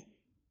 13th,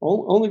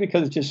 only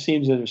because it just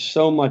seems that there's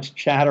so much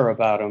chatter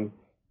about them.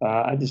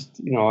 I just,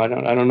 I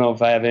don't know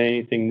if I have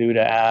anything new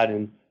to add,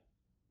 and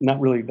not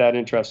really that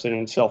interested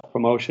in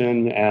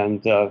self-promotion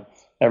and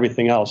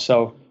everything else.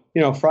 So,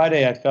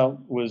 Friday I felt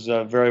was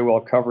very well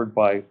covered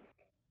by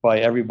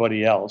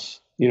everybody else,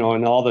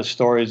 and all the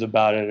stories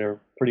about it are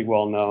pretty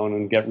well known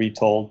and get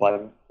retold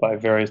by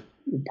various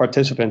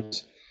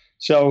participants.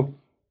 So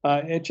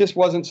it just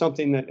wasn't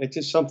something that, it's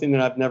just something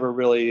that I've never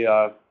really,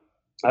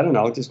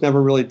 just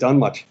never really done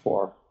much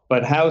for.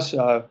 But House,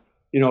 it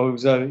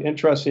was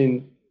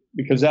interesting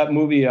because that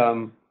movie,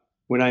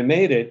 when I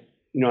made it,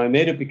 I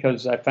made it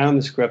because I found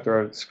the script,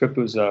 or the script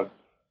was,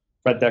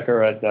 Fred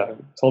Decker had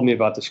told me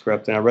about the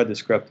script, and I read the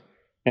script,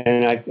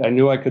 and I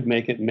knew I could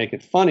make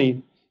it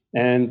funny.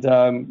 And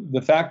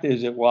the fact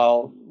is that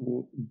while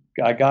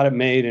I got it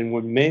made and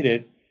we made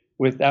it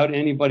without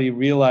anybody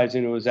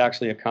realizing it was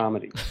actually a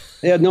comedy.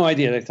 They had no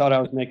idea. They thought I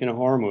was making a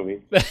horror movie.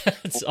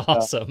 That's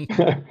awesome.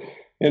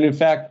 And in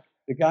fact,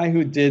 the guy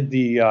who did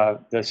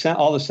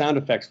all the sound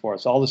effects for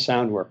us, all the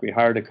sound work, we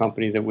hired a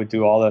company that would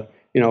do all the,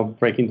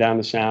 breaking down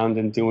the sound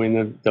and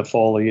doing the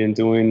Foley and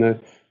doing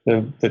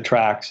the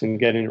tracks and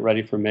getting it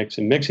ready for mix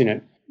and mixing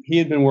it. He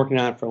had been working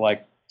on it for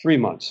 3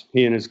 months,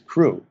 he and his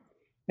crew.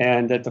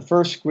 And at the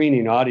first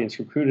screening,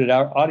 recruited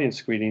audience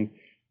screening,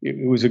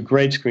 it was a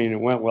great screening.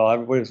 It went well.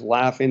 Everybody was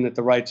laughing at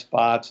the right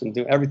spots and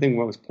everything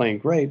was playing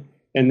great.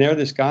 And there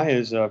this guy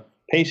is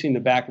pacing the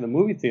back of the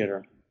movie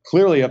theater,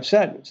 clearly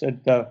upset. He said,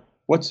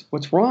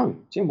 what's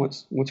wrong? Jim,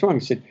 what's wrong?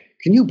 He said,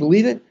 can you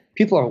believe it?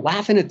 People are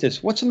laughing at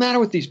this. What's the matter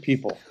with these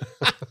people?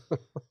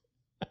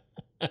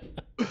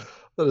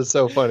 That is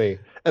so funny.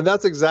 And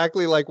that's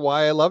exactly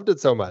why I loved it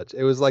so much.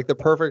 It was the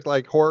perfect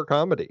horror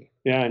comedy.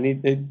 Yeah.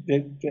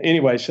 And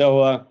anyway,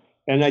 so,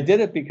 and I did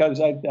it because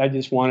I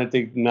just wanted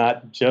to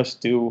not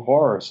just do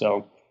horror.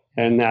 So,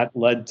 and that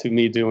led to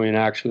me doing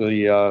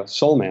actually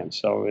Soul Man.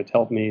 So it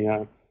helped me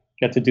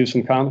get to do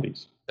some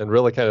comedies. And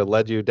really kind of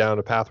led you down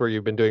a path where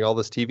you've been doing all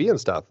this TV and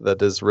stuff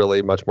that is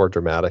really much more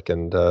dramatic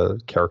and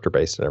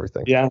character-based and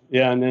everything. Yeah.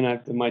 And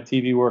then my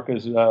TV work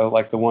is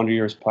like the Wonder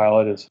Years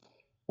pilot is,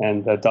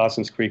 and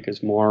Dawson's Creek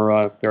is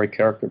more very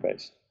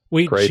charter-based.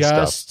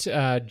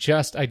 I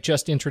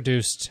just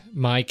introduced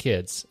my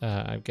kids.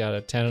 I've got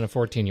a 10 and a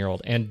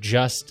 14-year-old, and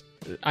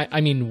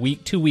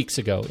 2 weeks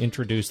ago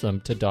introduced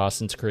them to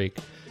Dawson's Creek.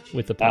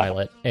 with the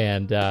pilot,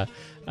 and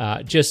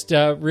just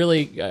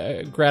really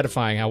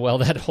gratifying how well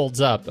that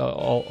holds up.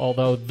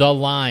 Although the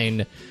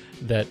line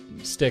that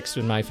sticks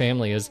in my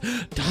family is,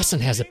 Dawson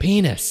has a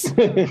penis.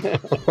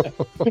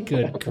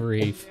 Good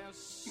grief.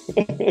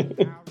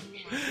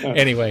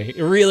 Anyway,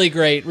 really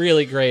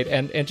great,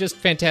 and just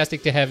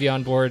fantastic to have you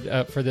on board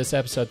for this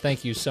episode.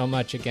 Thank you so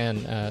much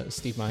again,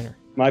 Steve Miner.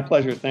 My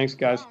pleasure. Thanks,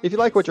 guys. If you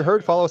like what you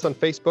heard, follow us on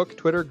Facebook,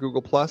 Twitter,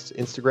 Google+,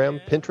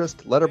 Instagram, Pinterest,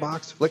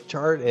 Letterboxd,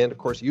 Flickchart, and, of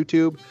course,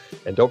 YouTube.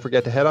 And don't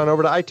forget to head on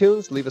over to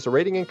iTunes, leave us a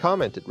rating and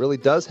comment. It really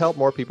does help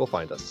more people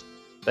find us.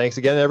 Thanks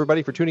again,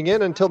 everybody, for tuning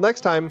in. Until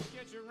next time,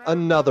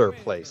 another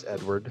place,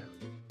 Edward.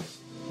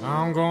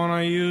 I'm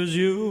gonna use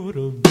you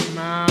to be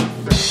my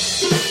friend.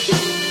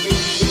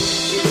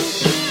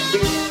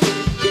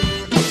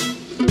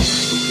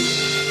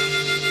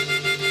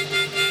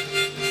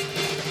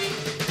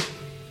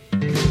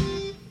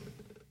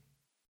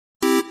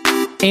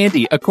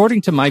 Andy,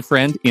 according to my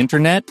friend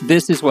Internet,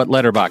 this is what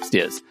Letterboxd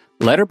is.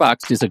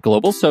 Letterboxd is a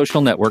global social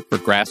network for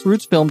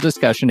grassroots film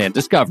discussion and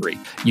discovery.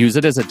 Use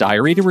it as a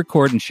diary to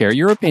record and share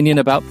your opinion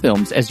about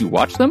films as you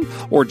watch them,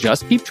 or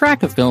just keep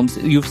track of films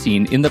you've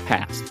seen in the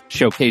past.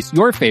 Showcase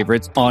your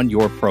favorites on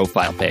your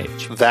profile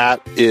page. That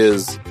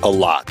is a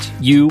lot.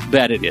 You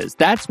bet it is.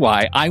 That's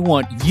why I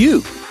want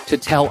you to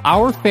tell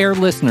our fair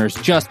listeners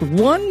just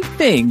one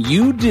thing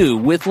you do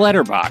with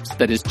Letterboxd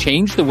that has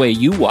changed the way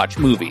you watch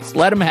movies.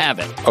 Let them have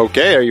it.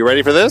 Okay, are you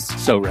ready for this?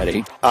 So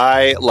ready.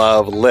 I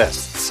love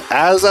lists.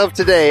 As of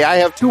today, I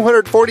have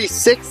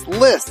 246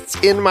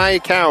 lists in my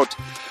account.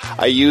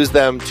 I use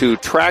them to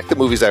track the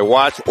movies I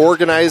watch,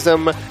 organize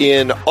them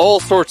in all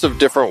sorts of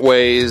different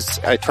ways.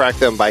 I track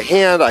them by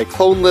hand. I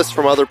clone lists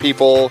from other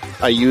people.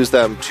 I use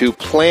them to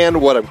plan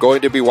what I'm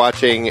going to be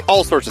watching,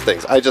 all sorts of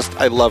things. I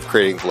love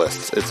creating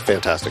lists. It's a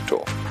fantastic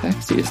tool.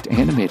 Sexiest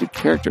animated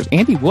characters.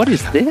 Andy, what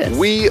is this?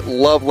 We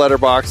love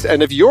Letterboxd,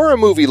 and if you're a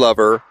movie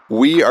lover,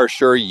 we are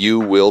sure you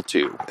will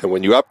too. And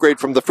when you upgrade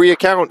from the free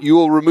account, you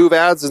will remove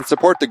ads and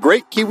support the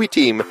great Kiwi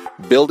team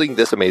building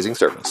this amazing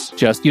service.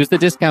 Just use the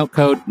discount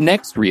code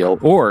NEXTREEL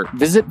or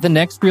visit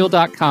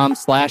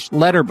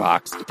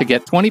thenextreel.com/letterboxd to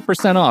get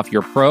 20% off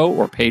your pro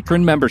or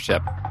patron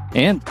membership.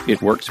 And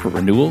it works for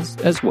renewals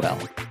as well.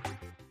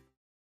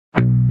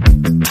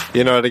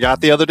 You know what I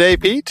got the other day,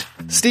 Pete?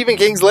 Stephen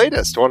King's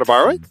latest. Want to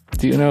borrow it?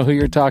 Do you know who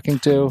you're talking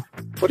to?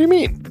 What do you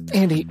mean?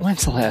 Andy,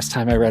 when's the last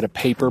time I read a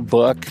paper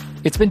book?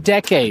 It's been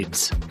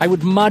decades. I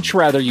would much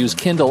rather use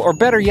Kindle, or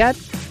better yet,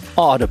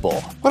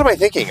 Audible. What am I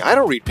thinking? I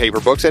don't read paper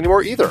books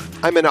anymore either.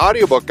 I'm an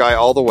audiobook guy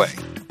all the way.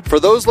 For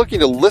those looking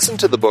to listen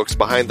to the books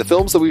behind the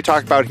films that we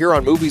talk about here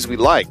on Movies We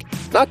Like,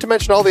 not to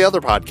mention all the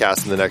other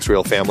podcasts in the Next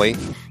Reel family,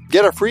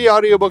 get a free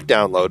audiobook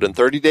download and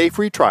 30-day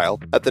free trial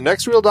at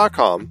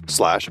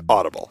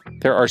thenextreel.com/audible.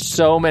 There are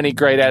so many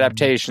great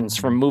adaptations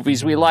from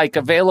Movies We Like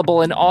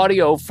available in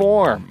audio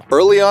form.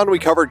 Early on, we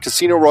covered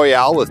Casino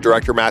Royale with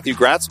director Matthew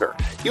Gratzner.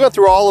 You went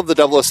through all of the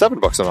 007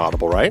 books on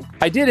Audible, right?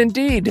 I did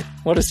indeed.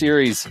 What a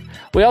series.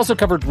 We also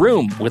covered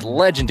Room with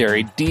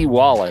legendary Dee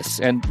Wallace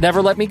and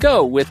Never Let Me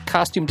Go with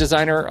costume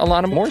designer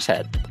Alana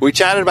Moorehead. We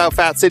chatted about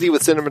Fat City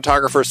with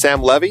cinematographer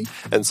Sam Levy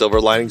and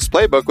Silver Linings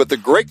Playbook with the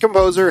great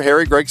composer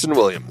Harry Gregson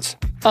Williams.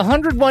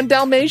 101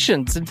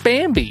 Dalmatians and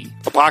Bambi.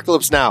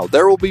 Apocalypse Now,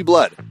 There Will Be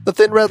Blood, The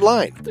Thin Red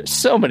Line. There's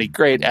so many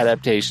great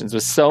adaptations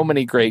with so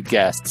many great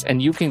guests,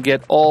 and you can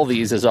get all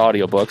these as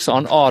audiobooks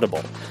on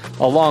Audible,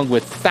 along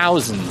with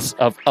thousands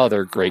of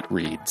other great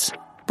reads.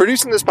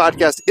 Producing this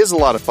podcast is a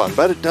lot of fun,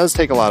 but it does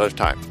take a lot of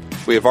time.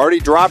 We have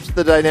already dropped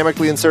the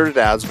dynamically inserted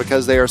ads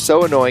because they are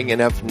so annoying and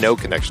have no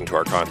connection to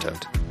our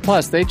content.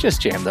 Plus, they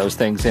just jam those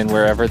things in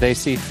wherever they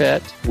see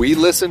fit. We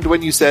listened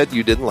when you said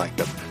you didn't like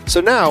them.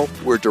 So now,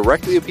 we're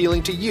directly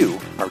appealing to you,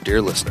 our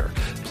dear listener.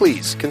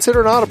 Please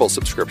consider an Audible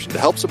subscription to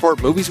help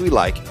support Movies We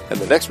Like and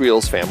the Next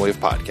Reel's family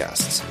of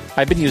podcasts.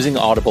 I've been using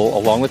Audible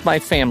along with my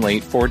family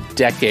for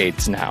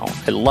decades now.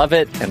 I love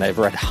it, and I've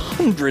read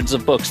hundreds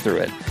of books through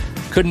it.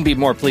 Couldn't be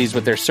more pleased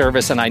with their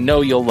service, and I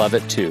know you'll love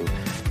it too.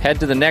 Head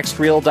to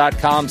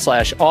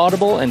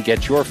thenextreel.com/audible and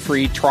get your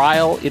free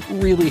trial. It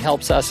really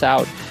helps us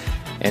out.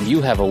 And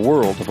you have a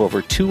world of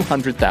over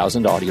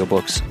 200,000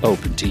 audiobooks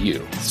open to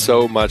you.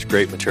 So much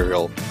great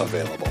material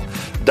available.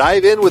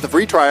 Dive in with a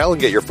free trial and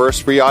get your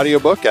first free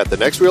audiobook at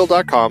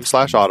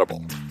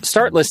thenextreel.com/audible.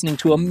 Start listening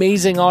to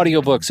amazing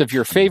audiobooks of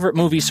your favorite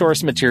movie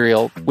source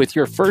material with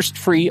your first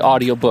free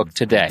audiobook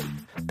today.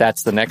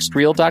 That's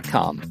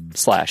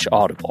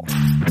thenextreel.com/audible.